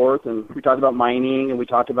back and forth, and we talked about mining, and we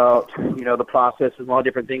talked about the process and a lot of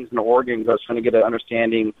different things in Oregon. Because I was trying to get an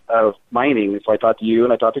understanding of mining, and so I talked to you,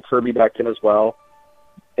 and I talked to Kirby back then as well,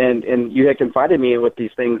 and you had confided me with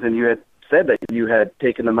these things, and you had said that you had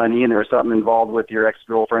taken the money, and there was something involved with your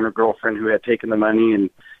ex-girlfriend or girlfriend who had taken the money, and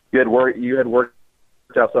you had worked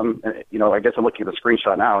out some, I guess I'm looking at the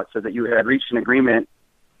screenshot now. It said that you had reached an agreement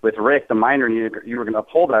with Rick, the miner, and you were going to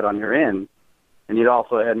uphold that on your end. And you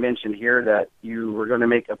also had mentioned here that you were going to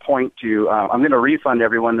make a point to, I'm going to refund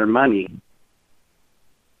everyone their money.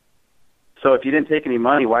 So if you didn't take any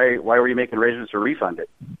money, why were you making arrangements to refund it?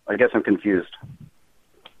 I guess I'm confused.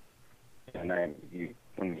 And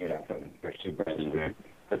when you get out from there's two Brandon,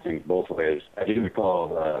 I think both ways. I do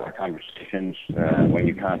recall our conversations when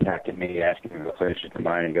you contacted me asking me what places to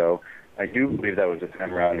mine and go. I do believe that was the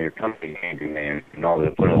time around your company changing name and all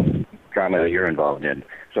the little drama that you're involved in.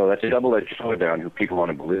 So that's a double-edged sword there on who people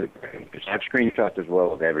want to believe. Because I have screenshots as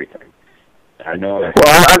well of everything. I know that.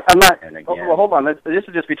 Well, I'm not. Well, hold on. This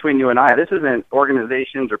is just between you and I. This isn't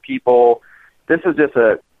organizations or people. This is just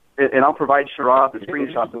and I'll provide Sharad the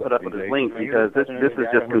screenshot to put up with his link because this is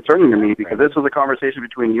just concerning to me because this was a conversation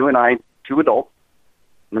between you and I, two adults,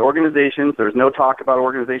 no organizations. There's no talk about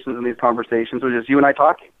organizations in these conversations. It was just you and I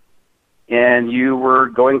talking. And you were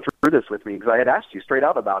going through this with me because I had asked you straight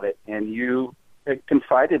out about it, and you had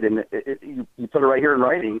confided in it. You put it right here in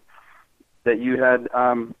writing that you had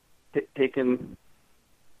taken,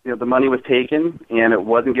 the money was taken and it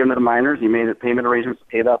wasn't given to the miners. You made a payment arrangements to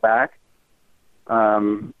pay that back,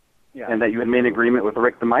 and that you had made an agreement with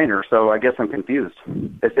Rick the miner. So I guess I'm confused.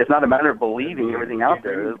 It's not a matter of believing everything out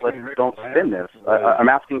there. Don't spin this. I'm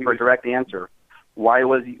asking for a direct answer. Why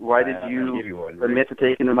did you admit to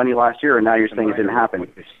taking the money last year, and now you're saying it didn't happen,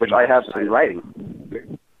 which I have in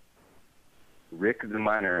writing? Rick the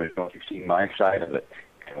miner is going to see my side of it.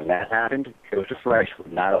 And when that happened, Joseph Rice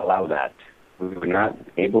would not allow that. We were not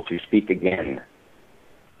able to speak again.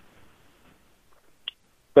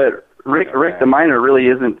 But Rick the miner really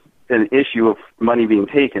isn't an issue of money being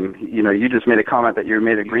taken. You just made a comment that you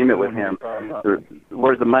made an agreement with him.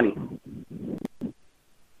 Where's the money?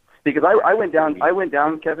 Because I went down,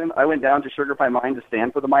 Kevin. I went down to Sugar Pine Mine to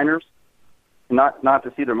stand for the miners, not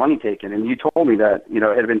to see their money taken. And you told me that, you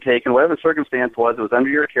know, it had been taken, whatever the circumstance was, it was under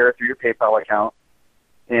your care through your PayPal account,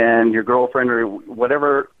 and your girlfriend or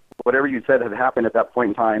whatever you said had happened at that point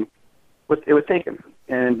in time, it was taken.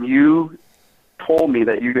 And you told me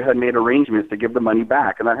that you had made arrangements to give the money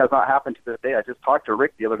back, and that has not happened to this day. I just talked to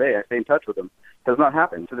Rick the other day. I stay in touch with him. It has not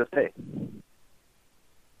happened to this day.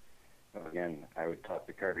 Well, again, I would talk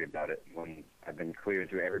to Kirby about it when I've been clear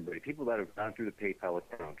to everybody. People that have gone through the PayPal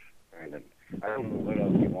account, Brandon, I don't know what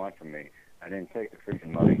else you want from me. I didn't take the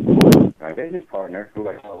freaking money. My business partner, who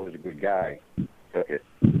I thought was a good guy, took it.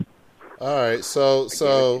 All right, so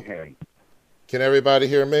can everybody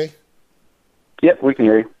hear me? Yep, we can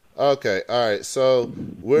hear you. Okay, all right. So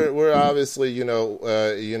we're obviously,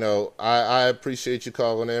 I appreciate you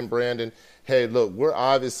calling in, Brandon. Hey, look, we're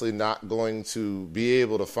obviously not going to be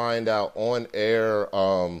able to find out on air,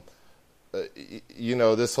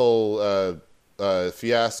 this whole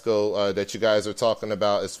fiasco that you guys are talking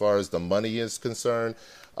about as far as the money is concerned.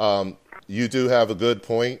 You do have a good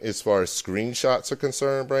point as far as screenshots are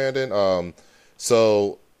concerned, Brandon.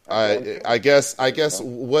 So I guess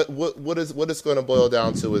what it's going to boil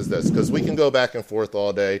down to is this, because we can go back and forth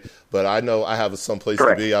all day, but I know I have some place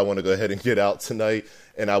to be. I want to go ahead and get out tonight,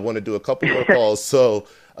 and I want to do a couple more calls. So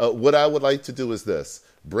what I would like to do is this.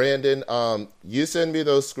 Brandon, you send me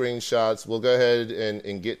those screenshots. We'll go ahead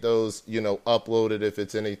and get those, uploaded if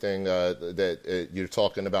it's anything that you're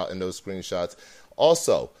talking about in those screenshots.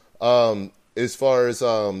 Also, as far as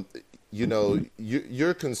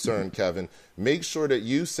you're concerned, Kevin, make sure that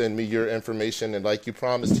you send me your information, and like you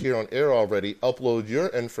promised here on air already, upload your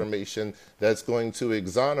information that's going to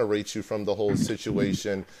exonerate you from the whole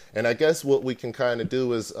situation. And I guess what we can kind of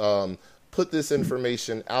do is put this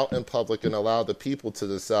information out in public and allow the people to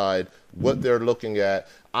decide what they're looking at.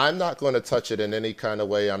 I'm not going to touch it in any kind of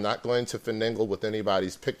way. I'm not going to finagle with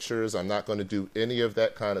anybody's pictures. I'm not going to do any of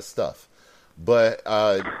that kind of stuff. But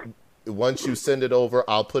once you send it over,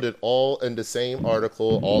 I'll put it all in the same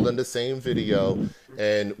article, all in the same video,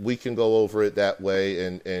 and we can go over it that way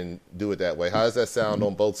and do it that way. How does that sound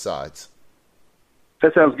on both sides?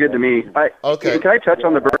 That sounds good to me. Okay. Can I touch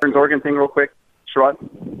on the Burns, Oregon thing real quick, Sherrod?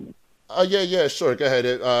 Yeah, sure. Go ahead.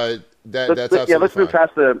 That's absolutely yeah, let's fine. move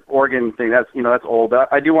past the Oregon thing. That's old.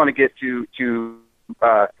 I do want to get to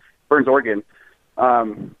Burns, Oregon.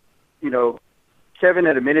 Kevin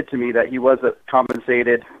had admitted to me that he was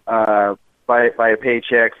compensated by a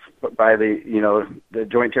paycheck by the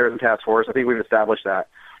Joint Terrorism Task Force. I think we've established that.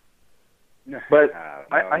 But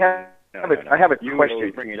I have a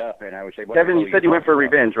question. Bring it up, and I would say, Kevin, you said you went for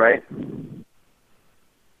revenge, right?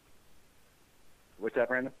 What's that,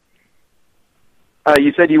 Brandon?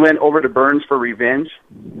 You said you went over to Burns for revenge?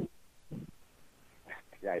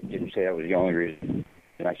 Yeah, I didn't say that was the only reason.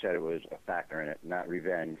 And I said it was a factor in it, not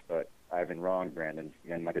revenge. But I've been wrong, Brandon.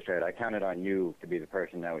 And like I said, I counted on you to be the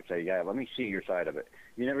person that would say, yeah, let me see your side of it.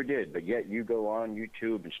 You never did, but yet you go on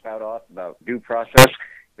YouTube and spout off about due process,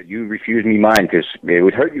 but you refuse me mine because it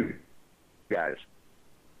would hurt you guys.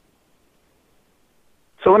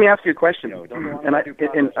 So let me ask you a question, and I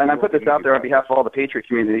put this out there on behalf of all the Patriot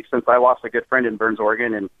community, since I lost a good friend in Burns,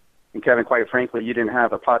 Oregon, and Kevin, quite frankly, you didn't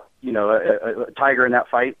have a tiger in that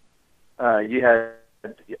fight. You had,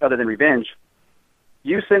 other than revenge.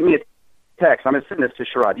 You sent me a text. I'm going to send this to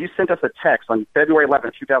Sherrod. You sent us a text on February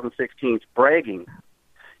 11th, 2016, bragging.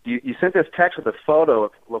 You sent this text with a photo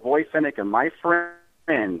of Lavoy Finnick and my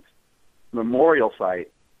friend's memorial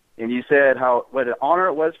site, and you said what an honor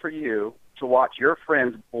it was for you to watch your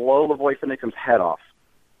friends blow Lavoy Finnick's head off.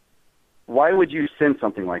 Why would you send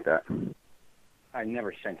something like that? I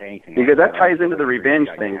never sent anything. Because that ties into the revenge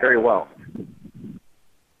thing very well.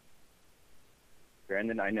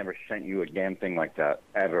 Brandon, I never sent you a damn thing like that,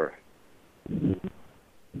 ever.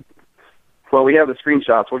 Well, we have the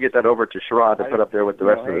screenshots. We'll get that over to Sherrod to put up there with the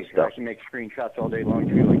rest of the stuff. I can make screenshots all day long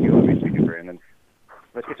too, like you obviously do, Brandon.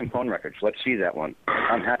 Let's get some phone records. Let's see that one.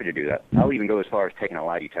 I'm happy to do that. I'll even go as far as taking a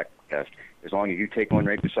lie detector test, as long as you take one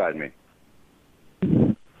right beside me.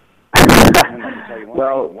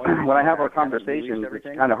 Well, when I have our conversations, it's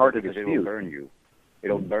kind of hard to dispute. It'll burn you.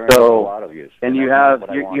 It'll burn a lot of you. And you have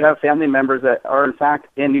family members that are, in fact,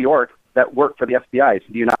 in New York that work for the FBI.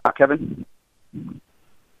 Do you not, Kevin?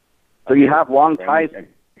 So you have long ties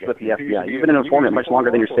with the FBI. You've been an informant much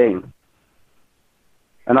longer than you're saying.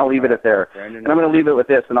 And I'll leave it at there. And I'm going to leave it with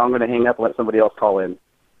this, and I'm going to hang up and let somebody else call in.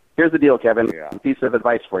 Here's the deal, Kevin. A piece of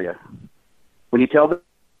advice for you. When you tell the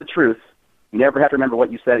truth, you never have to remember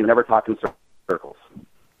what you said. You never talk in circles.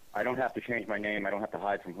 I don't have to change my name. I don't have to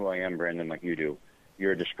hide from who I am, Brandon, like you do.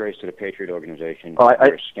 You're a disgrace to the Patriot organization. You're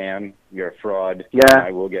a scam. You're a fraud. Yeah.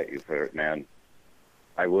 I will get you for it, man.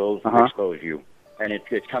 I will expose you. And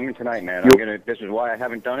it's coming tonight, man. This is why I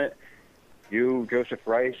haven't done it. You, Joseph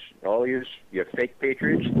Rice, all you fake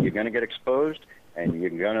patriots, you're gonna get exposed, and you're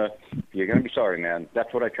gonna be sorry, man.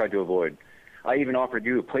 That's what I tried to avoid. I even offered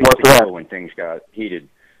you a place to go when things got heated.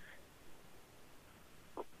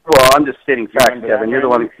 Well, I'm just stating facts, Kevin. You're the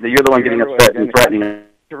one getting upset and threatening.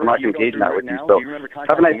 I'm not engaging that with you. So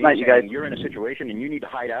have a nice night, you guys. You're in a situation and you need to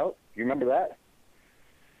hide out. You remember that?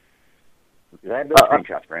 Because I have those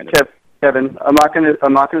screenshots, Brandon. Kevin, I'm not gonna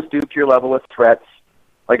stoop to your level of threats.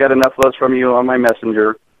 I got enough of those from you on my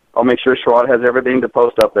messenger. I'll make sure Sherrod has everything to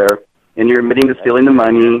post up there. And you're admitting to stealing the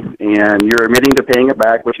money, and you're admitting to paying it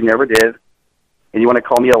back, which you never did. And you want to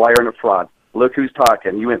call me a liar and a fraud. Look who's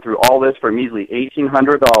talking. You went through all this for measly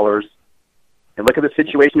 $1,800. And look at the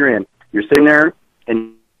situation you're in. You're sitting there,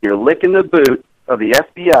 and you're licking the boot of the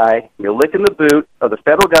FBI. You're licking the boot of the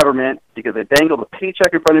federal government because they dangled a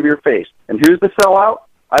paycheck in front of your face. And who's the sellout?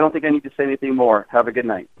 I don't think I need to say anything more. Have a good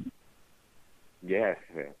night. Yeah,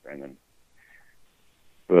 Brandon.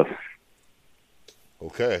 Ugh.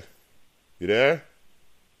 Okay. You there?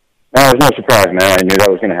 No, it was no surprise, man. I knew that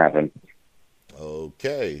was going to happen.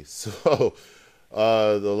 Okay. So,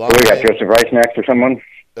 the line... we got Joseph Rice next or someone?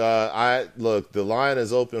 Look, the line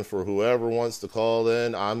is open for whoever wants to call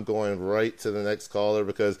in. I'm going right to the next caller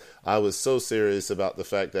because I was so serious about the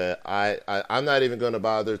fact that I'm not even going to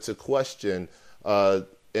bother to question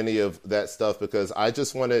any of that stuff because I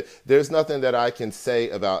just there's nothing that I can say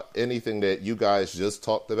about anything that you guys just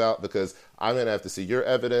talked about because I'm going to have to see your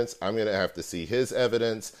evidence. I'm going to have to see his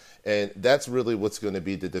evidence. And that's really what's going to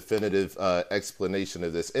be the definitive explanation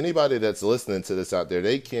of this. Anybody that's listening to this out there,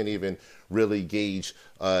 they can't even really gauge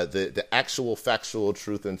the actual factual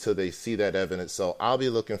truth until they see that evidence. So I'll be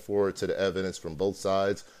looking forward to the evidence from both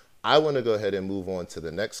sides. I want to go ahead and move on to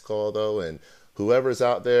the next call, though. And whoever's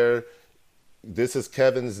out there, this is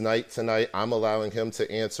Kevin's night tonight. I'm allowing him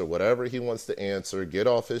to answer whatever he wants to answer, get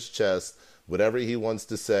off his chest, whatever he wants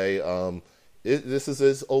to say. This is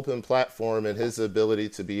his open platform and his ability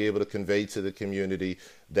to be able to convey to the community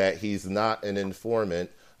that he's not an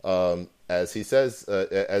informant, as he says,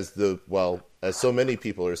 as so many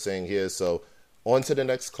people are saying he is. So on to the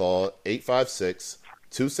next call,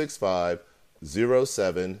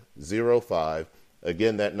 856-265-0705.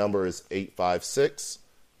 Again, that number is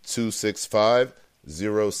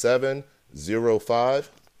 856-265-0705.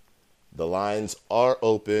 The lines are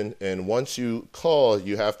open, and once you call,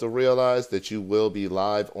 you have to realize that you will be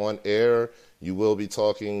live on air. You will be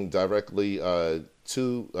talking directly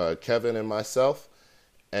to Kevin and myself,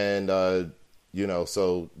 and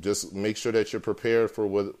so just make sure that you're prepared for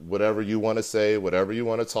whatever you want to say, whatever you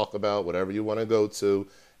want to talk about, whatever you want to go to.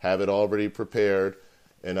 Have it already prepared.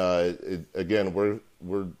 And again, we're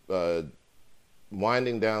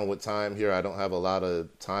winding down with time here. I don't have a lot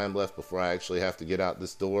of time left before I actually have to get out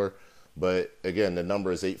this door. But again, the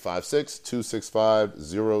number is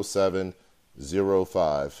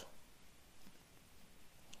 856-265-0705.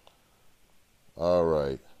 All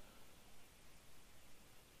right.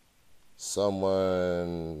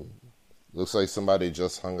 Looks like somebody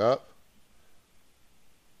just hung up.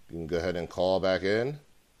 You can go ahead and call back in.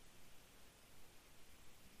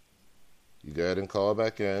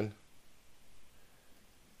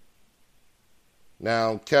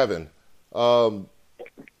 Now, Kevin, I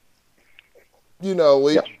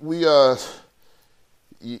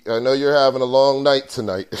know you're having a long night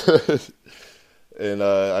tonight, and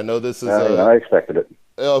I know this is. I expected it.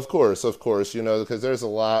 Of course, because there's a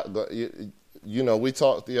lot. We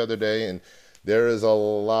talked the other day, and there is a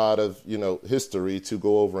lot of history to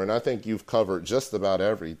go over, and I think you've covered just about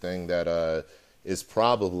everything that is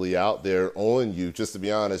probably out there on you. Just to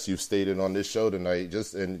be honest, you've stated on this show tonight,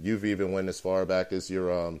 and you've even went as far back as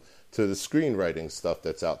your to the screenwriting stuff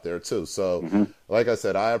that's out there too. So, Like I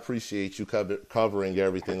said, I appreciate you covering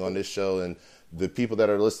everything on this show, and the people that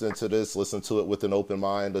are listening to this, listen to it with an open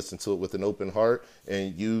mind, listen to it with an open heart,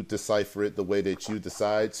 and you decipher it the way that you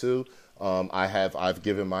decide to. I've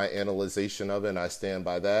given my analyzation of it, and I stand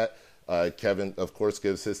by that. Kevin, of course,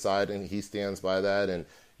 gives his side, and he stands by that. And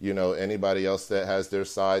anybody else that has their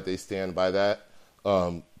side, they stand by that.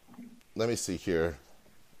 Let me see here.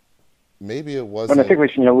 Maybe it wasn't. But I think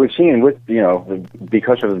we've seen with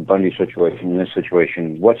because of the Bundy situation, in this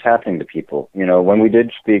situation, what's happening to people. When we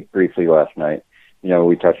did speak briefly last night,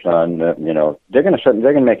 we touched on they're going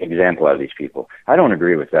to make an example out of these people. I don't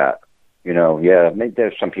agree with that. Maybe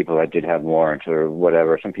there's some people that did have warrants or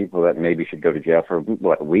whatever. Some people that maybe should go to jail for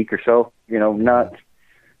a week or so. Not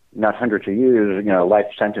hundreds of years.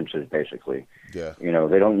 Life sentences basically. Yeah.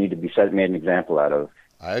 They don't need to be made an example out of.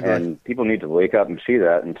 I agree. And people need to wake up and see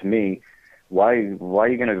that. And to me, why are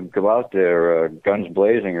you going to go out there guns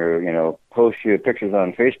blazing or, you know, post your pictures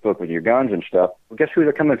on Facebook with your guns and stuff? Well, guess who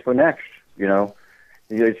they're coming for next, you know?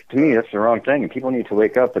 To me, that's the wrong thing. And people need to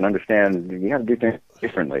wake up and understand you have to do things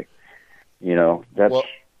differently. You know, that's... Well,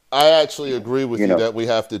 I actually agree with you that we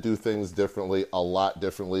have to do things differently, a lot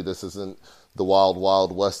differently. This isn't the wild,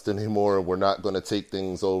 wild west anymore. We're not going to take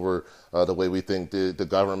things over the way we think. The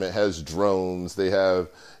government has drones. They have,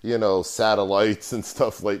 you know, satellites and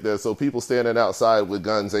stuff like that. So people standing outside with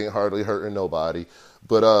guns ain't hardly hurting nobody.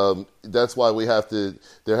 But that's why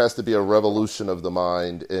there has to be a revolution of the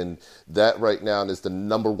mind. And that right now is the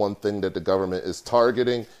number one thing that the government is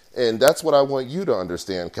targeting. And that's what I want you to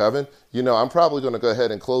understand, Kevin. You know, I'm probably going to go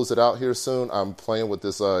ahead and close it out here soon. I'm playing with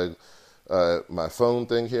this my phone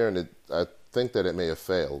thing here, and I think that it may have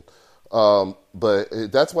failed. But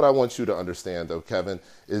that's what I want you to understand, though, Kevin,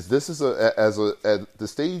 is this is at the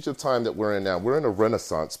stage of time that we're in now. We're in a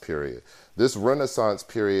Renaissance period. This Renaissance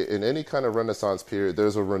period, in any kind of Renaissance period,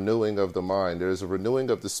 there's a renewing of the mind. There's a renewing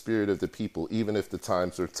of the spirit of the people, even if the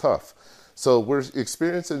times are tough. So we're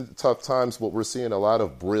experiencing tough times, but we're seeing a lot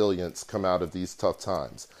of brilliance come out of these tough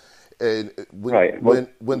times. And when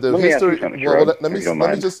the history,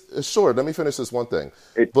 let me finish this one thing.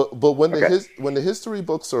 But when the history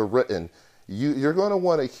books are written, you're going to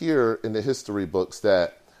want to hear in the history books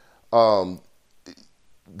that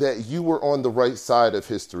that you were on the right side of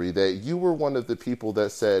history, that you were one of the people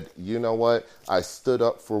that said, you know what, I stood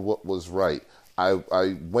up for what was right.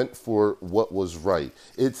 I went for what was right.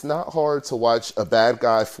 It's not hard to watch a bad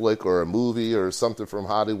guy flick or a movie or something from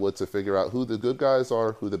Hollywood to figure out who the good guys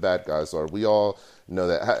are, who the bad guys are. We all know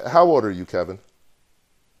that. How old are you, Kevin?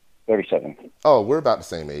 37. Oh, we're about the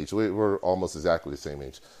same age. We're almost exactly the same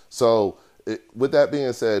age. So with that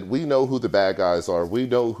being said, we know who the bad guys are. We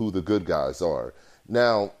know who the good guys are.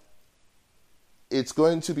 Now, it's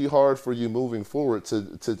going to be hard for you moving forward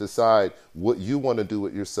to decide what you want to do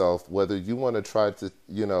with yourself, whether you want to try to,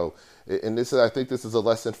 you know, and I think this is a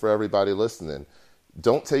lesson for everybody listening.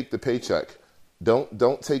 Don't take the paycheck.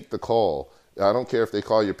 Don't take the call. I don't care if they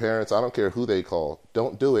call your parents. I don't care who they call.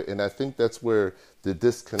 Don't do it. And I think that's where the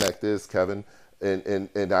disconnect is, Kevin.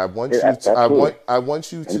 And I want I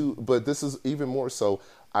want you to, but this is even more so.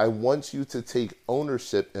 I want you to take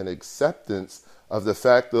ownership and acceptance of the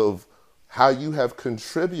fact of how you have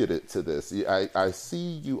contributed to this. I see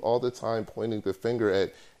you all the time pointing the finger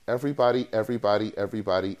at everybody,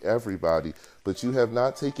 but you have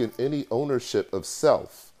not taken any ownership of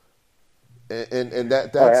self. And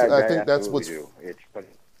that's I think that's what's. But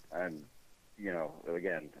you know,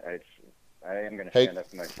 again, I am going to stand up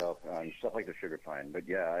for myself on stuff like the sugar pine. But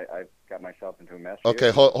yeah, I've got myself into a mess.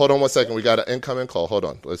 Okay, hold on one second. We got an incoming call. Hold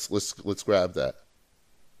on. Let's grab that.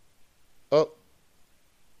 Oh.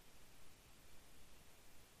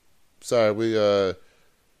 Sorry,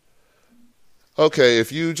 okay,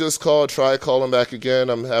 if you just called, try calling back again.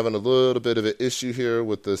 I'm having a little bit of an issue here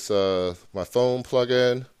with this, my phone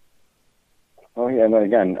plug-in. Oh, yeah, and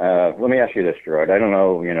again, let me ask you this, Gerard. I don't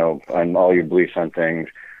know, you know, on all your beliefs on things,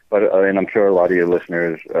 but, and I'm sure a lot of your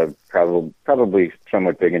listeners are probably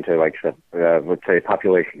somewhat big into, like, let's say,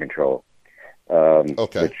 population control,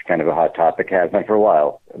 okay, which is kind of a hot topic, has been for a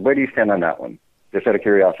while. Where do you stand on that one? Just out of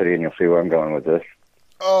curiosity, and you'll see where I'm going with this.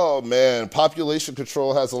 Oh man, population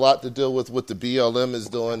control has a lot to do with what the BLM is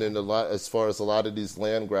doing, and a lot as far as a lot of these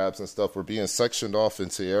land grabs and stuff. We're being sectioned off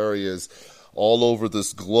into areas all over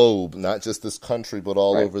this globe, not just this country, but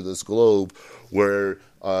all over this globe, where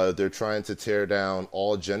they're trying to tear down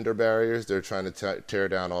all gender barriers. They're trying to tear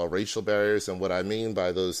down all racial barriers, and what I mean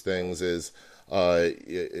by those things is,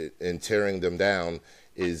 in tearing them down,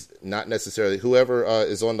 is not necessarily whoever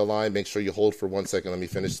is on the line. Make sure you hold for 1 second. Let me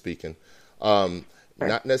finish speaking.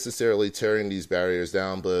 Not necessarily tearing these barriers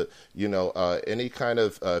down, but, you know, any kind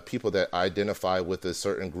of people that identify with a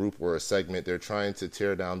certain group or a segment, they're trying to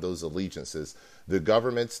tear down those allegiances. The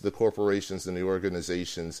governments, the corporations, and the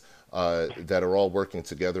organizations that are all working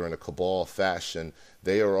together in a cabal fashion,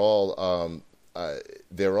 they're all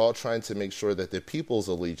trying to make sure that the people's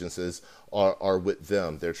allegiances are with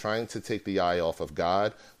them. They're trying to take the eye off of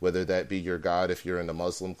God, whether that be your God if you're in the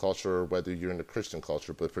Muslim culture or whether you're in the Christian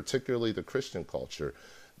culture, but particularly the Christian culture.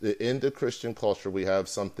 In the Christian culture, we have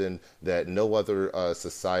something that no other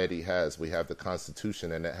society has. We have the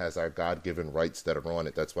Constitution, and it has our God-given rights that are on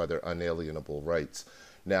it. That's why they're unalienable rights.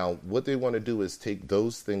 Now, what they want to do is take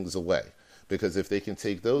those things away. because if they can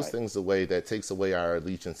take those things away, that takes away our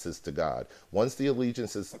allegiances to God. Once the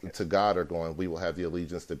allegiances to God are gone, we will have the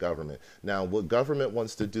allegiance to government. Now, what government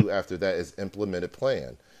wants to do after that is implement a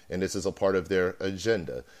plan, and this is a part of their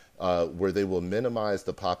agenda, where they will minimize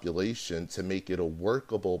the population to make it a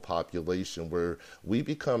workable population where we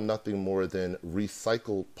become nothing more than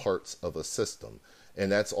recycled parts of a system.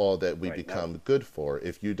 And that's all that we become good for.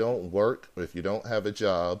 If you don't work, or if you don't have a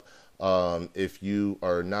job, if you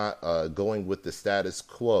are not going with the status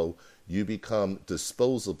quo, you become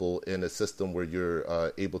disposable in a system where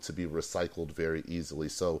you're able to be recycled very easily.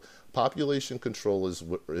 So population control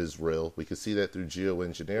is real. We can see that through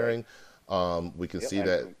geoengineering. We can see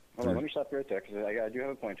that. Hold on, let me stop you right there, because I do have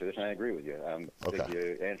a point to this, and I agree with you. I think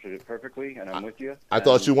you answered it perfectly, and I'm with you. I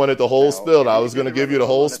thought you wanted the whole spill. I was going to give you the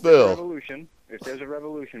whole spill. If there's a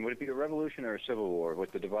revolution, would it be a revolution or a civil war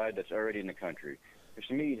with the divide that's already in the country? Because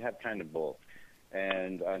to me, you'd have kind of both.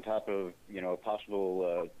 And on top of, a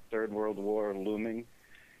possible third world war looming,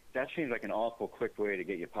 that seems like an awful quick way to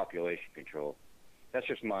get your population control. That's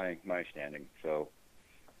just my standing. So,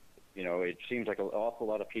 it seems like an awful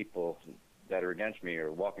lot of people that are against me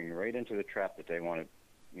are walking right into the trap that they want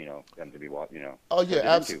them to be walking, Oh,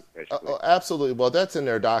 yeah, absolutely. Well, that's in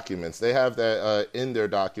their documents. They have that in their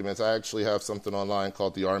documents. I actually have something online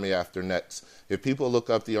called The Army After Next. If people look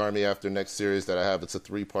up the Army After Next series that I have, it's a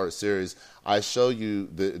 3-part series. I show you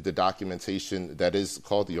the documentation that is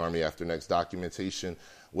called The Army After Next documentation,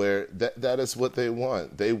 where that is what they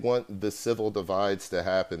want. They want the civil divides to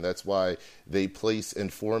happen. That's why they place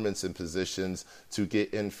informants in positions to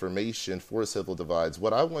get information for civil divides.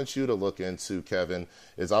 What I want you to look into, Kevin,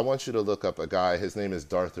 is I want you to look up a guy. His name is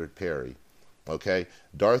Darthard Perry. Okay,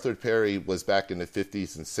 Darthard Perry was back in the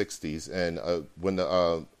 50s and 60s, and when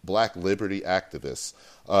the Black liberty activists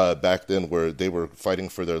back then, where they were fighting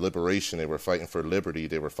for their liberation, they were fighting for liberty,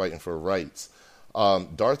 they were fighting for rights.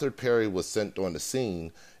 Darthard Perry was sent on the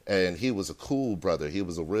scene, and he was a cool brother. He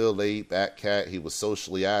was a real laid-back cat. He was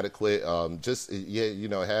socially adequate.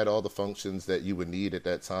 Had all the functions that you would need at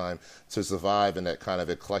that time to survive in that kind of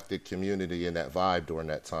eclectic community and that vibe during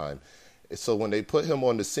that time. So when they put him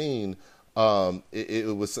on the scene,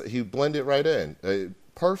 he blended right in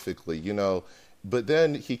perfectly, But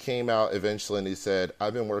then he came out eventually and he said,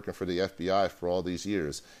 I've been working for the FBI for all these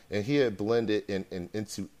years. And he had blended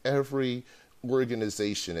into every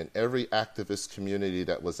organization and every activist community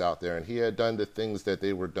that was out there. And he had done the things that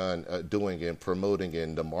they were doing and promoting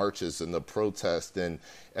in the marches and the protests and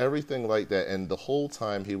everything like that. And the whole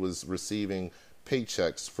time he was receiving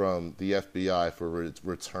paychecks from the FBI for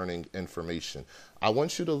returning information. I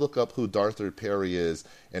want you to look up who Darthard Perry is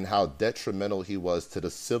and how detrimental he was to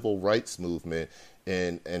the civil rights movement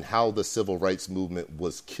and how the civil rights movement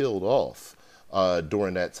was killed off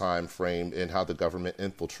during that time frame and how the government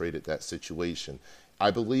infiltrated that situation. I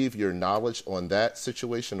believe your knowledge on that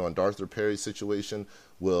situation, on Darthard Perry's situation,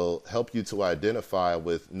 will help you to identify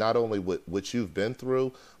with not only what you've been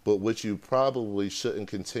through, but what you probably shouldn't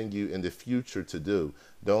continue in the future to do.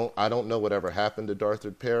 I don't know whatever happened to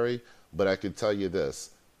Darthard Perry, but I can tell you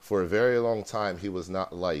this. For a very long time, he was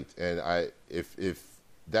not liked. And if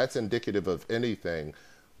that's indicative of anything,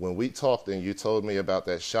 when we talked and you told me about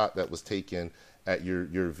that shot that was taken at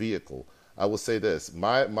your vehicle, I will say this.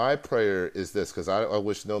 My prayer is this, because I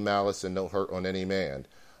wish no malice and no hurt on any man.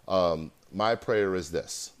 My prayer is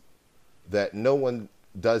this, that no one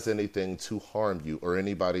does anything to harm you or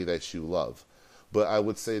anybody that you love. But I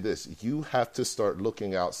would say this, you have to start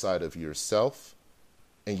looking outside of yourself,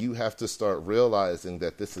 and you have to start realizing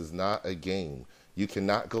that this is not a game. You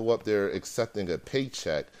cannot go up there accepting a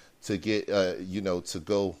paycheck to get, to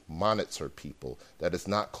go monitor people. That is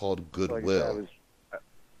not called goodwill.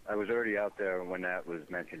 I was already out there when that was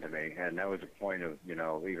mentioned to me, and that was the point of,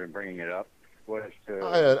 even bringing it up.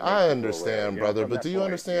 I understand, brother, but do you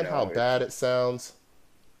understand how bad it sounds?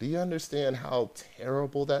 Do you understand how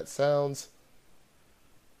terrible that sounds?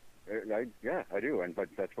 Yeah, I do, but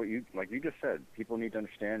that's what you just said. People need to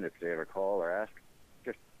understand if they ever call or ask,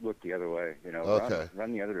 just look the other way. Okay.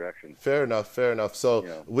 Run the other direction. Fair enough.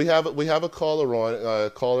 So we have a caller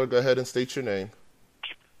on. Caller, go ahead and state your name.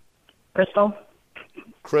 Crystal.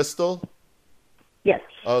 Crystal? Yes.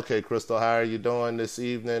 Okay, Crystal, how are you doing this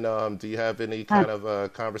evening? Do you have any kind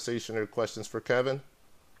of conversation or questions for Kevin?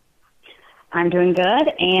 I'm doing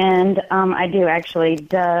good, and I do actually.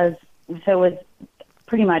 So with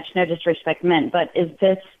pretty much no disrespect meant, but is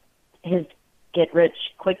this his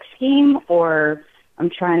get-rich-quick scheme, or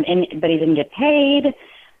but he didn't get paid?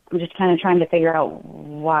 I'm just kind of trying to figure out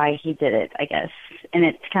why he did it, I guess. And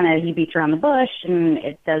it's kind of, he beats around the bush, and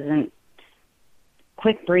it doesn't,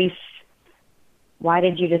 quick, brief, Why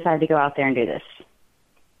did you decide to go out there and do this?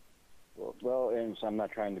 Well, and so I'm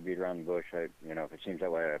not trying to beat around the bush. If it seems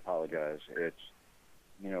that way, I apologize. It's,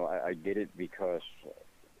 I did it because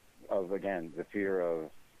of, again, the fear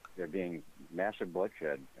of there being massive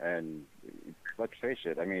bloodshed. And let's face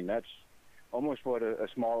it, I mean, that's almost what a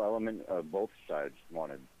small element of both sides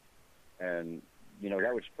wanted. And,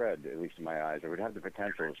 that would spread, at least in my eyes. It would have the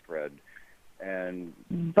potential to spread. And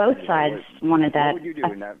both sides wanted that. What would you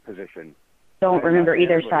do in that position? Don't remember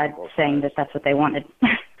either side saying that that's what they wanted.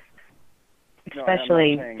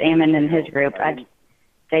 Especially Anon and his group.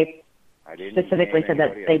 They specifically said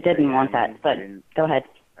that they didn't want that, but go ahead.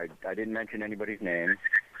 I didn't mention anybody's name.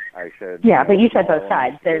 I said... Yeah, but you said both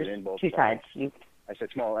sides. There's two sides. I said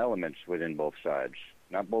small elements within both sides.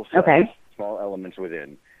 Not both sides. Okay. Small elements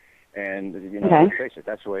within. And, okay. Let's face it,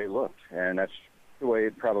 that's the way it looked. And that's the way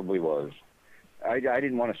it probably was. I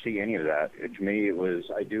didn't want to see any of that. To me, it was,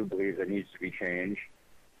 I do believe there needs to be change.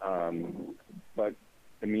 But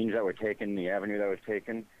the means that were taken, the avenue that was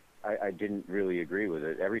taken, I didn't really agree with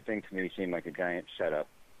it. Everything to me seemed like a giant setup.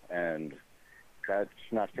 And that's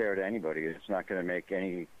not fair to anybody. It's not going to make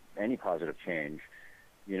any positive change.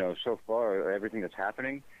 So far, everything that's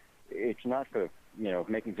happening, it's not for,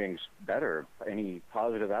 making things better, any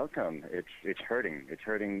positive outcome. It's hurting. It's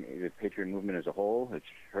hurting the Patriot movement as a whole. It's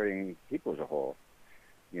hurting people as a whole,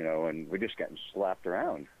 and we're just getting slapped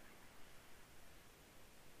around.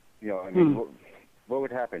 What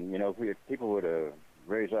would happen, if people would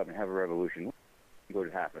raise up and have a revolution, what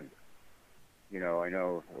would happen? I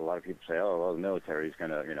know a lot of people say, oh, well, the military's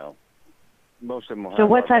going to, most of them will. So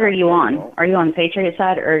what side are you on? Are you on the Patriot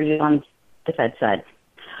side or are you on the Fed side?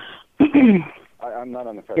 I'm not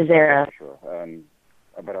on the Fed side, for sure.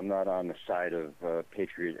 But I'm not on the side of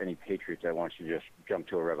any patriots that wants to just jump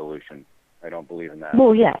to a revolution. I don't believe in that.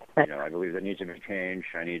 Well, yeah. But... I believe there needs to be change.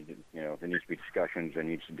 There needs to be discussions. There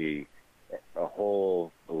needs to be a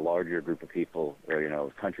larger group of people, or,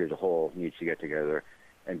 the country as a whole needs to get together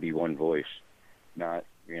and be one voice. Not,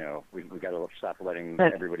 we got to stop letting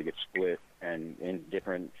everybody get split and in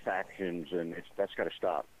different factions, and that's got to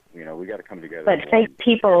stop. We got to come together. But fake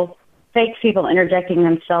people interjecting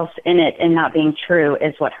themselves in it and not being true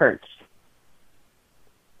is what hurts.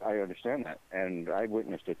 I understand that, and I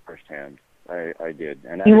witnessed it firsthand. I did.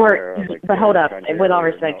 And you were, but hold up, with all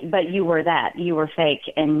respect, but you were that. You were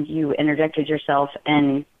fake, and you interjected yourself,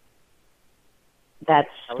 and that's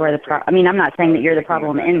where the problem... I mean, I'm not saying that you're the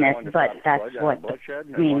problem in this, but that's what...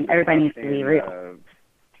 everybody needs to be real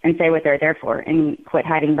and say what they're there for and quit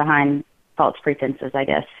hiding behind false pretenses, I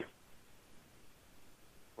guess.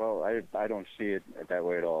 Well, I don't see it that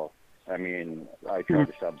way at all. I mean, I try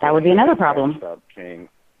to stop... That would be another problem. Stop saying,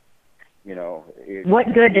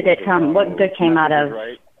 what good did it come? What good came out of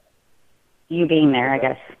you being there, I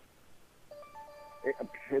guess?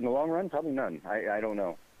 In the long run, probably none. I don't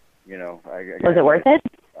know. Was it worth it?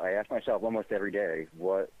 I ask myself almost every day,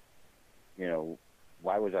 why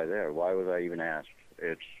was I there? Why was I even asked?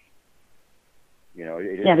 It's,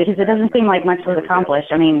 yeah, because it doesn't seem like much was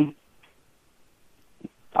accomplished.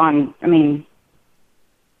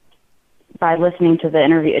 By listening to the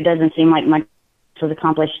interview, it doesn't seem like much was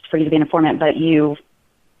accomplished for you to be an informant, but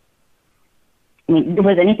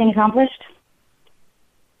was anything accomplished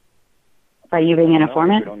by you being an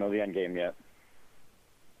informant? We don't know the end game yet.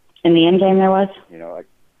 In the end game there was?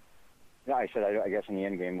 I said, I guess in the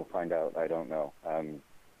end game we'll find out. I don't know.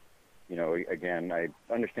 Again, I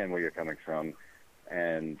understand where you're coming from,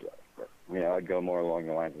 and, I'd go more along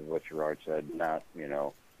the lines of what Gerard said, not, people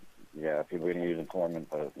are going to use informant,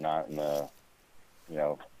 but not in the,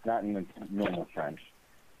 not in the normal sense.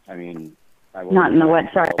 I mean... Not in the what?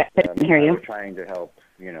 Sorry, I couldn't hear you. I was trying to help,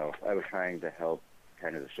 I was trying to help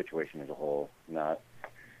kind of the situation as a whole, not,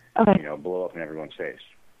 blow up in everyone's face.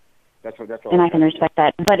 That's all. And I can respect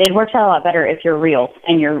that. But it works out a lot better if you're real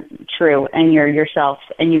and you're true and you're yourself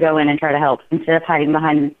and you go in and try to help instead of hiding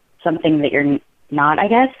behind something that you're not, I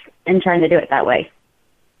guess, and trying to do it that way.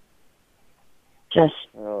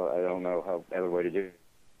 Well, I don't know how other way to do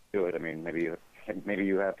it. I mean, maybe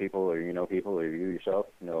you have people or people or you yourself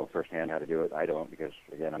know firsthand how to do it. I don't because,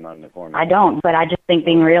 again, I'm not an informant. I don't, but I just think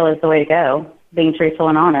being real is the way to go, being truthful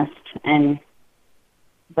and honest.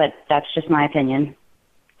 But that's just my opinion.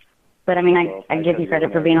 But, I give you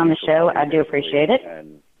credit for being on the show. I do appreciate it.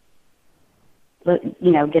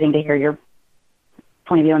 Getting to hear your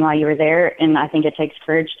point of view on why you were there, and I think it takes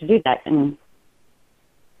courage to do that, and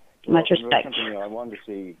much respect. I wanted to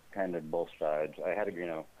see kind of both sides. I had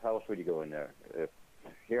to, how else would you go in there? If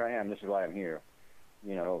here I am, this is why I'm here,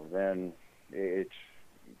 then it's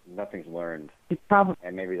nothing's learned.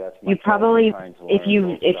 And maybe that's you probably,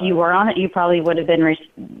 if you were on it, you probably would have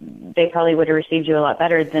been. They probably would have received you a lot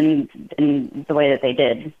better than the way that they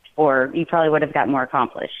did, or you probably would have got more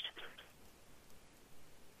accomplished.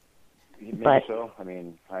 Maybe so. I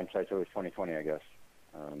mean, hindsight's always 20/20, I guess.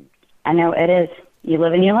 I know it is. You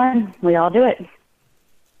live and you learn. We all do it.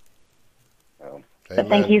 But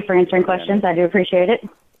thank you for answering questions. I do appreciate it.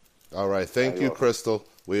 All right. Thank you, Crystal.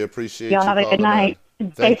 We appreciate y'all you. Have a good night.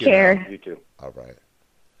 Take care. You too. All right.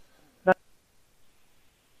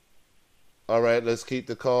 All right, let's keep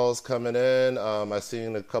the calls coming in. I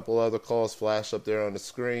seen a couple other calls flash up there on the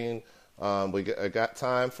screen. I got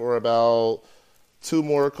time for about 2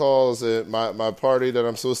 more calls. My party that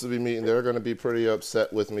I'm supposed to be meeting, they're going to be pretty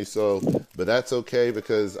upset with me. But that's okay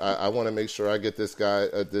because I want to make sure I get this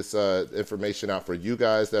information out for you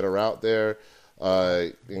guys that are out there.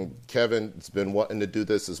 And Kevin's been wanting to do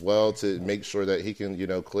this as well to make sure that he can,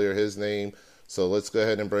 clear his name. So let's go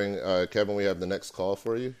ahead and bring Kevin. We have the next call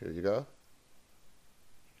for you. Here you go.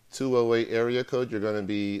 208 area code. You're going to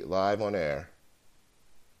be live on air.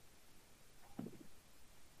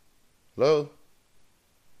 Hello?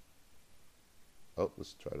 Oh,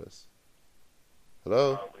 let's try this.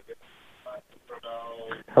 Hello?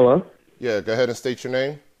 Hello? Yeah, go ahead and state your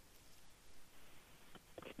name.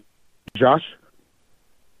 Josh?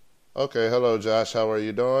 Okay, hello, Josh. How are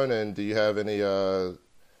you doing? And do you have any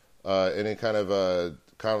kind of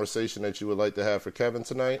conversation that you would like to have for Kevin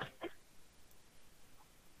tonight?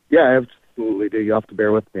 Yeah, I absolutely do. You have to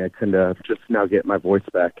bear with me. I couldn't just now get my voice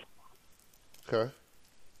back. Okay.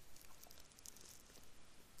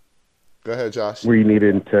 Go ahead, Josh. Were you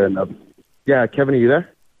needing to know? Yeah, Kevin, are you there?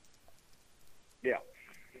 Yeah.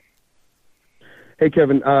 Hey,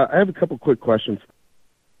 Kevin, I have a couple quick questions for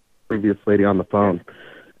the previous lady on the phone.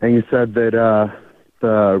 And you said that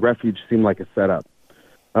the refuge seemed like a setup.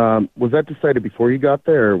 Was that decided before you got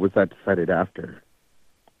there, or was that decided after?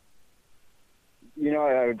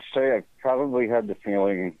 I would say I probably had the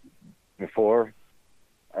feeling before,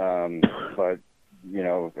 but,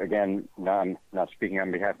 again, I'm not speaking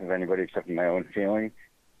on behalf of anybody except my own feeling,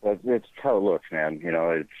 but it's how it looks, man.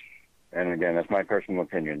 And again, that's my personal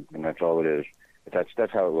opinion, and that's all it is. But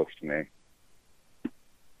that's how it looks to me.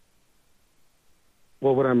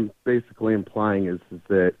 Well, what I'm basically implying is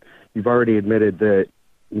that you've already admitted that,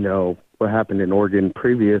 what happened in Oregon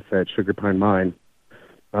previous at Sugar Pine Mine,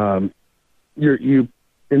 you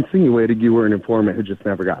insinuated you were an informant who just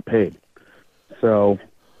never got paid. So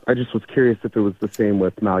I just was curious if it was the same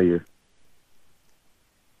with Malheur.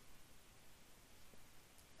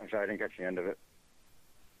 I'm sorry, I didn't catch the end of it.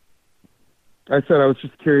 I said I was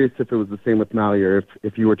just curious if it was the same with Malheur,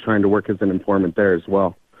 if you were trying to work as an informant there as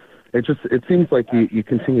well. It seems like you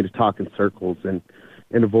continue to talk in circles and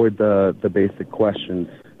avoid the basic questions.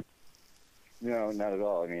 No, not at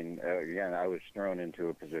all. I mean, again, I was thrown into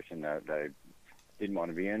a position that I didn't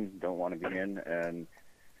want to be in, don't want to be in, and,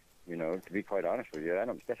 to be quite honest with you, I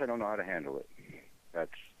don't know how to handle it.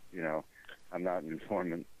 That's, I'm not an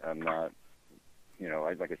informant. I'm not,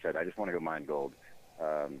 like I said, I just want to go mine gold.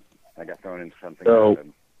 I got thrown into something so, that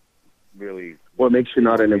really... What makes you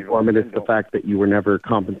not an informant is the fact that you were never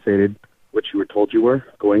compensated what you were told you were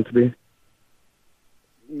going to be?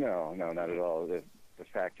 No, not at all. The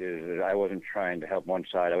fact is that I wasn't trying to help one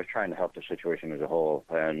side. I was trying to help the situation as a whole.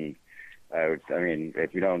 And I mean,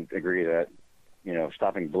 if you don't agree that,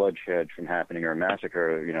 stopping bloodshed from happening or a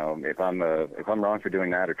massacre, if I'm wrong for doing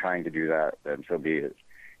that or trying to do that, then so be it.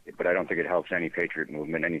 But I don't think it helps any patriot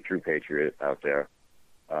movement, any true patriot out there.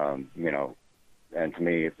 And to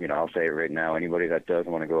me, I'll say it right now, anybody that does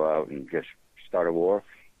want to go out and just start a war,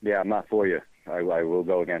 yeah, I'm not for you. I will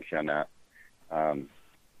go against you on that.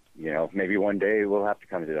 Maybe one day we'll have to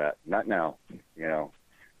come to that. Not now,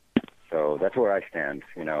 So that's where I stand.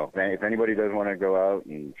 If anybody does want to go out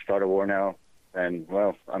and start a war now, then,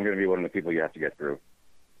 well, I'm going to be one of the people you have to get through.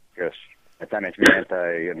 Because if that makes me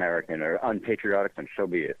anti-American or unpatriotic, then so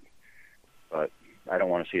be it. But I don't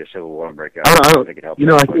want to see a civil war break out. I don't think it helps.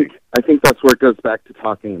 I think that's where it goes back to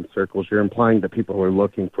talking in circles. You're implying that people are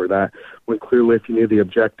looking for that, when clearly if you knew the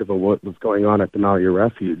objective of what was going on at the Malheur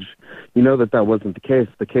Refuge, you know that wasn't the case.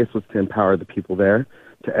 The case was to empower the people there,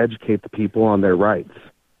 to educate the people on their rights.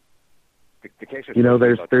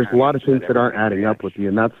 There's a lot of things that aren't adding up with you,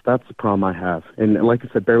 and that's the problem I have. And like I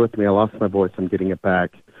said, bear with me. I lost my voice. I'm getting it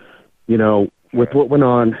back. With what went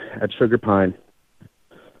on at Sugar Pine,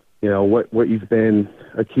 what you've been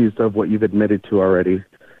accused of, what you've admitted to already,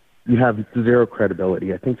 you have zero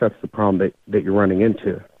credibility. I think that's the problem that you're running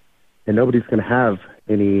into. And nobody's going to have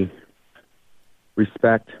any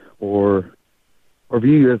respect or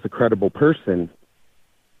view you as a credible person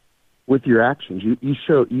with your actions. You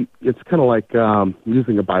show. It's kind of like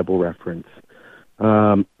using a Bible reference.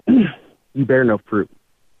 You bear no fruit.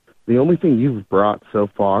 The only thing you've brought so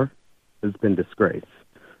far has been disgrace.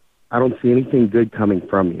 I don't see anything good coming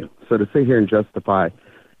from you. So to sit here and justify,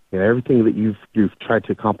 everything that you've tried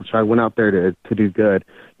to accomplish. I went out there to do good.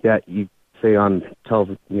 Yet you say on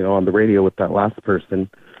on the radio with that last person,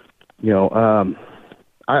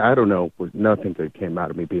 I don't know. Nothing good came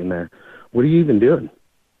out of me being there. What are you even doing?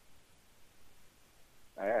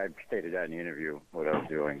 I stated that in the interview, what I was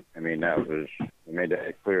doing. I mean, I made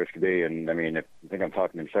that clear as could be. And I mean, if you think I'm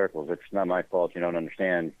talking in circles, it's not my fault you don't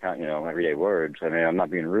understand, everyday words. I mean, I'm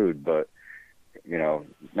not being rude, but,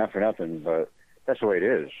 not for nothing, but that's the way it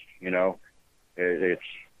is,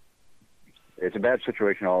 It's a bad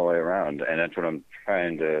situation all the way around, and that's what I'm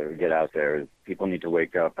trying to get out there. People need to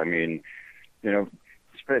wake up. I mean,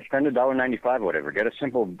 spend $1.95 or whatever. Get a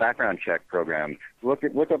simple background check program. Look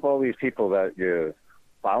up all these people that you're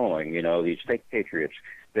following. These fake patriots.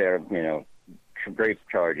 They're rape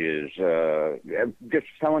charges, just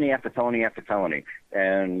felony after felony after felony.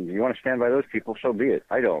 And you want to stand by those people, so be it.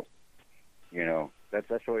 I don't. That's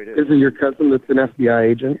the way it is. Is it your cousin that's an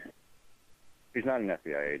FBI agent? He's not an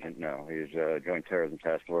FBI agent, no. He's Joint Terrorism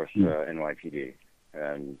Task Force, NYPD,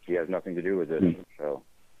 and he has nothing to do with it. So,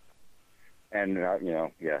 and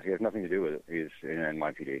he has nothing to do with it. He's in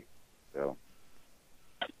NYPD. So,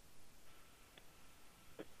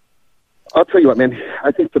 I'll tell you what, man.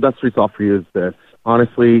 I think the best result for you is this,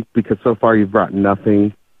 honestly, because so far you've brought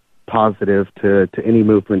nothing positive to any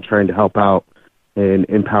movement trying to help out and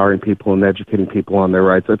empowering people and educating people on their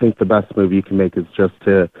rights. I think the best move you can make is just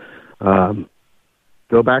to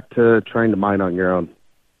go back to trying to mine on your own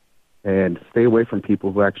and stay away from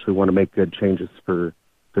people who actually want to make good changes for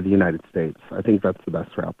the United States. I think that's the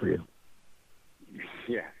best route for you.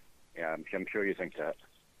 Yeah, I'm sure you think that.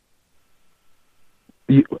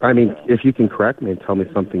 If you can correct me and tell me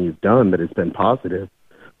something you've done that has been positive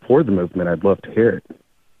for the movement, I'd love to hear it.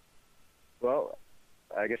 Well,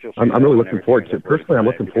 I guess you'll see. I'm really looking forward to it. Personally, I'm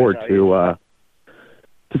looking forward to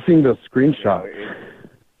seeing those screenshots.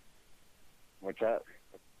 What's that?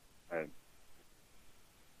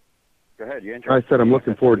 Go ahead. I said I'm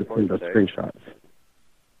looking forward to seeing those screenshots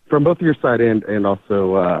from both your side and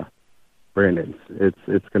also Brandon's.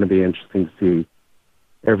 It's going to be interesting to see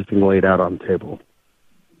everything laid out on the table.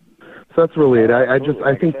 So that's really it. I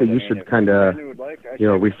think that you should kind of,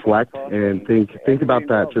 reflect and think about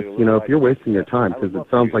that. Just, if you're wasting your time, because it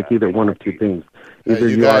sounds like either one of two things. Either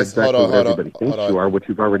you are exactly what everybody thinks you are, which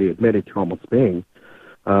you've already admitted to almost being,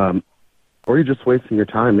 or you're just wasting your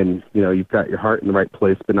time and, you've got your heart in the right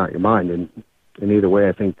place, but not your mind. And either way,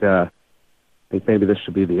 I think maybe this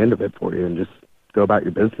should be the end of it for you and just go about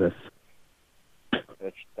your business.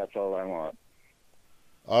 That's all I want.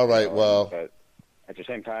 All right, well. But at the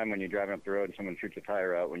same time, when you're driving up the road and someone shoots a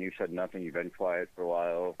tire out, when you said nothing, you've been quiet for a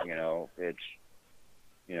while, it's,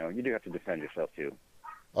 you do have to defend yourself too.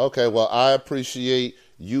 Okay, well, I appreciate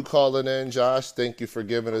you calling in, Josh. Thank you for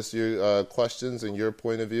giving us your questions and your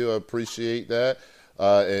point of view. I appreciate that.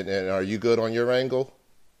 And are you good on your angle?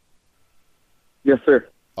 Yes, sir.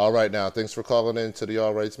 All right, now, thanks for calling in to the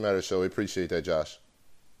All Rights Matter show. We appreciate that, Josh.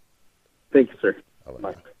 Thank you, sir. All right.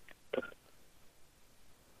 Bye.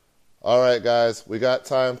 All right, guys, we got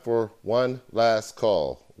time for one last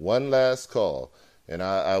call. And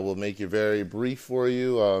I will make it very brief for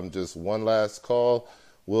you. Just one last call.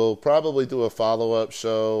 We'll probably do a follow-up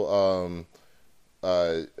show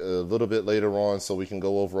a little bit later on so we can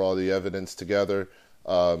go over all the evidence together,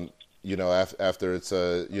 after it's,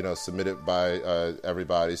 submitted by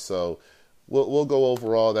everybody. So we'll go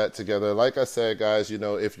over all that together. Like I said, guys,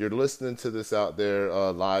 if you're listening to this out there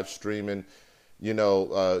live streaming,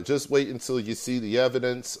 just wait until you see the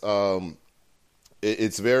evidence.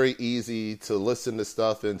 It's very easy to listen to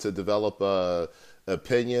stuff and to develop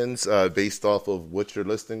opinions based off of what you're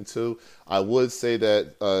listening to. I would say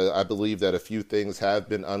that I believe that a few things have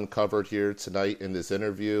been uncovered here tonight in this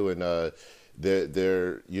interview, and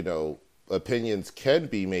their opinions can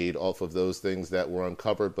be made off of those things that were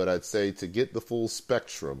uncovered. But I'd say to get the full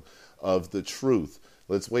spectrum of the truth,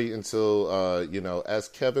 let's wait until, as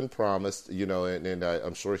Kevin promised, and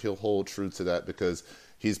I'm sure he'll hold true to that because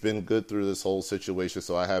he's been good through this whole situation,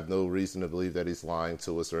 so I have no reason to believe that he's lying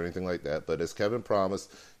to us or anything like that. But as Kevin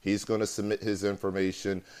promised, he's going to submit his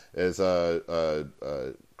information. As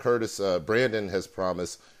Brandon has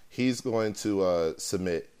promised, he's going to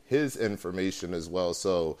submit his information as well.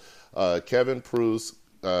 Kevin Preusse,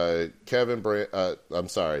 Kevin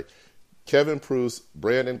Kevin Preusse,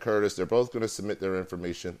 Brandon Curtis, they're both going to submit their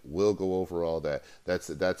information. We'll go over all that. That's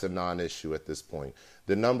a non-issue at this point.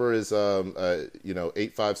 The number is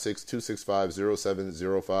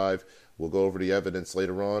 856-265-0705. We'll go over the evidence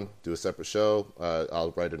later on, do a separate show.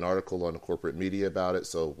 I'll write an article on the corporate media about it,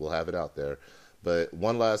 so we'll have it out there. But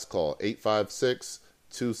one last call,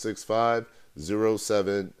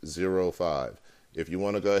 856-265-0705. If you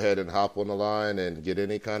want to go ahead and hop on the line and get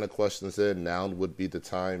any kind of questions in, now would be the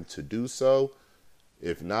time to do so.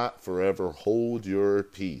 If not, forever hold your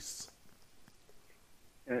peace.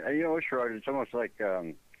 And, Sherrod, it's almost like,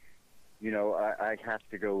 I have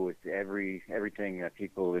to go with everything that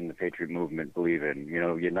people in the Patriot movement believe in.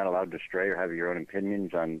 You're not allowed to stray or have your own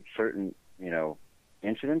opinions on certain,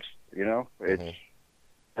 incidents. It's,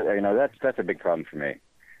 that's a big problem for me.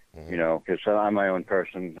 Because I'm my own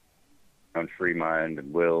person. On free mind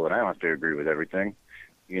and will, and I don't have to agree with everything.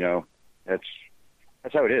 That's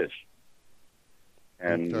how it is.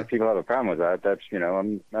 And if people have a problem with that, that's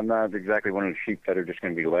I'm not exactly one of the sheep that are just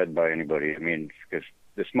going to be led by anybody. I mean, because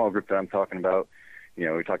the small group that I'm talking about, we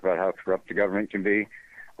talk about how corrupt the government can be.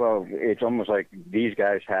 Well, it's almost like these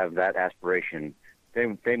guys have that aspiration. They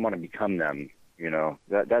want to become them.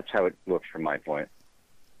 That's how it looks from my point.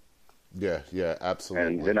 Yeah,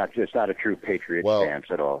 absolutely. And it's not a true patriot stance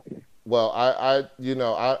at all. Well, I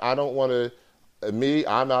don't want to.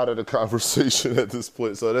 I'm out of the conversation at this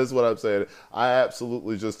point, so that's what I'm saying. I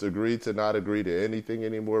absolutely just agree to not agree to anything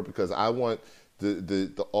anymore because I want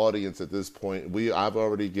the audience at this point. I've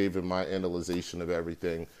already given my analyzation of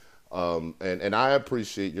everything, and I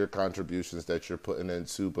appreciate your contributions that you're putting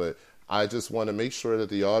into, but I just want to make sure that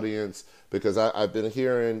the audience, because I've been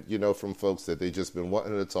hearing, from folks that they just been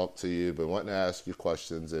wanting to talk to you, been wanting to ask you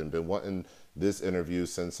questions, and been wanting this interview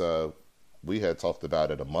since we had talked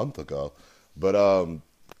about it a month ago. But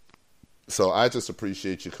so I just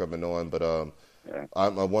appreciate you coming on. But I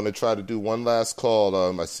want to try to do one last call.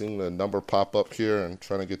 I seen the number pop up here and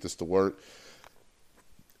trying to get this to work.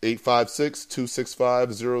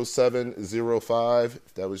 856-265-0705.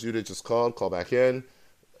 If that was you that just called, call back in.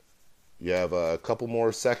 You have a couple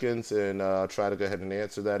more seconds, and I'll try to go ahead and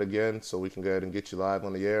answer that again so we can go ahead and get you live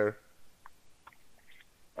on the air.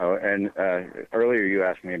 Oh, and earlier you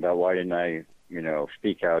asked me about why didn't I,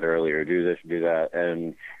 speak out earlier, do this, do that.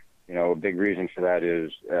 And, a big reason for that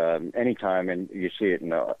is anytime, and you see it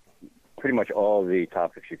in pretty much all the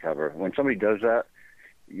topics you cover, when somebody does that,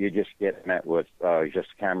 you just get met with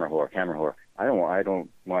just camera whore. I don't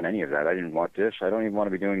want any of that. I didn't want this. I don't even want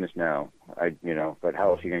to be doing this now. But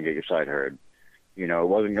how else are you going to get your side heard? It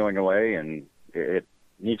wasn't going away, and it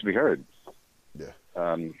needs to be heard. Yeah.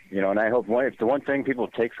 And I hope if the one thing people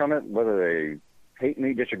take from it, whether they hate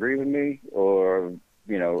me, disagree with me, or,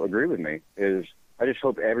 agree with me, is I just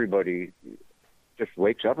hope everybody just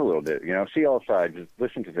wakes up a little bit, see all sides, just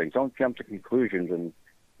listen to things. Don't jump to conclusions and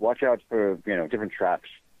watch out for, different traps.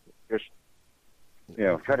 Just,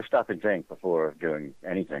 try to stop and think before doing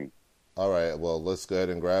anything. All right. Well, let's go ahead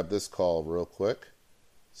and grab this call real quick.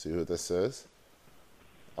 See who this is.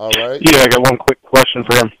 All right. Yeah, I got one quick question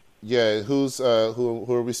for him. Yeah, who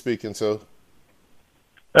are we speaking to?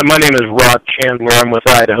 My name is Rod Chandler. I'm with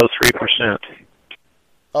Idaho 3%.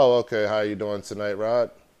 Oh, okay. How are you doing tonight,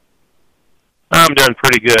 Rod? I'm doing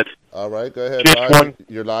pretty good. All right, go ahead, Just Rod.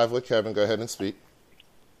 You're live with Kevin. Go ahead and speak.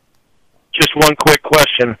 Just one quick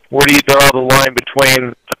question. Where do you draw the line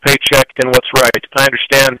between a paycheck and what's right? I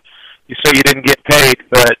understand you say you didn't get paid,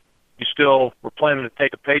 but you still were planning to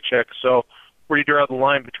take a paycheck. So where do you draw the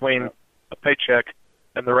line between a paycheck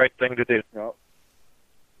and the right thing to do? No.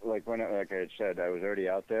 Like I had said, I was already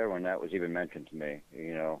out there when that was even mentioned to me.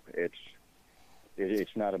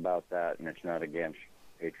 It's not about that, and it's not against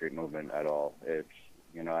Patriot movement at all. It's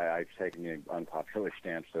I've taken the unpopular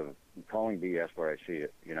stance of calling BS where I see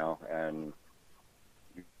it. And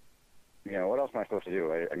what else am I supposed to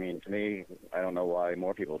do? I mean, to me, I don't know why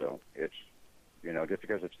more people don't. It's just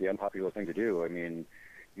because it's the unpopular thing to do. I mean,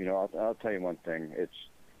 I'll tell you one thing.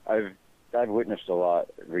 I've witnessed a lot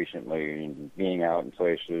recently, being out in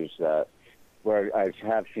places where I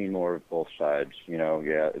have seen more of both sides.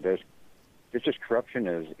 It's just corruption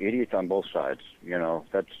is idiots on both sides.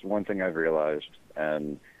 That's one thing I've realized.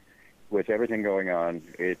 And with everything going on,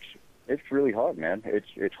 it's really hard, man.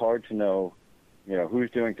 It's hard to know,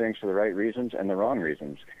 who's doing things for the right reasons and the wrong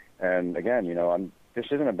reasons. And again,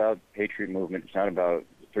 this isn't about Patriot movement. It's not about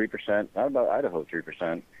 3%, not about Idaho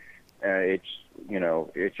 3%.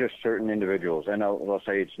 It's just certain individuals. And I'll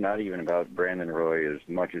say it's not even about Brandon Roy as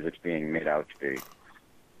much as it's being made out to be.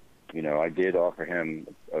 I did offer him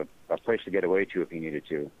a place to get away to if he needed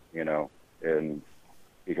to, and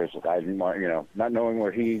because I didn't want, not knowing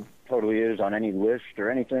where he totally is on any list or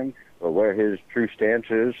anything, or where his true stance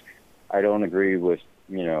is, I don't agree with,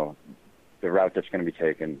 the route that's going to be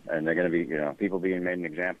taken, and they're going to be, people being made an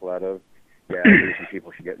example out of. Yeah, maybe some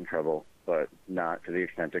people should get in trouble, but not to the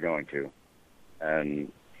extent they're going to.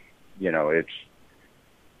 And, it's,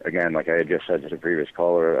 again, like I had just said to the previous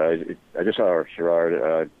caller, I just saw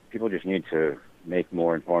Sherrod, people just need to make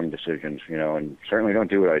more informed decisions, and certainly don't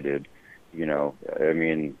do what I did.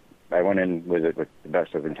 I went in with it with the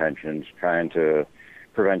best of intentions, trying to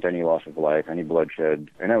prevent any loss of life, any bloodshed,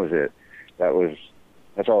 and that was it.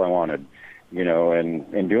 That's all I wanted,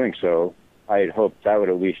 and in doing so, I had hoped that would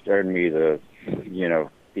at least earn me the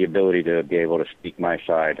ability to be able to speak my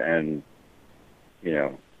side, and,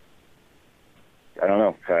 I don't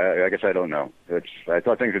know. I guess I don't know. I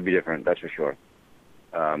thought things would be different, that's for sure.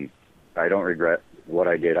 I don't regret what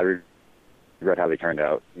I did. I regret how they turned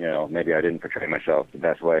out. Maybe I didn't portray myself the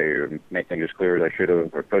best way or make things as clear as I should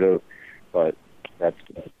have or could have, but that's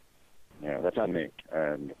on me,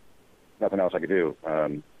 and nothing else I could do.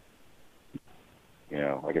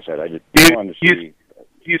 Like I said, I just wanted to see.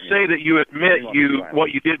 You say that you admit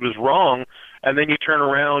what you did was wrong, and then you turn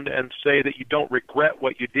around and say that you don't regret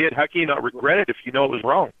what you did. How can you not regret it if you know it was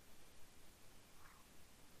wrong?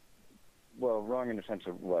 Well, wrong in the sense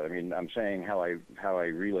of what? I'm saying how I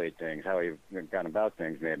relayed things, how I've gone about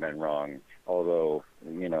things may have been wrong. Although,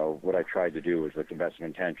 what I tried to do was with the best of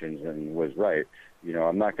intentions and was right.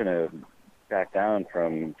 I'm not going to back down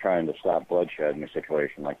from trying to stop bloodshed in a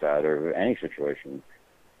situation like that, or any situation.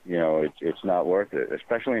 It's not worth it,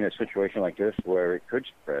 especially in a situation like this where it could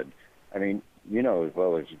spread. As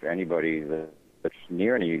well as anybody that's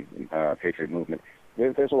near any patriot movement,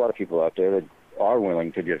 there's a lot of people out there that are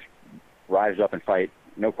willing to just rise up and fight,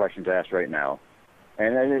 no questions asked right now.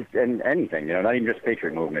 And anything, not even just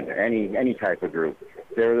patriot movement, any type of group.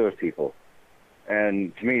 There are those people.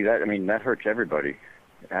 And to me, that hurts everybody.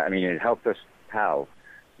 It helped us how?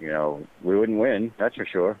 We wouldn't win, that's for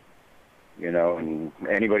sure. And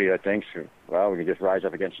anybody that thinks, well, we can just rise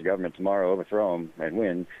up against the government tomorrow, overthrow them, and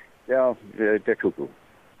win, they're cuckoo.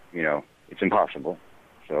 It's impossible.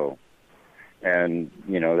 So, and,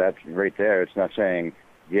 that's right there. It's not saying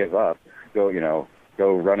give up, go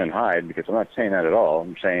run and hide, because I'm not saying that at all.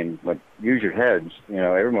 I'm saying, use your heads.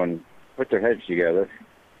 Everyone put their heads together,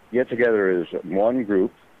 get together as one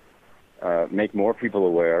group, make more people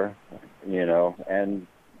aware, and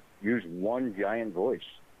use one giant voice.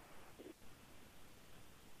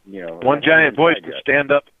 One giant voice to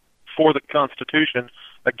stand up for the Constitution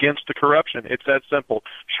against the corruption. It's that simple.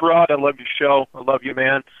 Sherrod, I love your show. I love you,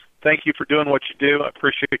 man. Thank you for doing what you do. I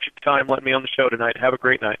appreciate your time letting me on the show tonight. Have a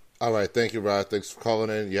great night. All right. Thank you, Rod. Thanks for calling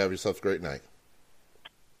in. You have yourself a great night.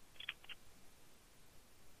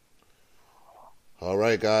 All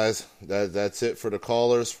right, guys. That's it for the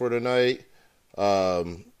callers for tonight.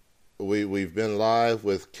 We've been live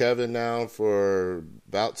with Kevin now for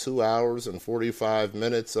about 2 hours and 45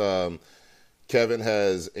 minutes. Kevin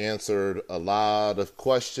has answered a lot of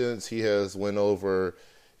questions. He has went over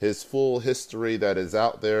his full history that is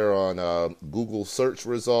out there on Google search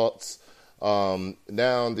results.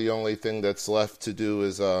 Now the only thing that's left to do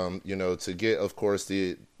is, to get, of course,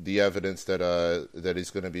 the evidence that he's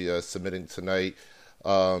going to be submitting tonight.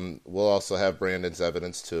 We'll also have Brandon's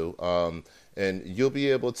evidence too. And you'll be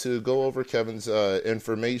able to go over Kevin's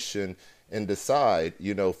information and decide,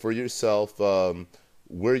 for yourself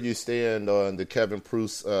where you stand on the Kevin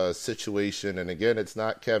Preusse situation. And again, it's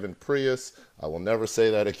not Kevin Preusse. I will never say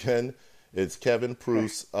that again. It's Kevin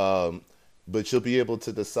Preusse. But you'll be able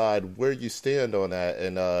to decide where you stand on that.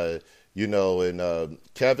 And,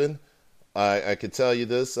 Kevin, I can tell you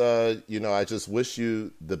this, I just wish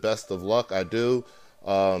you the best of luck. I do.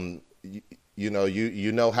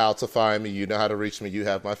 You know how to find me. You know how to reach me. You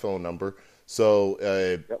have my phone number. So,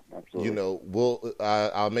 Yep,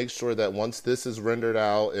 I'll make sure that once this is rendered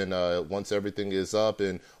out and once everything is up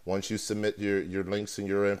and once you submit your links and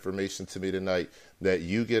your information to me tonight, that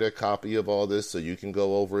you get a copy of all this so you can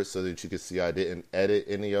go over it so that you can see I didn't edit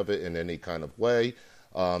any of it in any kind of way,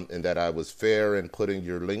 and that I was fair in putting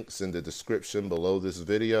your links in the description below this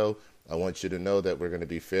video. I want you to know that we're going to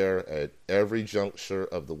be fair at every juncture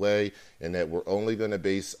of the way, and that we're only going to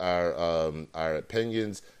base our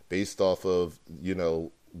opinions based off of,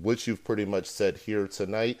 what you've pretty much said here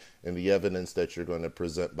tonight and the evidence that you're going to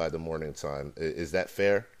present by the morning time. Is that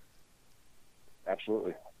fair?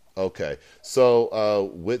 Absolutely. Okay.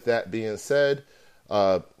 So with that being said,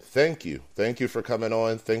 Thank you. Thank you for coming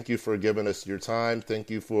on. Thank you for giving us your time. Thank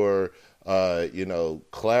you for,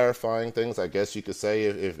 clarifying things. I guess you could say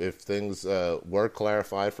if things were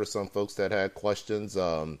clarified for some folks that had questions.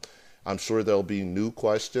 I'm sure there'll be new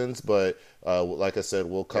questions, but like I said,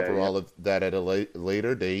 we'll cover all of that at a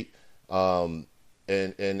later date. And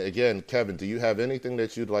again, Kevin, do you have anything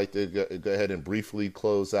that you'd like to go ahead and briefly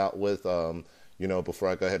close out with, before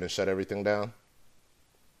I go ahead and shut everything down?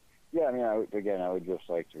 Yeah, I mean, I would just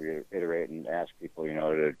like to reiterate and ask people,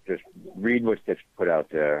 to just read what gets put out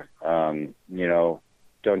there. Don't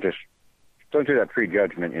do that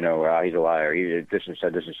prejudgment, he's a liar. This is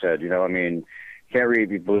said.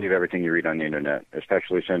 Can't believe everything you read on the internet,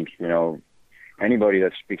 especially since, anybody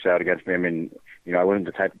that speaks out against me, I wasn't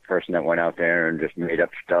the type of person that went out there and just made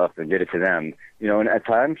up stuff and did it to them. And at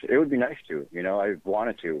times it would be nice to, I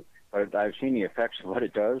wanted to, but I've seen the effects of what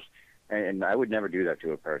it does. And I would never do that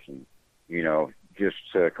to a person, just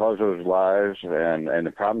to cause those lives and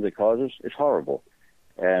the problems it causes. It's horrible.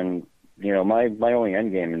 And, my only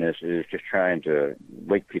end game in this is just trying to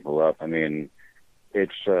wake people up.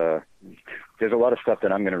 There's a lot of stuff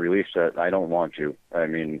that I'm going to release that I don't want to.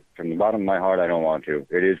 From the bottom of my heart, I don't want to.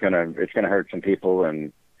 It's going to hurt some people,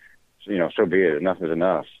 and, so be it. Enough is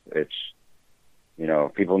enough.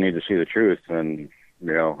 People need to see the truth, and,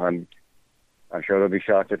 I'm sure they'll be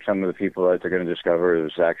shocked at some of the people that they're going to discover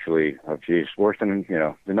is actually, worse than,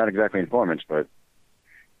 they're not exactly informants, but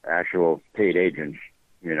actual paid agents,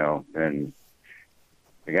 and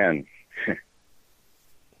again,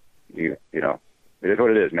 it is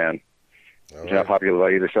what it is, man. It's not popular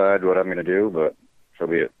by either side, what I'm going to do, but so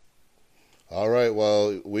be it. All right.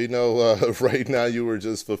 Well, we know right now you were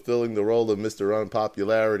just fulfilling the role of Mr.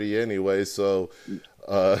 Unpopularity anyway, so...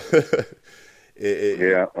 It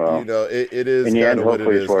is. In the end,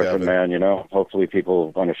 hopefully it's worth it, man. Hopefully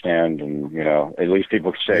people understand, and at least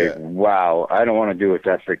people say, "Wow, I don't want to do what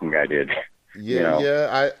that freaking guy did."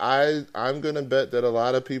 I'm gonna bet that a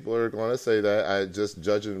lot of people are going to say that. I just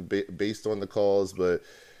judging based on the calls, but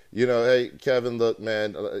hey, Kevin, look,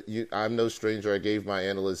 man, I'm no stranger. I gave my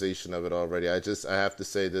analyzation of it already. I have to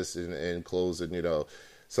say this in closing.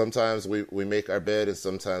 Sometimes we make our bed, and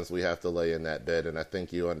sometimes we have to lay in that bed, and I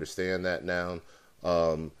think you understand that now.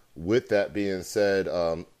 With that being said,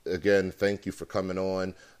 again, thank you for coming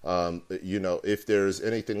on. If there's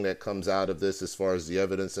anything that comes out of this as far as the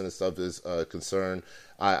evidence and stuff is concerned,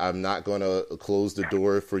 I'm not going to close the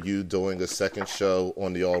door for you doing a second show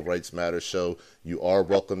on the All Rights Matter show. You are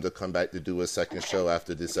welcome to come back to do a second show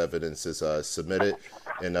after this evidence is submitted,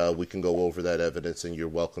 and we can go over that evidence, and you're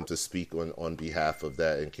welcome to speak on behalf of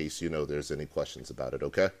that in case there's any questions about it,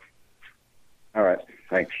 okay? All right.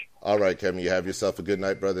 Thanks. All right, Kevin, you have yourself a good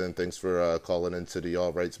night, brother, and thanks for calling into the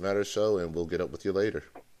All Rights Matter show, and we'll get up with you later.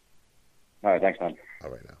 All right, thanks, man.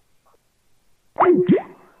 All right, now.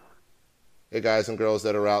 Hey, guys and girls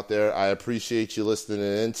that are out there, I appreciate you listening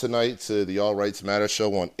in tonight to the All Rights Matter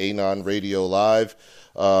show on Anon Radio Live.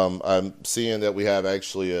 I'm seeing that we have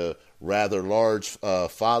actually a rather large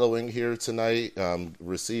following here tonight,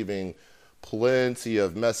 receiving plenty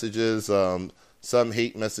of messages, some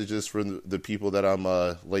hate messages from the people that I'm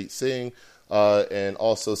late seeing, and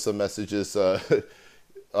also some messages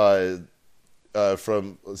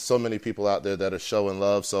from so many people out there that are showing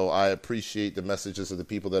love. So I appreciate the messages of the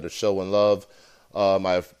people that are showing love.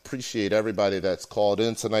 I appreciate everybody that's called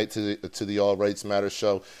in tonight to the All Rights Matter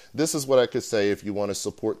show. This is what I could say if you want to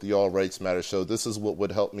support the All Rights Matter show. This is what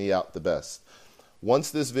would help me out the best.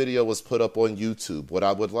 Once this video was put up on YouTube, what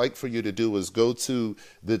I would like for you to do is go to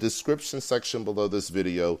the description section below this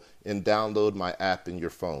video and download my app in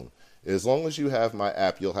your phone. As long as you have my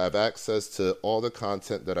app, you'll have access to all the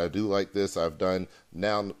content that I do like this. I've done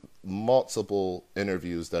now multiple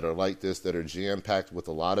interviews that are like this, that are jam-packed with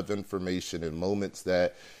a lot of information and moments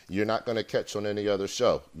that you're not going to catch on any other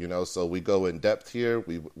show. So we go in depth here.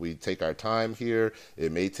 We take our time here.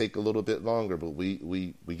 It may take a little bit longer, but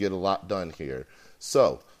we get a lot done here.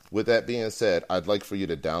 So with that being said, I'd like for you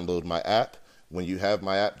to download my app. When you have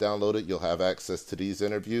my app downloaded, you'll have access to these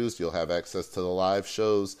interviews. You'll have access to the live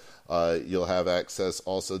shows. You'll have access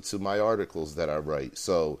also to my articles that I write.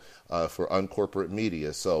 So for Uncorporate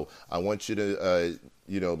Media. So I want you to,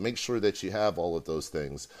 make sure that you have all of those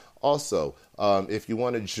things. Also, if you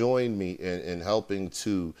want to join me in helping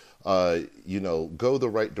to, go the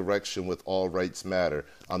right direction with All Rights Matter,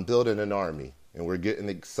 I'm building an army. and we're getting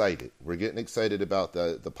excited. We're getting excited about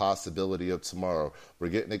the possibility of tomorrow. We're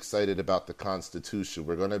getting excited about the Constitution.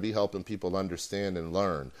 We're going to be helping people understand and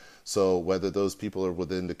learn. So whether those people are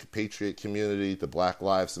within the Patriot community, the Black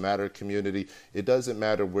Lives Matter community, it doesn't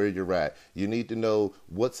matter where you're at. You need to know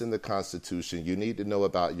what's in the Constitution. You need to know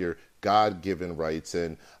about your God-given rights.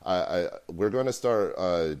 And we're going to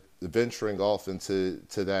start venturing off into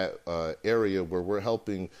that area where we're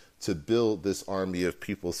helping to build this army of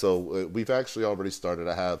people. So we've actually already started.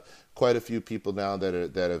 I have quite a few people now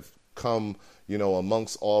that have come,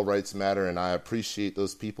 amongst All Rights Matter, and I appreciate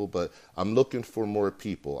those people, but I'm looking for more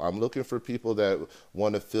people. I'm looking for people that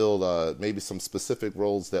want to fill maybe some specific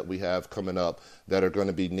roles that we have coming up that are going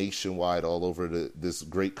to be nationwide all over this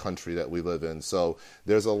great country that we live in. So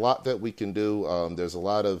there's a lot that we can do. There's a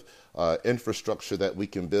lot of infrastructure that we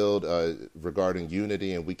can build regarding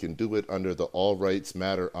unity, and we can do it under the All Rights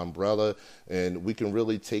Matter umbrella, and we can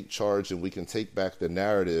really take charge, and we can take back the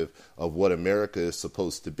narrative of what America is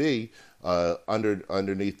supposed to be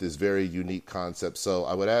underneath this very unique concept. So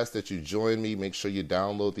I would ask that you join me. Make sure you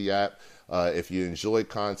download the app. If you enjoy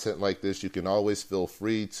content like this, you can always feel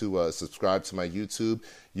free to subscribe to my YouTube.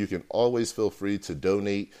 You can always feel free to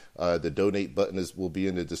donate. The donate button will be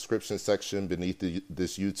in the description section beneath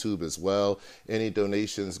this YouTube as well. Any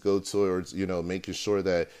donations go towards, making sure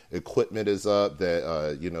that equipment is up, that,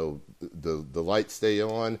 the lights stay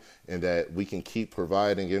on, and that we can keep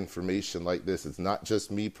providing information like this. It's not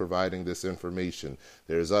just me providing this information.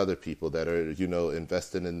 There's other people that are,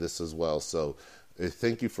 invested in this as well. So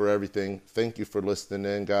thank you for everything. Thank you for listening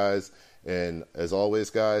in, guys. And as always,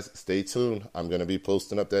 guys, stay tuned. I'm going to be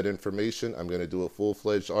posting up that information. I'm going to do a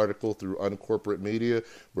full-fledged article through Uncorporate Media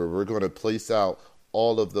where we're going to place out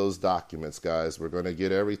all of those documents, guys. We're going to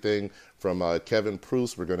get everything from Kevin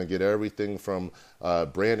Preusse. We're going to get everything from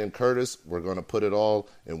Brandon Curtis. We're going to put it all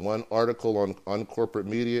in one article on Uncorporate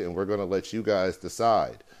Media, and we're going to let you guys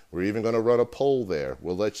decide. We're even going to run a poll there.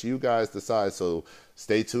 We'll let you guys decide. So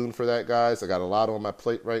stay tuned for that, guys. I got a lot on my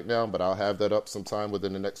plate right now, but I'll have that up sometime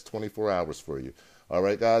within the next 24 hours for you. All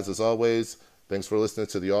right, guys, as always, thanks for listening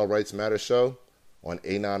to the All Rights Matter show on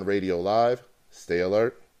Anon Radio Live. Stay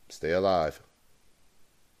alert, stay alive.